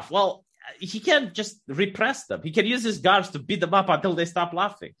going to laugh. Well, he can just repress them. He can use his guards to beat them up until they stop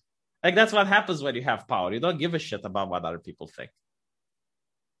laughing. Like that's what happens when you have power. You don't give a shit about what other people think.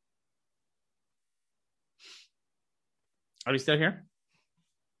 Are you still here?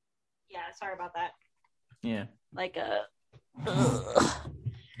 Yeah, sorry about that. Yeah. Like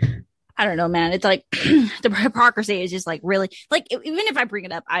I don't know, man. It's like the hypocrisy is just like really like even if I bring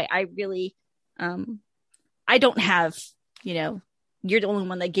it up, I really I don't have, you know, you're the only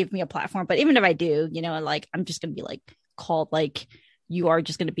one that gave me a platform, but even if I do, you know, like I'm just gonna be like called like you are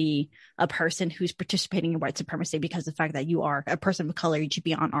just gonna be a person who's participating in white supremacy because of the fact that you are a person of color, you should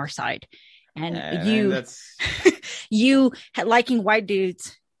be on our side. And you liking white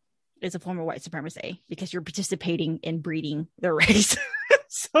dudes is a form of white supremacy because you're participating in breeding the race.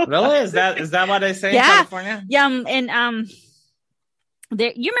 So, really? Is that what they say in California? Yeah. And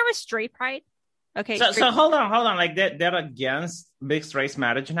you remember straight pride? Okay. So hold on. Like they're against mixed race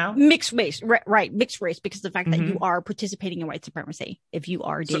marriage now? Mixed race, right? Mixed race because of the fact that you are participating in white supremacy. If you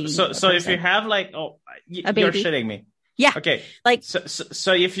are dating, so if you have like, you're shitting me. Yeah. Okay. Like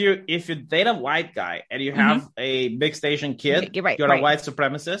so if you date a white guy and you have a mixed Asian kid, you're a white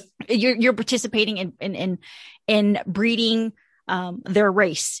supremacist. You're participating in breeding their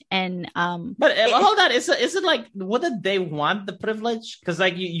race. And but hold on, is it like, wouldn't they want the privilege? Because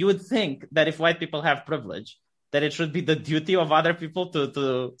like you would think that if white people have privilege, that it should be the duty of other people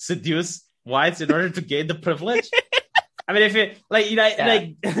to seduce whites in order to gain the privilege. I mean, if it like, you know,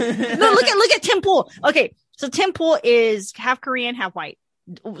 like no, look at Tim Pool. Okay, so Tim Pool is half Korean, half white.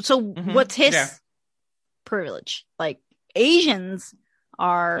 So what's his privilege? Like Asians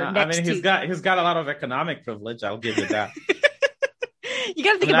are next I mean, he's got a lot of economic privilege. I'll give you that. You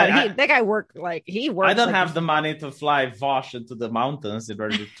got to think about it. That guy worked like he works. I don't have the money to fly Vosh into the mountains in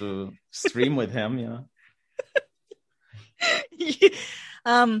order to stream with him. You know.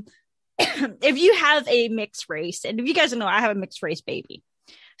 If you have a mixed race, and if you guys know, I have a mixed race baby.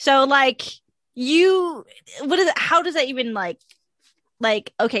 So like how does that even like,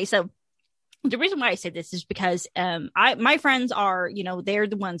 okay, so the reason why I say this is because my friends are, you know, they're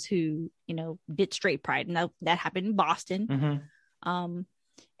the ones who, you know, did straight pride, and that happened in Boston.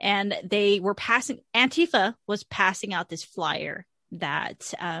 And they were Antifa was passing out this flyer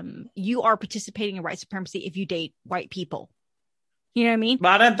that you are participating in white supremacy if you date white people. You know what I mean?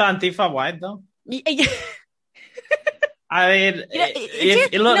 But aren't Antifa white though? I mean,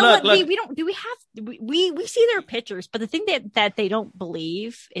 look. We don't. Do we have? We see their pictures, but the thing that they don't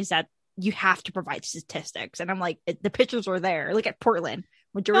believe is that you have to provide statistics. And I'm like, the pictures were there. Look at Portland.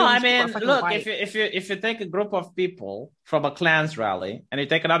 No, I mean, look, if you take a group of people from a Klans rally and you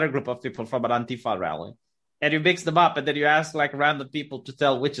take another group of people from an Antifa rally and you mix them up and then you ask like random people to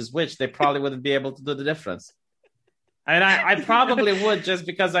tell which is which, they probably wouldn't be able to do the difference. I mean, I probably would, just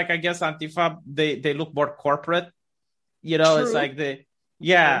because like I guess Antifa they look more corporate. You know, True. It's like I mean,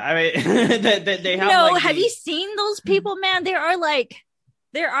 they have. No, like have you seen those people, man? There are like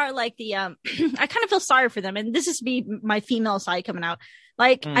the I kind of feel sorry for them, and this is my female side coming out.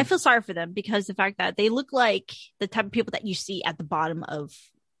 Like I feel sorry for them because the fact that they look like the type of people that you see at the bottom of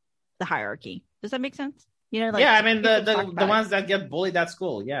the hierarchy. Does that make sense? You know, like, yeah, I mean the ones that get bullied at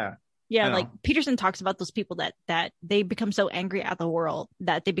school, yeah. Yeah, like Peterson talks about those people that they become so angry at the world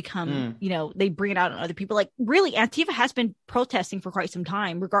that they become, you know, they bring it out on other people. Like really, Antifa has been protesting for quite some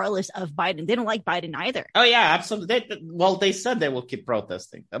time, regardless of Biden. They don't like Biden either. Oh yeah, absolutely. They said they will keep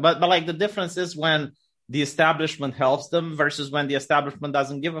protesting, but like the difference is when the establishment helps them versus when the establishment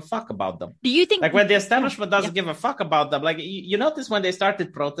doesn't give a fuck about them. Do you think like when the establishment doesn't give a fuck about them, like you notice when they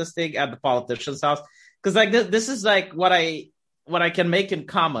started protesting at the politician's house, because like this is like what I can make in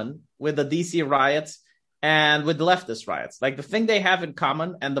common with the DC riots and with the leftist riots. Like the thing they have in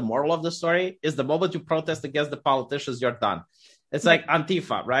common and the moral of the story is the moment you protest against the politicians, you're done. It's like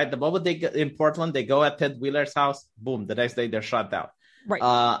Antifa, right? The moment they get in Portland, they go at Ted Wheeler's house, boom, the next day they're shut down.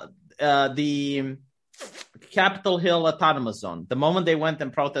 Right. The Capitol Hill Autonomous Zone, the moment they went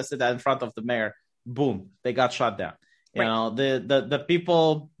and protested that in front of the mayor, boom, they got shut down. You know, the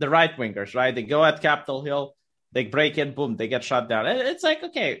people, the right wingers, right? They go at Capitol Hill, they break in, boom, they get shut down. It's like,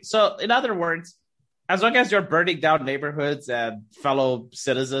 okay. So in other words, as long as you're burning down neighborhoods and fellow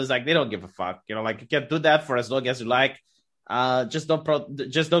citizens, like they don't give a fuck. You know, like you can do that for as long as you like. Just don't go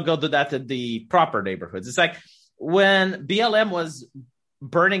do that in the proper neighborhoods. It's like when BLM was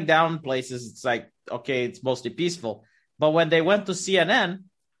burning down places, it's like, okay, it's mostly peaceful. But when they went to CNN,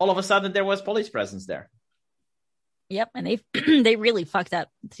 all of a sudden there was police presence there. Yep, and they really fucked up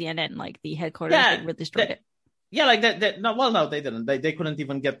CNN, like the headquarters. Yeah, they really destroyed it. Yeah, like that. No, they didn't. They couldn't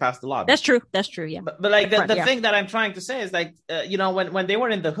even get past the law. That's true. Yeah. But like the thing that I'm trying to say is like, you know, when they were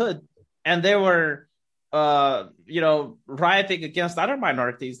in the hood and they were, you know, rioting against other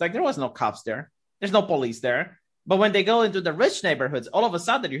minorities, like there was no cops there. There's no police there. But when they go into the rich neighborhoods, all of a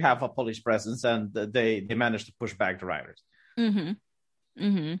sudden you have a police presence, and they manage to push back the rioters.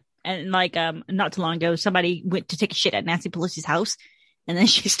 And like not too long ago, somebody went to take a shit at Nancy Pelosi's house. And then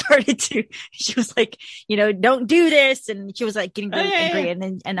she was like, you know, don't do this. And she was like getting really angry. And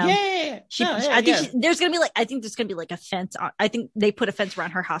then, I think there's going to be like a fence. I think they put a fence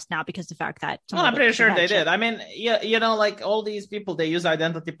around her house now because of the fact that. I'm pretty sure they did. I mean, you know, like all these people, they use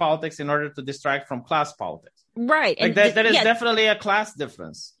identity politics in order to distract from class politics. Right. Like that is definitely a class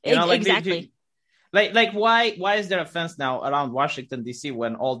difference. You know, like exactly. Like why is there a fence now around Washington, D.C.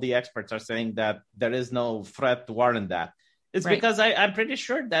 when all the experts are saying that there is no threat to warrant that? It's because I'm pretty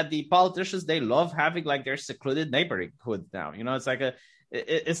sure that the politicians, they love having like their secluded neighborhood now. You know, it's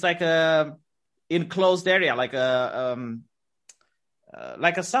like a enclosed area, like a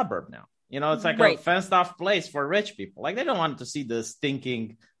suburb now. You know, it's like a fenced off place for rich people. Like they don't want to see the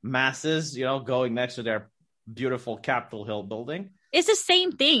stinking masses, you know, going next to their beautiful Capitol Hill building. It's the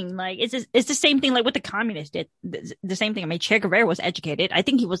same thing. Like it's the same thing like what the communists did. The same thing. I mean, Che Guevara was educated. I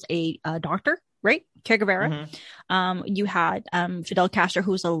think he was a doctor. right? Che Guevara. Mm-hmm. You had Fidel Castro,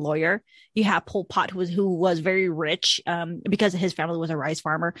 who was a lawyer. You had Pol Pot, who was very rich because his family was a rice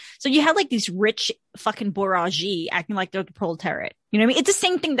farmer. So you had like these rich fucking bourgeoisie acting like they're the proletariat. You know what I mean? It's the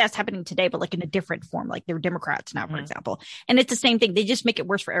same thing that's happening today, but like in a different form. Like they're Democrats now, for example, and it's the same thing. They just make it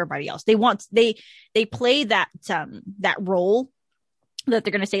worse for everybody else. They play that role that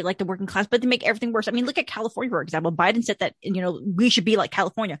they're going to say like the working class, but they make everything worse. I mean, look at California, for example. Biden said that, we should be like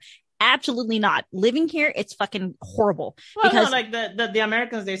California. Absolutely not. Living here, it's fucking horrible. Well, because like the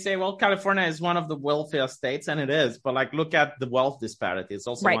Americans, they say, well, California is one of the wealthiest states, and it is. But like, look at the wealth disparity. It's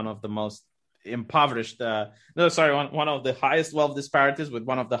also one of the most impoverished. One of the highest wealth disparities with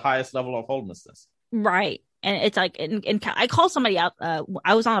one of the highest level of homelessness. Right. And it's like, and I called somebody out.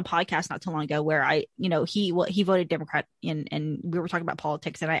 I was on a podcast not too long ago where he voted Democrat and we were talking about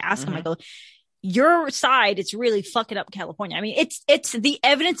politics, and I asked him, I go, your side is really fucking up California. I mean, it's the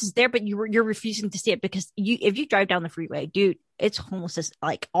evidence is there, but you're refusing to see it because if you drive down the freeway, dude, it's homelessness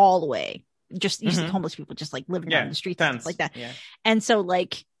like all the way. Just you see homeless people just like living out in the streets and stuff like that. Yeah. And so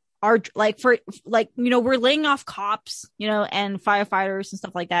like we're laying off cops, and firefighters and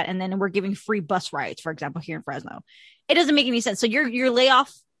stuff like that, and then we're giving free bus rides, for example, here in Fresno. It doesn't make any sense. So you're lay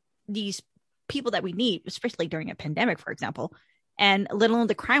off these people that we need, especially during a pandemic, for example. And let alone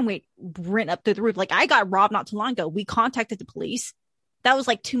the crime rate went up through the roof. Like I got robbed not too long ago. We contacted the police. That was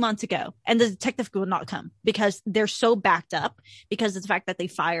like 2 months ago. And the detective would not come because they're so backed up because of the fact that they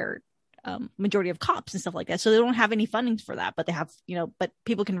fired majority of cops and stuff like that. So they don't have any funding for that, but they have, but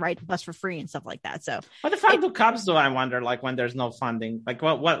people can ride the bus for free and stuff like that. So what the fuck do cops do? I wonder, like when there's no funding, like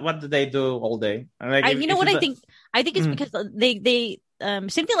what do they do all day? Like, I think it's because they same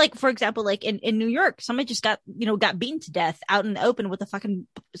thing, like for example, like in New York, somebody just got beaten to death out in the open with a fucking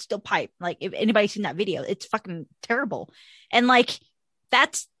steel pipe. Like if anybody's seen that video, it's fucking terrible. And like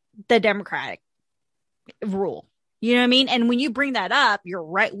that's the Democratic rule. You know what I mean? And when you bring that up, you're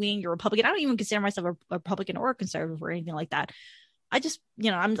right wing, you're Republican. I don't even consider myself a Republican or a conservative or anything like that. I just,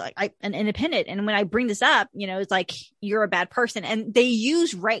 I'm like an independent. And when I bring this up, it's like you're a bad person. And they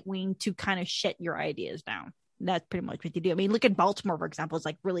use right wing to kind of shut your ideas down. That's pretty much what they do. I mean, look at Baltimore, for example. It's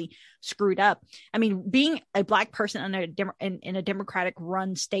like really screwed up. I mean, being a black person in a Democratic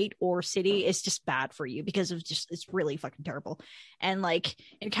run state or city is just bad for you because it's really fucking terrible. And like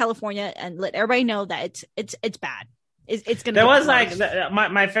in California, and let everybody know that it's bad. It's gonna. There was like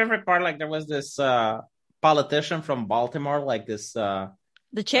my favorite part. Like there was this politician from Baltimore, like this the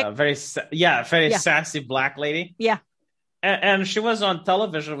chick, very sassy black lady. Yeah. And she was on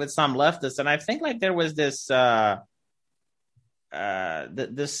television with some leftists, and I think like there was this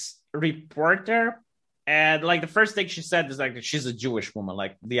this reporter, and like the first thing she said is like she's a Jewish woman,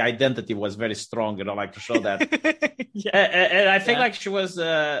 like the identity was very strong, like to show that. And I think like she was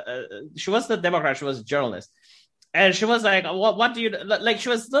the Democrat, she was a journalist, and she was like, what do you like? She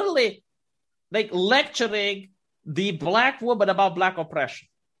was literally like lecturing the black woman about black oppression.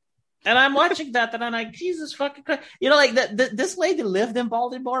 And I'm watching that, and I'm like, Jesus fucking Christ. Like this lady lived in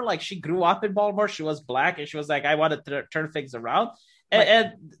Baltimore. Like, she grew up in Baltimore. She was black, and she was like, I want to turn things around.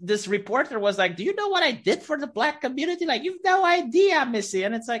 And this reporter was like, do you know what I did for the black community? Like, you've no idea, Missy.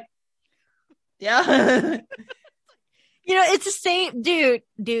 And it's like, yeah. It's the same. Dude,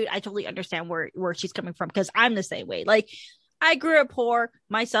 I totally understand where she's coming from because I'm the same way. Like, I grew up poor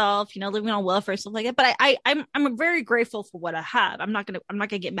myself, living on welfare and stuff like that. But I'm very grateful for what I have. I'm not gonna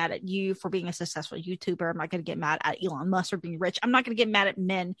get mad at you for being a successful YouTuber. I'm not gonna get mad at Elon Musk for being rich. I'm not gonna get mad at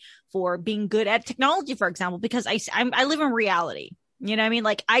men for being good at technology, for example, because I live in reality. You know what I mean?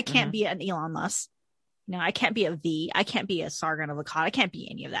 Like I can't be an Elon Musk. I can't be a V. I can't be a Sargon of Akkad. I can't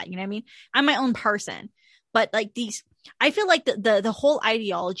be any of that. You know what I mean? I'm my own person. But like I feel like the whole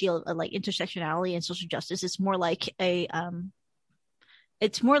ideology of like intersectionality and social justice is more like a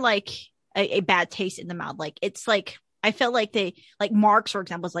bad taste in the mouth. Like it's like I felt like Marx, for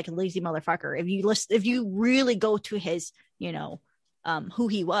example, is like a lazy motherfucker. If you really go to his who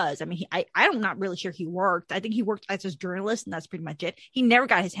he was, I mean I'm not really sure he worked. I think he worked as a journalist, and that's pretty much it. He never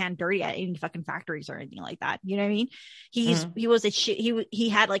got his hand dirty at any fucking factories or anything like that. You know what I mean? He was a shit. He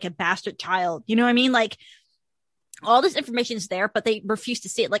had like a bastard child. You know what I mean? Like all this information is there, but they refuse to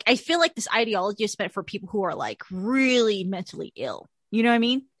see it. Like, I feel like this ideology is meant for people who are like really mentally ill. You know what I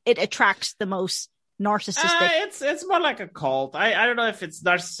mean? It attracts the most narcissistic. It's more like a cult. I don't know if it's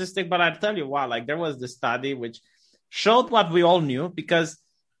narcissistic, but I'll tell you what, like there was this study which showed what we all knew, because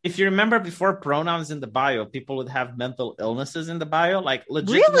if you remember before pronouns in the bio, people would have mental illnesses in the bio, like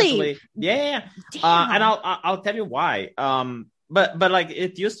legitimately. Really? Yeah. And I'll tell you why. But like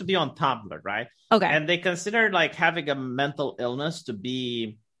it used to be on Tumblr, right? Okay. And they considered like having a mental illness to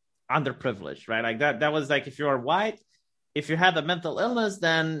be underprivileged, right? Like that was like, if you were white, if you had a mental illness,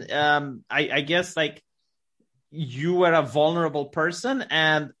 then I guess like you were a vulnerable person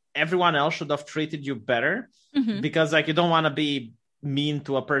and everyone else should have treated you better, because like you don't want to be mean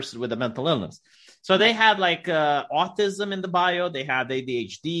to a person with a mental illness. So they had like autism in the bio, they had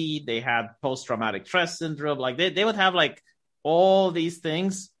ADHD, they had post-traumatic stress syndrome. Like they would have like all these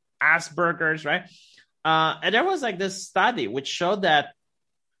things, Asperger's, right? And there was like this study which showed that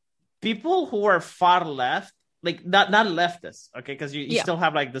people who are far left, like not leftists, okay, because you still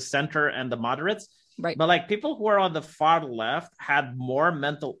have like the center and the moderates, right? But like people who are on the far left had more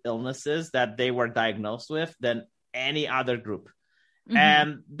mental illnesses that they were diagnosed with than any other group.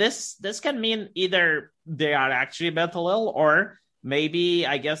 And this can mean either they are actually mental ill, or maybe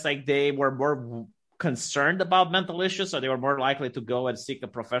I guess like they were more concerned about mental issues, so they were more likely to go and seek a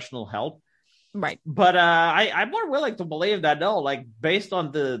professional help. Right. But I'm more willing to believe that no, like based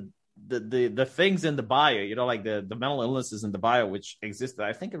on the things in the bio, you know, like the mental illnesses in the bio, which existed,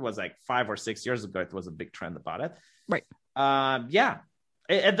 I think it was like 5 or 6 years ago, it was a big trend about it. Right. And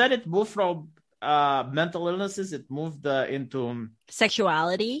then it moved from mental illnesses, it moved into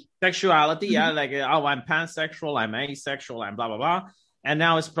sexuality. Yeah, like, oh, I'm pansexual, I'm asexual, I'm blah blah blah, and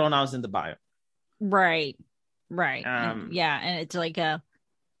now it's pronouns in the bio. Right. And it's like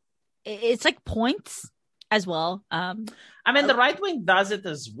it's like points as well. I mean, the right wing does it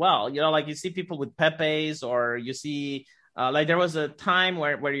as well, you know, like you see people with pepes, or you see like there was a time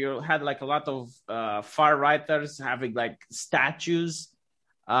where you had like a lot of far righters having like statues.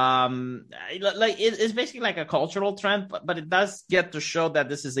 Like it's basically like a cultural trend, but it does get to show that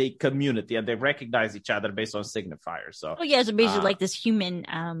this is a community and they recognize each other based on signifiers. So so basically like this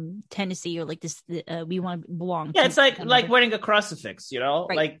human tendency, or like this we want to belong. Yeah, it's like wearing a crucifix, you know,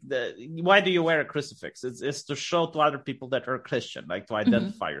 right. Like why do you wear a crucifix? It's to show to other people that are Christian, like to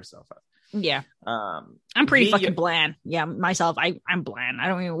identify yourself as. Yeah. I'm pretty fucking bland. Yeah, myself. I'm bland. I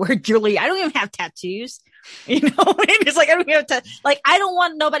don't even wear jewelry. I don't even have tattoos. You know, it's like I don't even have like I don't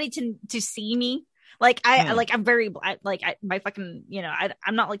want nobody to see me. Like I'm very my fucking, you know,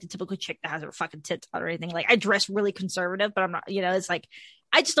 I'm not like the typical chick that has her fucking tits out or anything. Like I dress really conservative, but I'm not, you know, it's like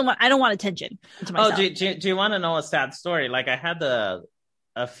I don't want attention to myself. Oh, do you want to know a sad story? Like I had a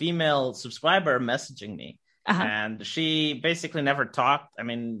female subscriber messaging me. And she basically never talked. I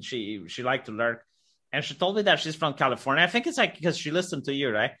mean, she liked to lurk, and she told me that she's from California. I think it's like because she listened to you,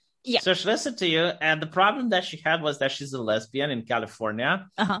 right? Yeah. So she listened to you, and the problem that she had was that she's a lesbian in California,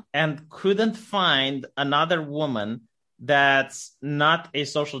 and couldn't find another woman that's not a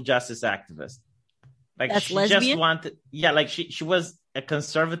social justice activist. Like that's she lesbian? just wanted, like she was a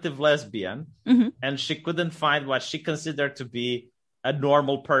conservative lesbian, and she couldn't find what she considered to be a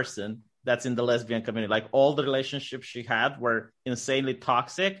normal person that's in the lesbian community. Like all the relationships she had were insanely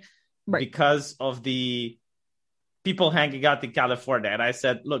toxic because of the people hanging out in California. And I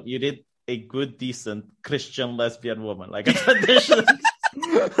said, look, you did a good, decent Christian lesbian woman. Like a traditional.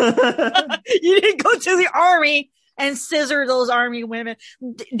 You didn't go to the army and scissor those army women.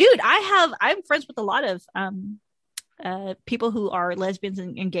 Dude, I'm friends with a lot of people who are lesbians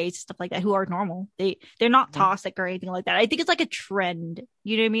and gays, stuff like that, who are normal. They're not toxic or anything like that. I think it's like a trend,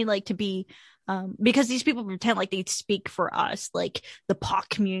 you know what I mean? Like to be, because these people pretend like they speak for us, like the POC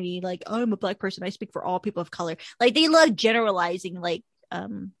community, like, oh, I'm a black person, I speak for all people of color. Like they love generalizing like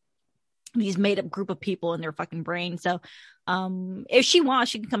these made up group of people in their fucking brain. So if she wants,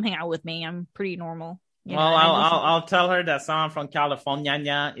 she can come hang out with me. I'm pretty normal. Well, I'll tell her that someone from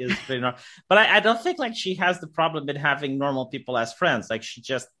California is pretty normal. But I don't think like she has the problem with having normal people as friends. Like she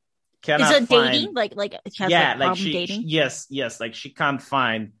just cannot Is it find... dating? Like she has problem dating? Yes. Like she can't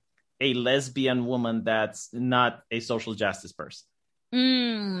find a lesbian woman that's not a social justice person.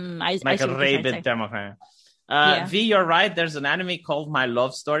 Like a rabid Democrat. V, you're right. There's an anime called My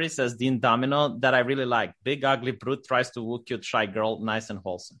Love Story, says Dean Domino, that I really like. Big ugly brute tries to woo cute shy girl, nice and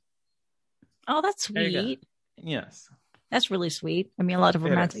wholesome. Oh, that's sweet. Yes. That's really sweet. I mean, a lot of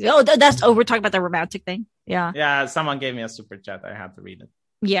romantic. We're talking about the romantic thing. Yeah. Yeah. Someone gave me a super chat. I had to read it.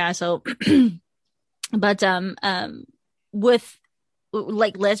 Yeah. So, but, with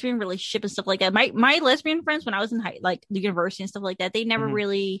like lesbian relationship and stuff like that, my lesbian friends, when I was in the university and stuff like that, they never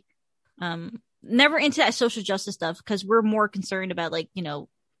really, never into that social justice stuff, because we're more concerned about like, you know,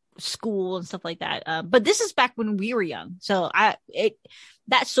 school and stuff like that. But this is back when we were young. So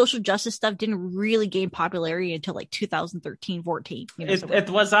that social justice stuff didn't really gain popularity until like 2013, 14. You know, it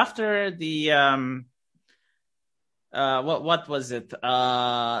was after the what was it?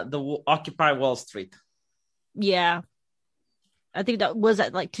 The Occupy Wall Street. Yeah. I think that was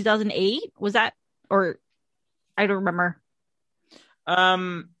at like 2008. Was that, or I don't remember.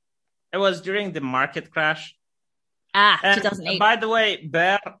 It was during the market crash. And 2008. by the way,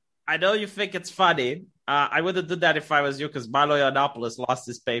 Bear, I know you think it's funny. I wouldn't do that if I was you, because Milo Yiannopoulos lost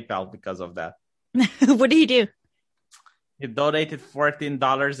his PayPal because of that. What did he do? He donated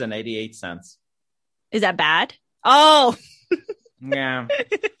 $14.88. Is that bad? Oh, yeah.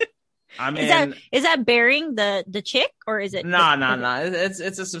 I mean, is that bearing the chick, or is it? No. It's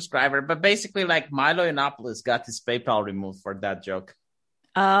a subscriber, but basically, like, Milo Yiannopoulos got his PayPal removed for that joke.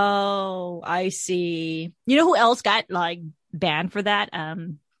 Oh, I see. You know who else got like banned for that?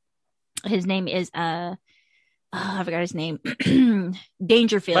 His name is I forgot his name.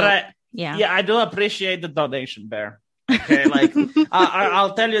 Dangerfield. But I do appreciate the donation, Bear. Okay, like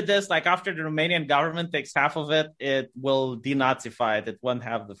I'll tell you this: like, after the Romanian government takes half of it, it will denazify it. It won't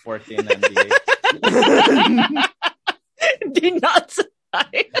have the 14 and the 8. Denazify.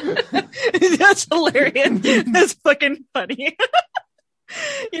 That's hilarious. That's fucking funny.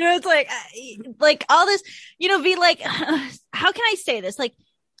 You know, it's like all this, you know, V, like, how can I say this? Like,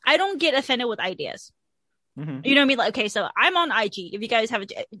 I don't get offended with ideas. Mm-hmm. You know what I mean? Like, okay, so I'm on IG. If you guys have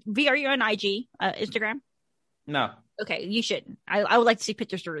V, are you on IG, Instagram? No. Okay, you shouldn't. I would like to see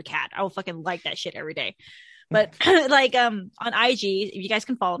pictures of the cat. I will fucking like that shit every day. But like, on IG, if you guys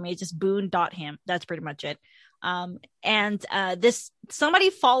can follow me, it's just boon.him. That's pretty much it. And somebody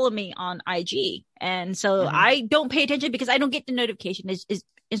followed me on IG, and so I don't pay attention because I don't get the notification.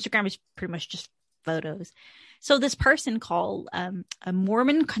 Instagram is pretty much just photos. So this person called a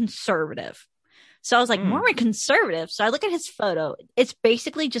Mormon conservative. So I was like, Mormon conservative. So I look at his photo. It's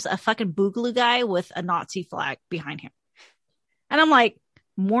basically just a fucking boogaloo guy with a Nazi flag behind him. And I'm like,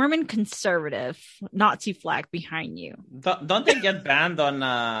 Mormon conservative, Nazi flag behind you. Don't they get banned on?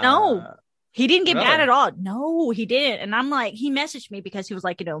 No. He didn't get banned at all. No, he didn't. And I'm like, he messaged me because he was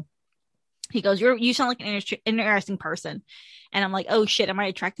like, you know, he goes, you sound like an interesting person. And I'm like, oh shit, am I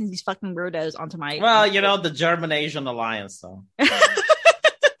attracting these fucking weirdos onto my... Well, you know, the German-Asian alliance, though.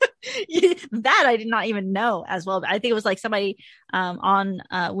 That I did not even know as well. But I think it was like somebody on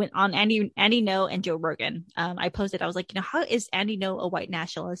Andy No and Joe Rogan. I posted, I was like, you know, how is Andy No a white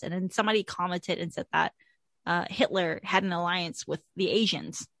nationalist? And then somebody commented and said that Hitler had an alliance with the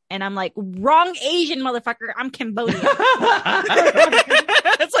Asians. And I'm like, wrong Asian, motherfucker. I'm Cambodian.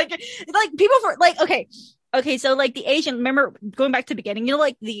 It's like people for like, okay. So like the Asian, remember going back to the beginning, you know,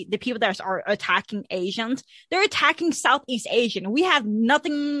 like the people that are attacking Asians, they're attacking Southeast Asian. We have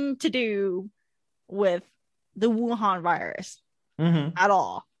nothing to do with the Wuhan virus at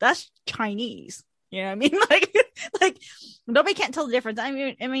all. That's Chinese. You know what I mean? like nobody can't tell the difference. I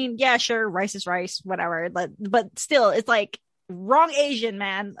mean, yeah, sure. Rice is rice, whatever. But still, it's like, wrong Asian,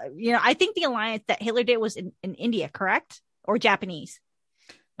 man. You know, I think the alliance that Hitler did was in India, correct? Or Japanese?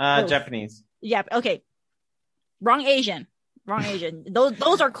 Japanese. Yeah. Okay. Wrong Asian.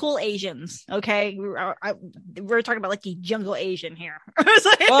 Those are cool Asians. Okay. We're talking about like the jungle Asian here.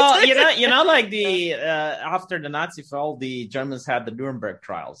 Well, you know, like the after the Nazi fall, the Germans had the Nuremberg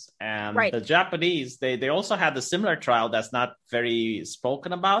trials, and the Japanese they also had a similar trial that's not very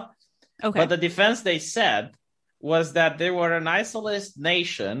spoken about. Okay. But the defense, they said, was that they were an isolated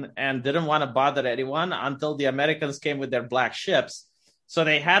nation and didn't want to bother anyone until the Americans came with their black ships. So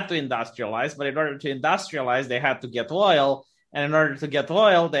they had to industrialize, but in order to industrialize, they had to get oil. And in order to get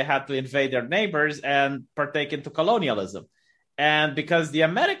oil, they had to invade their neighbors and partake into colonialism. And because the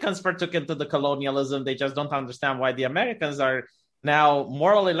Americans partook into the colonialism, they just don't understand why the Americans are now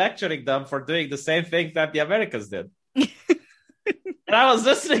morally lecturing them for doing the same thing that the Americans did. And I was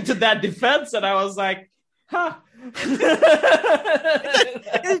listening to that defense and I was like, huh. Dude,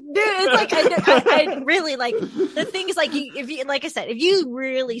 it's like I really like the thing is like if you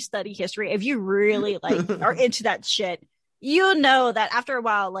really study history, if you really like are into that shit, you know that after a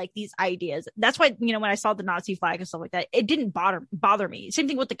while, like these ideas, that's why, you know, when I saw the Nazi flag and stuff like that, it didn't bother me. Same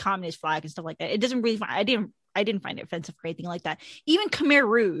thing with the communist flag and stuff like that. It doesn't really I didn't find it offensive or anything like that. Even Khmer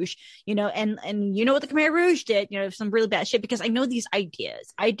Rouge, you know, and you know what the Khmer Rouge did, you know, some really bad shit, because I know these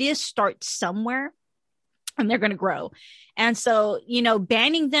ideas start somewhere. And they're going to grow. And so, you know,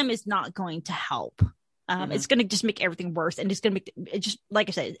 banning them is not going to help. It's going to just make everything worse. And it's going to make it just, like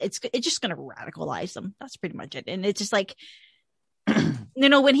I said, it's just going to radicalize them. That's pretty much it. And it's just like, you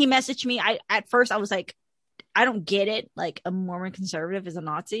know, when he messaged me, at first I was like, I don't get it. Like, a Mormon conservative is a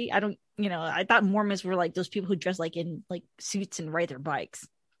Nazi. I don't, you know, I thought Mormons were like those people who dress like in like suits and ride their bikes.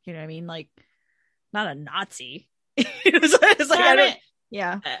 You know what I mean? Like, not a Nazi. It's like,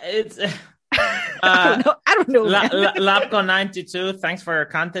 it's I don't know. Lapco92, thanks for your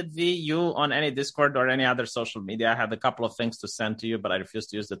content, V. You on any Discord or any other social media, I had a couple of things to send to you, but I refuse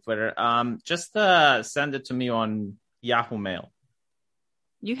to use the Twitter. Just send it to me on Yahoo Mail.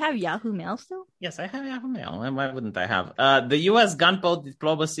 You have Yahoo Mail still? Yes, I have Yahoo Mail. And why wouldn't I have? The U.S. gunboat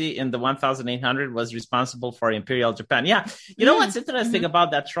diplomacy in the 1800 was responsible for Imperial Japan. Yeah. You know what's interesting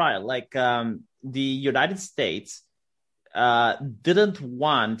about that trial? Like, the United States didn't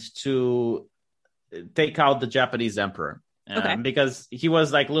want to take out the Japanese emperor. Because he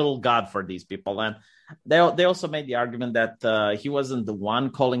was like little god for these people. And they also made the argument that he wasn't the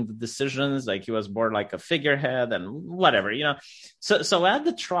one calling the decisions, like he was more like a figurehead and whatever, you know. So at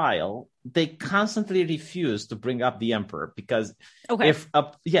the trial, they constantly refused to bring up the emperor because if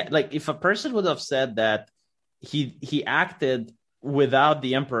a person would have said that he acted without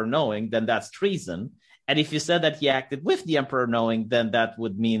the emperor knowing, then that's treason. And if you said that he acted with the emperor knowing, then that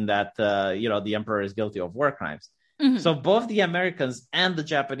would mean that the emperor is guilty of war crimes. So both the Americans and the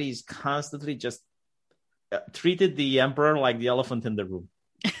Japanese constantly just treated the emperor like the elephant in the room.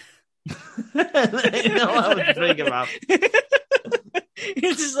 You know what I'm thinking about?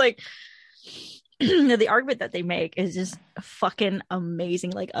 It's just like the argument that they make is just fucking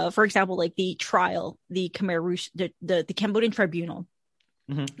amazing. Like, for example, like the trial, the Khmer Rouge, the Cambodian tribunal.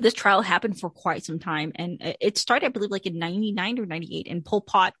 This trial happened for quite some time, and it started, I believe, like in 99 or 98. And Pol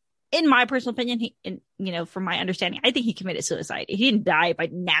Pot, in my personal opinion, from my understanding, I think he committed suicide. He didn't die by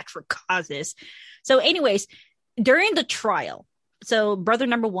natural causes. So anyways, during the trial, so brother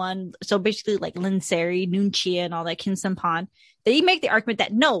number one, so basically like Lin Seri, Noon Chia, and all that, Kin Sampan, they make the argument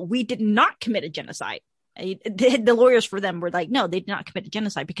that, no, we did not commit a genocide. The lawyers for them were like, no, they did not commit a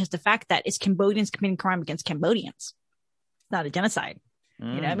genocide because the fact that it's Cambodians committing crime against Cambodians, it's not a genocide. You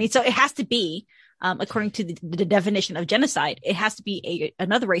know what I mean? So it has to be, according to the definition of genocide, it has to be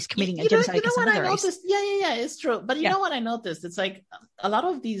another race committing a genocide against another race. Yeah, it's true. But you know what I noticed? It's like a lot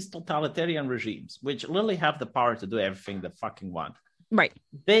of these totalitarian regimes, which literally have the power to do everything they fucking want. Right.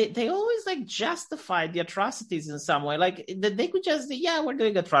 They always like justify the atrocities in some way. Like they could just, we're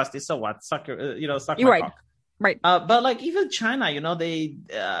doing atrocities. So what? Suck my cock. Right. But like even China, they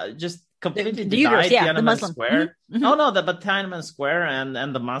just completely denied Tiananmen Square. But Tiananmen Square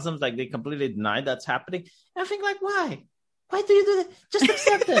and the Muslims, like they completely denied that's happening. And I think like, why? Why do you do that? Just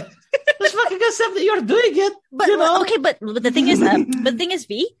accept it. Just fucking accept that you're doing it. But but the thing is,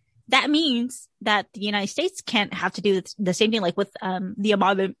 V, that means that the United States can't have to do the same thing like with the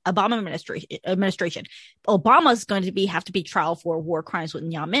Obama administration. Obama's going to have to be trial for war crimes with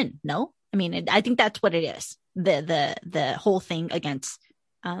Yemen. No, I mean I think that's what it is. The whole thing against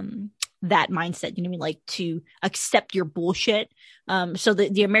that mindset, you know what I mean, like to accept your bullshit. So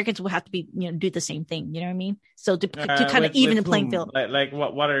the Americans will have to be, do the same thing, you know what I mean? So to kind of even the playing field. Like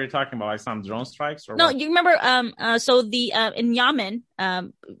what are you talking about? Like some drone strikes or no? What? You remember? So the in Yemen,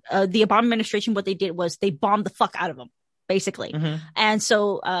 the Obama administration, what they did was they bombed the fuck out of them, basically. And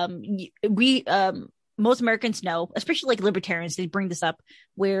so we most Americans know, especially like libertarians, they bring this up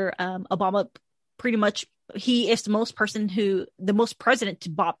where Obama pretty much. He is the most president to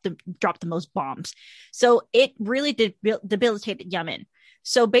drop the most bombs. So it really debilitated Yemen.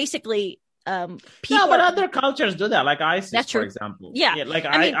 So basically, people. But other cultures do that, like ISIS, that's true. For example. Yeah, like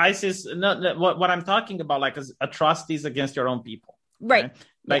ISIS. No, what I'm talking about, like, is atrocities against your own people. Right.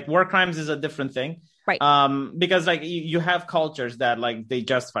 Like war crimes is a different thing. Right. Because like you have cultures that like they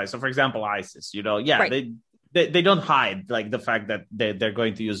justify. So, for example, ISIS. Right. They don't hide like the fact that they're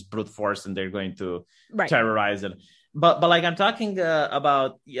going to use brute force and they're going to terrorize it. But like I'm talking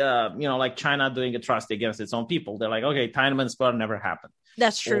about, like China doing atrocity against its own people. They're like, okay, Tiananmen Square never happened.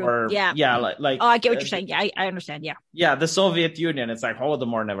 That's true. Or, like oh, I get what you're saying. Yeah, I understand. Yeah. Yeah, the Soviet Union. It's like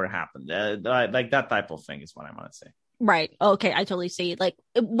Holodomor never happened. Like that type of thing is what I want to say. Right. Okay, I totally see. Like,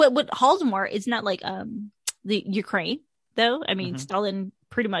 what Holodomor is not like the Ukraine though. I mean, Stalin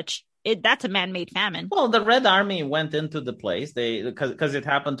pretty much. That's a man-made famine. Well, the Red Army went into the place because it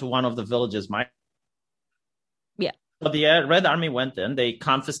happened to one of the villages. So the Red Army went in. They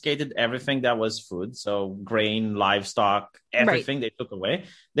confiscated everything that was food, so grain, livestock, everything they took away.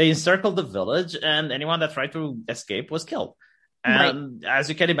 They encircled the village, and anyone that tried to escape was killed. And as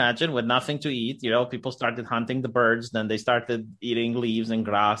you can imagine, with nothing to eat, people started hunting the birds. Then they started eating leaves and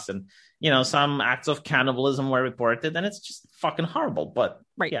grass, and some acts of cannibalism were reported, and it's just fucking horrible. But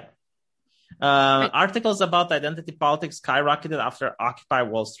yeah. Articles about identity politics skyrocketed after Occupy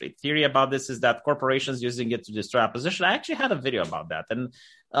Wall Street. Theory about this is that corporations using it to destroy opposition. I actually had a video about that, and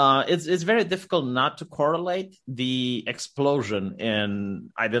it's very difficult not to correlate the explosion in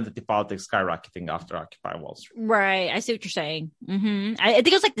identity politics skyrocketing after Occupy Wall Street. Right, I see what you're saying. I think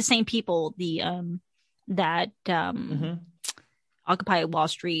it was like the same people that Occupy Wall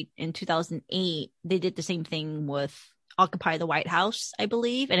Street in 2008. They did the same thing with Occupy the White House, I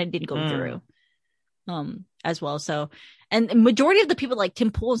believe, and it didn't go through. as well. So, and the majority of the people like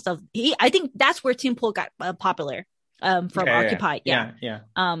Tim Pool and stuff, I think that's where Tim Pool got popular from Occupy. Yeah.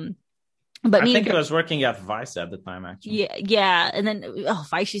 But I think I was working at Vice at the time, actually. Yeah. And then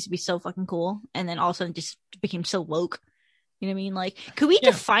Vice used to be so fucking cool, and then all of a sudden just became so woke. You know what I mean? Like, could we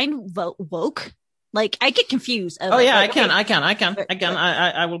define woke? Like, I get confused. I can.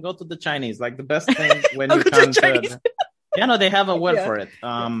 I will go to the Chinese. Like, the best thing when you come to they have a word for it.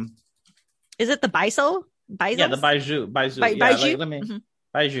 Is it the Baiso? Yeah, the Baiju.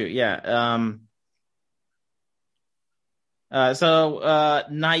 Baiju. Yeah.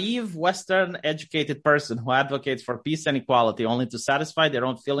 Naive Western educated person who advocates for peace and equality only to satisfy their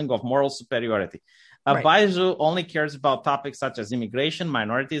own feeling of moral superiority. Baiju only cares about topics such as immigration,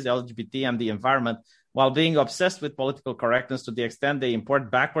 minorities, LGBT, and the environment, while being obsessed with political correctness to the extent they import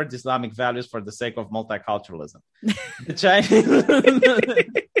backwards Islamic values for the sake of multiculturalism.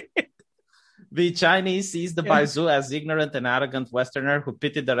 The Chinese sees the Baiju as ignorant and arrogant Westerner who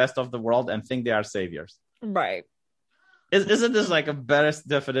pity the rest of the world and think they are saviors. Right. Isn't this like a better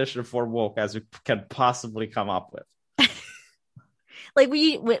definition for woke as we can possibly come up with?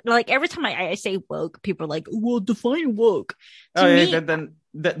 Like every time I say woke, people are like, well, define woke. Then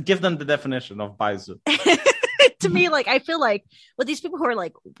give them the definition of Baiju. To me, like, I feel like with these people who are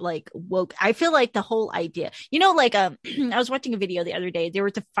like woke, I feel like the whole idea, I was watching a video the other day, they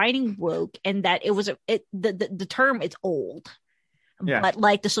were defining woke, and that it was the term is old, but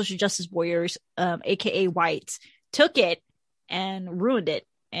like the social justice warriors, aka whites, took it and ruined it,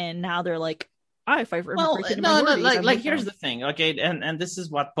 and now they're like, I fight for immigration. Here's the thing, okay, and this is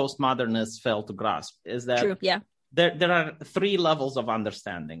what postmodernists fail to grasp, is that true, there are three levels of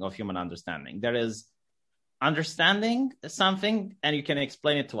understanding, of human understanding. There is understanding something and you can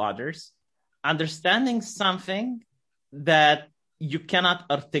explain it to others, understanding something that you cannot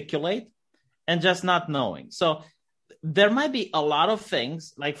articulate, and just not knowing. So there might be a lot of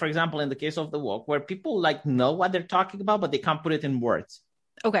things, like, for example, in the case of the woke, where people like know what they're talking about, but they can't put it in words.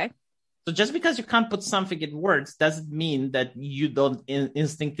 Okay. So just because you can't put something in words doesn't mean that you don't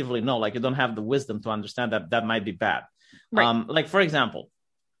instinctively know, like you don't have the wisdom to understand that might be bad. Right. Like, for example,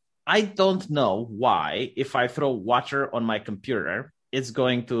 I don't know why, if I throw water on my computer, it's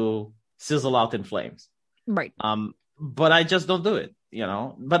going to sizzle out in flames. Right. But I just don't do it,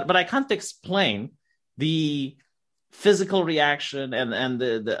 but I can't explain the physical reaction and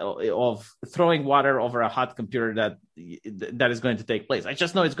the of throwing water over a hot computer that is going to take place. I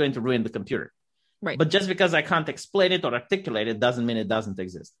just know it's going to ruin the computer. Right. But just because I can't explain it or articulate it doesn't mean it doesn't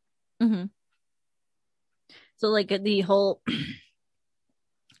exist. Mm-hmm. So like the whole,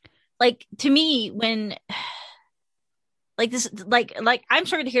 like, to me, when like this, like I'm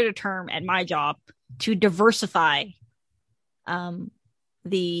starting to hear the term at my job to diversify,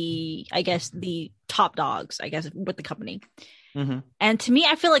 the top dogs, with the company. Mm-hmm. And to me,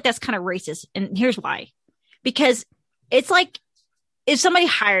 I feel like that's kind of racist. And here's why. Because it's like, if somebody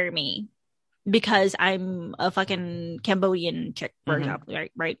hired me because I'm a fucking Cambodian chick, for example,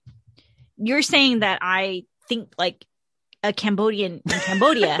 right? You're saying that I think like a Cambodian in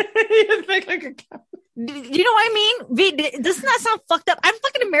Cambodia. You think like a you know what I mean? Doesn't that sound fucked up? I'm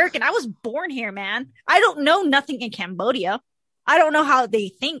fucking American. I was born here, man. I don't know nothing in Cambodia. I don't know how they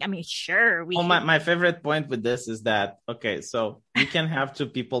think. I mean, sure. My favorite point with this is that, okay, so you can have two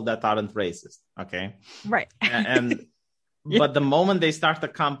people that aren't racist, okay? Right. And but the moment they start a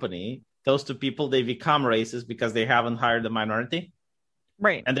company, those two people, they become racist because they haven't hired a minority.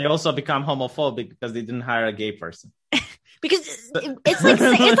 Right. And they also become homophobic because they didn't hire a gay person. Because it's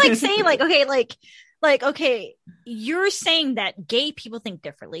like saying like, okay, you're saying that gay people think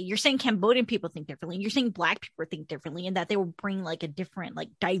differently. You're saying Cambodian people think differently. You're saying black people think differently, and that they will bring like a different, like,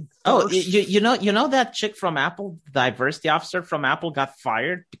 diverse. Oh, you know that chick from Apple, diversity officer from Apple, got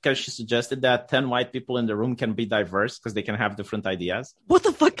fired because she suggested that 10 white people in the room can be diverse because they can have different ideas. What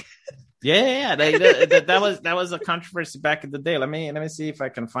the fuck? Yeah. That was a controversy back in the day. Let me see if I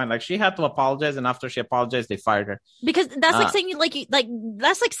can find. Like, she had to apologize, and after she apologized, they fired her. Because that's like saying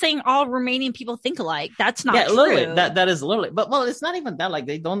that's like saying all Romanian people think alike. That's not true. Literally, that is literally. But it's not even that. Like,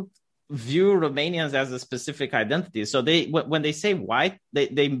 they don't view Romanians as a specific identity. So when they say white,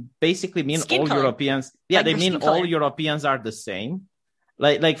 they basically mean skin all color. Europeans. Yeah, like they mean all Europeans are the same.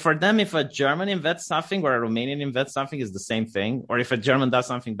 Like for them, if a German invents something or a Romanian invents something, is the same thing. Or if a German does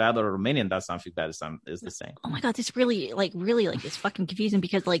something bad or a Romanian does something bad, is the same. Oh my god, this really it's fucking confusing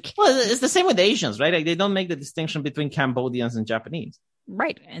because like. Well, it's the same with Asians, right? Like, they don't make the distinction between Cambodians and Japanese.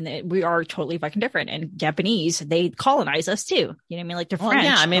 Right, and we are totally fucking different. And Japanese, they colonize us too. You know what I mean? Like, they're French.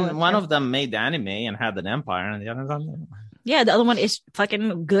 Yeah, I mean, one of them made anime and had an empire, and the other one. Yeah, the other one is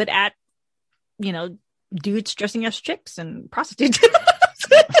fucking good at dudes dressing as chicks and prostitutes.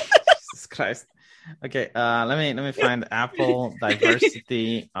 Jesus Christ. Okay, let me find Apple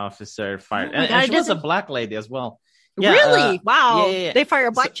diversity officer fired, and she was a black lady as well. Yeah, really? Wow. Yeah. They fired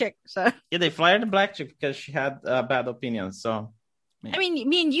a black chick. So yeah, they fired a black chick because she had bad opinions. So I mean,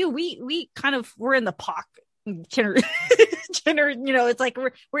 me and you, we kind of were in the POC gender, it's like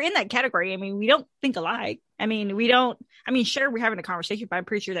we're in that category. I mean, we don't think alike. I mean, sure, we're having a conversation, but I'm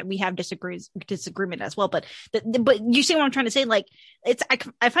pretty sure that we have disagreement as well. But you see what I'm trying to say? Like,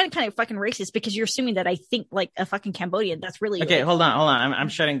 I find it kind of fucking racist because you're assuming that I think like a fucking Cambodian. That's really okay. Like, hold on. I'm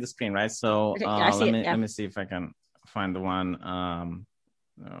sharing the screen, right? So okay, let me see if I can find the one.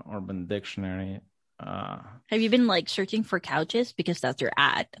 Urban Dictionary. Have you been like searching for couches because that's your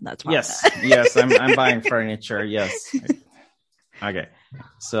ad? That's why. Yes. I'm buying furniture. Yes. Okay.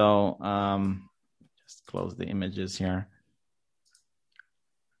 So just close the images here.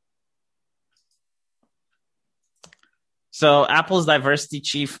 So Apple's diversity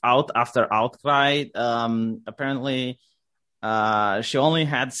chief out after outcry. Apparently, she only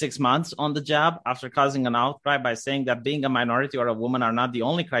had 6 months on the job after causing an outcry by saying that being a minority or a woman are not the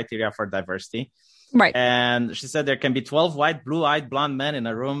only criteria for diversity. Right. And she said there can be 12 white, blue-eyed, blonde men in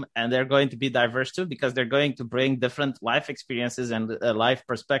a room, and they're going to be diverse too because they're going to bring different life experiences and life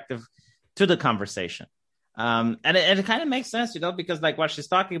perspective to the conversation. And it kind of makes sense, because like what she's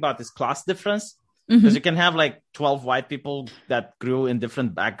talking about is class difference. Because you can have like 12 white people that grew in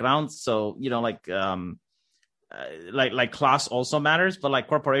different backgrounds. So, like class also matters, but like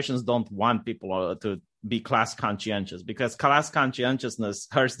corporations don't want people to be class conscientious because class conscientiousness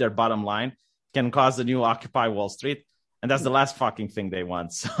hurts their bottom line, can cause a new Occupy Wall Street, and that's the last fucking thing they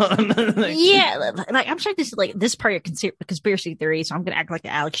want. So, yeah, like I'm sure this is like this part of conspiracy theory, so I'm gonna act like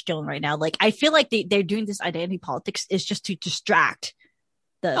Alex Jones right now. Like I feel like they're doing this identity politics is just to distract.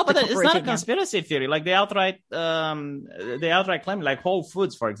 But it's not a conspiracy theory. Like they outright claim, like Whole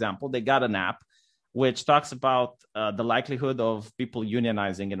Foods, for example, they got an app which talks about the likelihood of people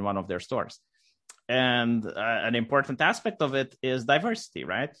unionizing in one of their stores. And an important aspect of it is diversity,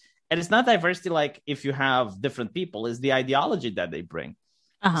 right? And it's not diversity like if you have different people, it's the ideology that they bring.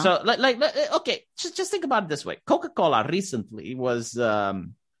 Uh-huh. So, okay, just think about it this way. Coca-Cola recently was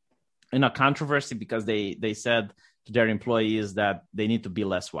in a controversy because they said to their employees that they need to be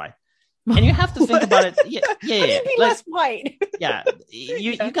less white. And you have to think about it. Yeah. Be less white. Yeah.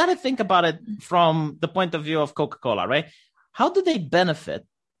 You got to think about it from the point of view of Coca-Cola, right? How do they benefit?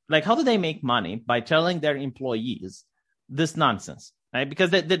 Like, how do they make money by telling their employees this nonsense, right? Because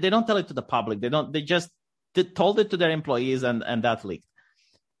they don't tell it to the public. They just told it to their employees and that leaked.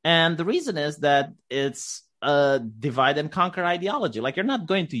 And the reason is that it's a divide and conquer ideology. Like, you're not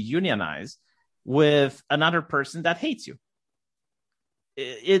going to unionize with another person that hates you.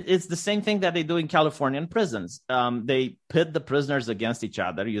 It's the same thing that they do in Californian prisons. They pit the prisoners against each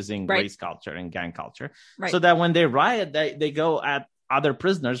other using race culture and gang culture, so that when they riot, they go at other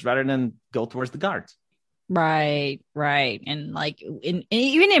prisoners rather than go towards the guards. Right. And like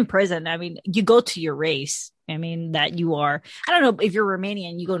even in prison, I mean, you go to your race. I mean, that you are. I don't know if you're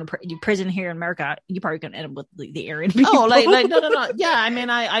Romanian, you go to prison here in America, you probably gonna end up with the Aryan people. Oh, like no. Yeah, I mean,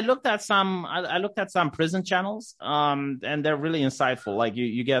 I looked at some. I looked at some prison channels, and they're really insightful. Like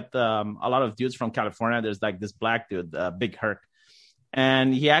you get a lot of dudes from California. There's like this black dude, Big Herc,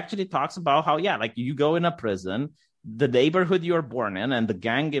 and he actually talks about how like you go in a prison, the neighborhood you're born in, and the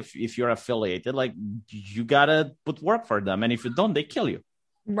gang, if you're affiliated, like you gotta put work for them, and if you don't, they kill you.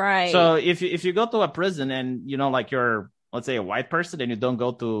 Right. So if you go to a prison and like you're, let's say, a white person and you don't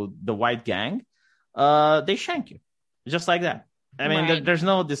go to the white gang, they shank you just like that. I mean, there's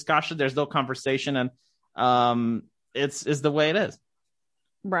no discussion, there's no conversation, and it's the way it is.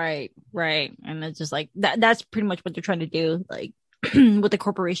 Right. And it's just like that's pretty much what they're trying to do, like with the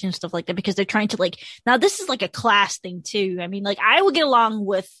corporation and stuff like that, because they're trying to like, now this is like a class thing too. I mean, like I would get along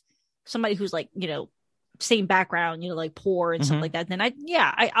with somebody who's like, same background, like poor and stuff like that, then I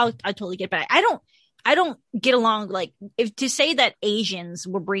totally get it. But I don't get along, like, if to say that Asians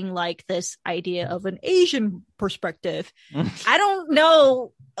will bring like this idea of an Asian perspective. I don't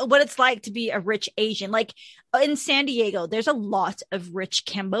know what it's like to be a rich Asian. Like in San Diego, there's a lot of rich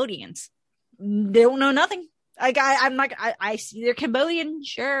Cambodians. They don't know nothing. Like I'm not, I see they're Cambodian,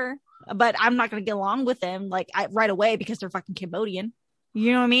 sure, but I'm not going to get along with them like right away because they're fucking Cambodian.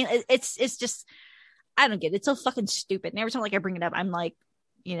 You know what I mean? It's just, I don't get it. It's so fucking stupid. And every time like I bring it up, I'm like,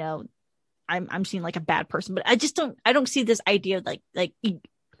 I'm seen like a bad person, but I don't see this idea of like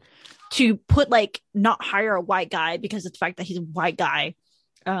to put like not hire a white guy because of the fact that he's a white guy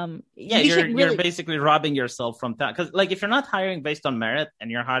Yeah, you're basically robbing yourself from that, because like if you're not hiring based on merit and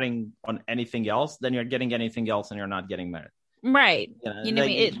you're hiring on anything else, then you're getting anything else and you're not getting merit. Right. You know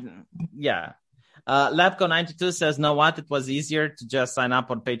what I mean? Yeah. Labco92 says, know what? It was easier to just sign up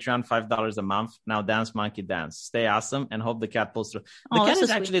on Patreon, $5 a month. Now dance, monkey dance. Stay awesome and hope the cat pulls through. The cat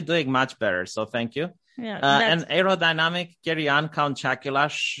is actually doing much better. So thank you. Yeah. And aerodynamic, carry on, Count Chocula.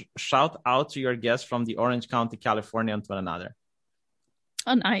 Shout out to your guest from the Orange County, California, and to another.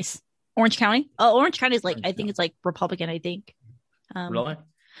 Oh, nice. Orange County. Oh, Orange County is like, I think it's like Republican, I think. Really?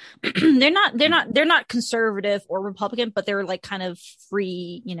 They're not conservative or Republican, but they're like kind of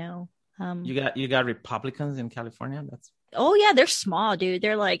free, you know. You got Republicans in California? Oh yeah, they're small, dude.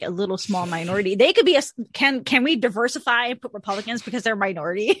 They're like a little small minority. They could be can we diversify and put Republicans because they're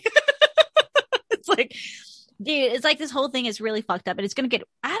minority? It's like, dude, it's like this whole thing is really fucked up, and it's gonna get.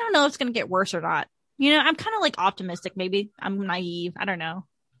 I don't know if it's gonna get worse or not. You know, I'm kind of like optimistic. Maybe I'm naive. I don't know.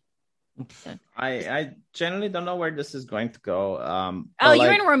 I generally don't know where this is going to go.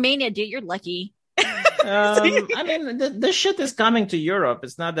 You're in Romania, dude. You're lucky. I mean, this shit is coming to Europe.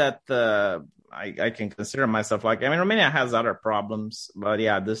 It's not that I can consider myself like. I mean, Romania has other problems, but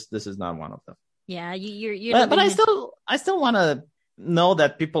yeah, this is not one of them. Yeah, you're. But I still want to know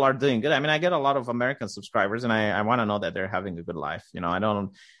that people are doing good. I mean, I get a lot of American subscribers, and I want to know that they're having a good life. You know, I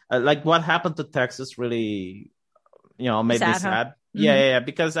don't like what happened to Texas. Really, you know, made me sad. Huh? Mm-hmm. Yeah,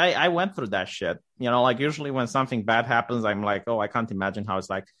 because I went through that shit. You know, like usually when something bad happens, I'm like, oh, I can't imagine how it's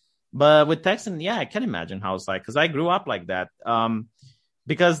like. But with Texan, yeah, I can imagine how it's like because I grew up like that.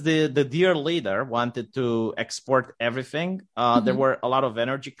 Because the dear leader wanted to export everything. There were a lot of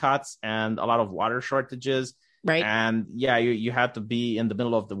energy cuts and a lot of water shortages. Right. And yeah, you had to be in the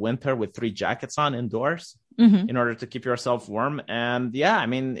middle of the winter with 3 jackets on indoors in order to keep yourself warm. And yeah, I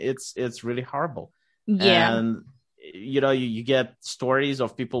mean, it's really horrible. Yeah. And you know, you get stories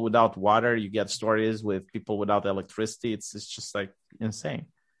of people without water. You get stories with people without electricity. It's just like insane.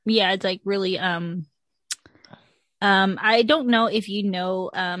 Yeah, it's like really I don't know if you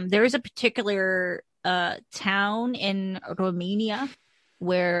know, there is a particular town in Romania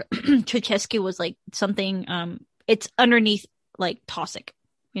where Ceausescu was like something it's underneath like Tosic,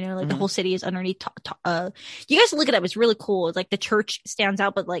 you know, like the whole city is underneath you guys look it up, it's really cool. It's like the church stands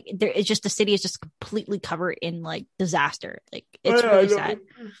out, but like there it's just the city is just completely covered in like disaster. Like it's really sad.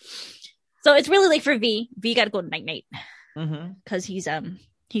 So it's really late for V got to go night night because he's old.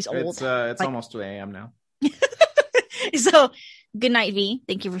 It's like, almost 2 a.m. now. So good night, V.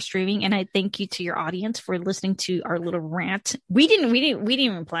 Thank you for streaming, and I thank you to your audience for listening to our little rant. We didn't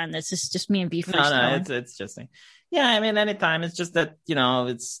even plan this. It's just me and V. No, it's just yeah. I mean, anytime. It's just that you know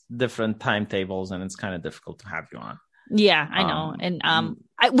it's different timetables, and it's kind of difficult to have you on. Yeah, I know. And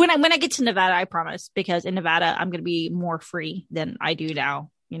when I get to Nevada, I promise, because in Nevada I'm going to be more free than I do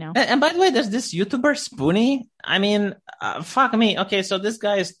now. You know. And by the way, there's this YouTuber Spoonie. I mean, fuck me. Okay, so this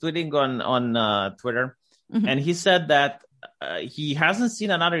guy is tweeting on Twitter, and he said that he hasn't seen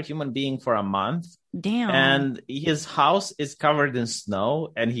another human being for a month. Damn. And his house is covered in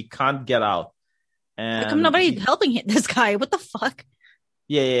snow, and he can't get out. And how come nobody's helping this guy? What the fuck?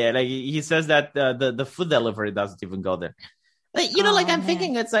 Yeah. Like he says that the food delivery doesn't even go there. Like, you know, like I'm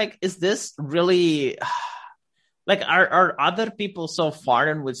thinking, it's like, is this really? Like, are other people so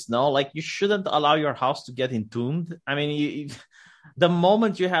foreign with snow? Like, you shouldn't allow your house to get entombed. I mean, the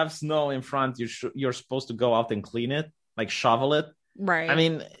moment you have snow in front, you're supposed to go out and clean it, like shovel it. Right. I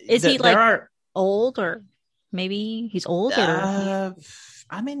mean, is he like old, or maybe he's old? Or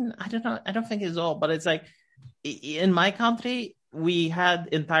I mean, I don't know. I don't think he's old, but it's like in my country, we had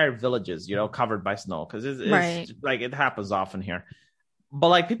entire villages, you know, covered by snow because it's like it happens often here. But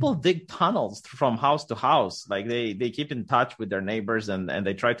like people dig tunnels from house to house. Like they keep in touch with their neighbors and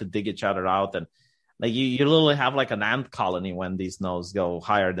they try to dig each other out. And like you literally have like an ant colony when these snows go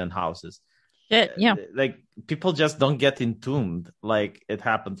higher than houses. Yeah. Like people just don't get entombed like it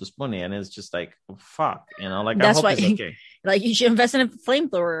happened to Spoonie. And it's just like, oh, fuck, you know, like that's I hope why it's okay. Like you should invest in a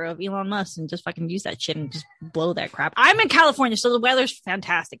flamethrower of Elon Musk and just fucking use that shit and just blow that crap. I'm in California, so the weather's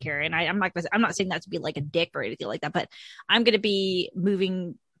fantastic here, and I'm not saying that to be like a dick or anything like that, but I'm gonna be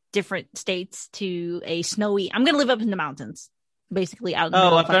moving different states to a snowy. I'm gonna live up in the mountains, basically out.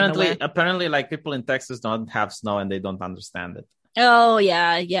 Apparently, like people in Texas don't have snow and they don't understand it. Oh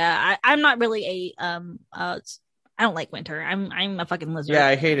yeah. I'm not really I don't like winter. I'm a fucking lizard. Yeah,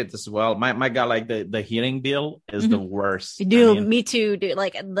 I hate it as well. My god, like the heating bill is the worst. Dude, me too, dude.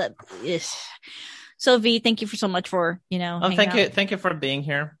 Like So V, thank you for so much for, you know. Oh, thank you for being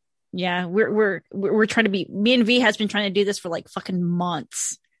here. Yeah, we're trying to be. Me and V has been trying to do this for like fucking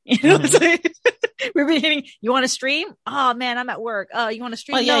months. You know what I'm saying? We've been hitting. You want to stream? Oh man, I'm at work. Oh, you want to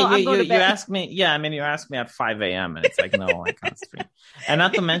stream? Well, yeah, No, I'm going to you bed. asked me. Yeah, I mean, you asked me at 5 a.m. and it's like, no, I can't stream. And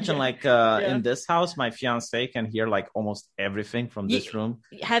not to mention, like in this house, my fiance can hear like almost everything from this room.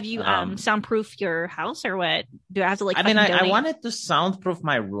 Have you soundproof your house or what? Do I have to like? I mean, I wanted to soundproof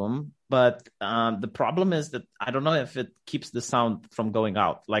my room, but the problem is that I don't know if it keeps the sound from going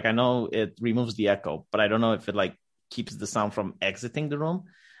out. Like I know it removes the echo, but I don't know if it like keeps the sound from exiting the room.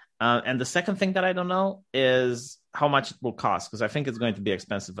 And the second thing that I don't know is how much it will cost, because I think it's going to be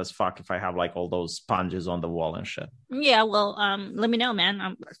expensive as fuck if I have like all those sponges on the wall and shit. Yeah, well, let me know, man.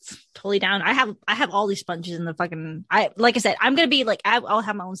 I'm totally down. I have all these sponges in the fucking. Like I said, I'm gonna be like I'll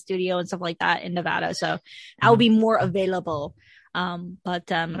have my own studio and stuff like that in Nevada, so I'll be more available.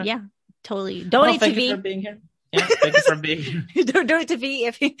 Yeah, totally. Donate to V. Thank you for being here. Yeah, thank you for being here. Donate to V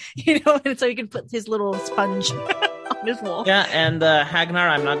if so he can put his little sponge. Yeah, and Hagnar,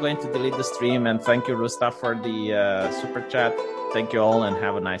 I'm not going to delete the stream. And thank you, Rusta, for the super chat. Thank you all, and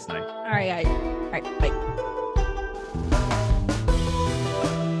have a nice night. All right, guys. All right, bye.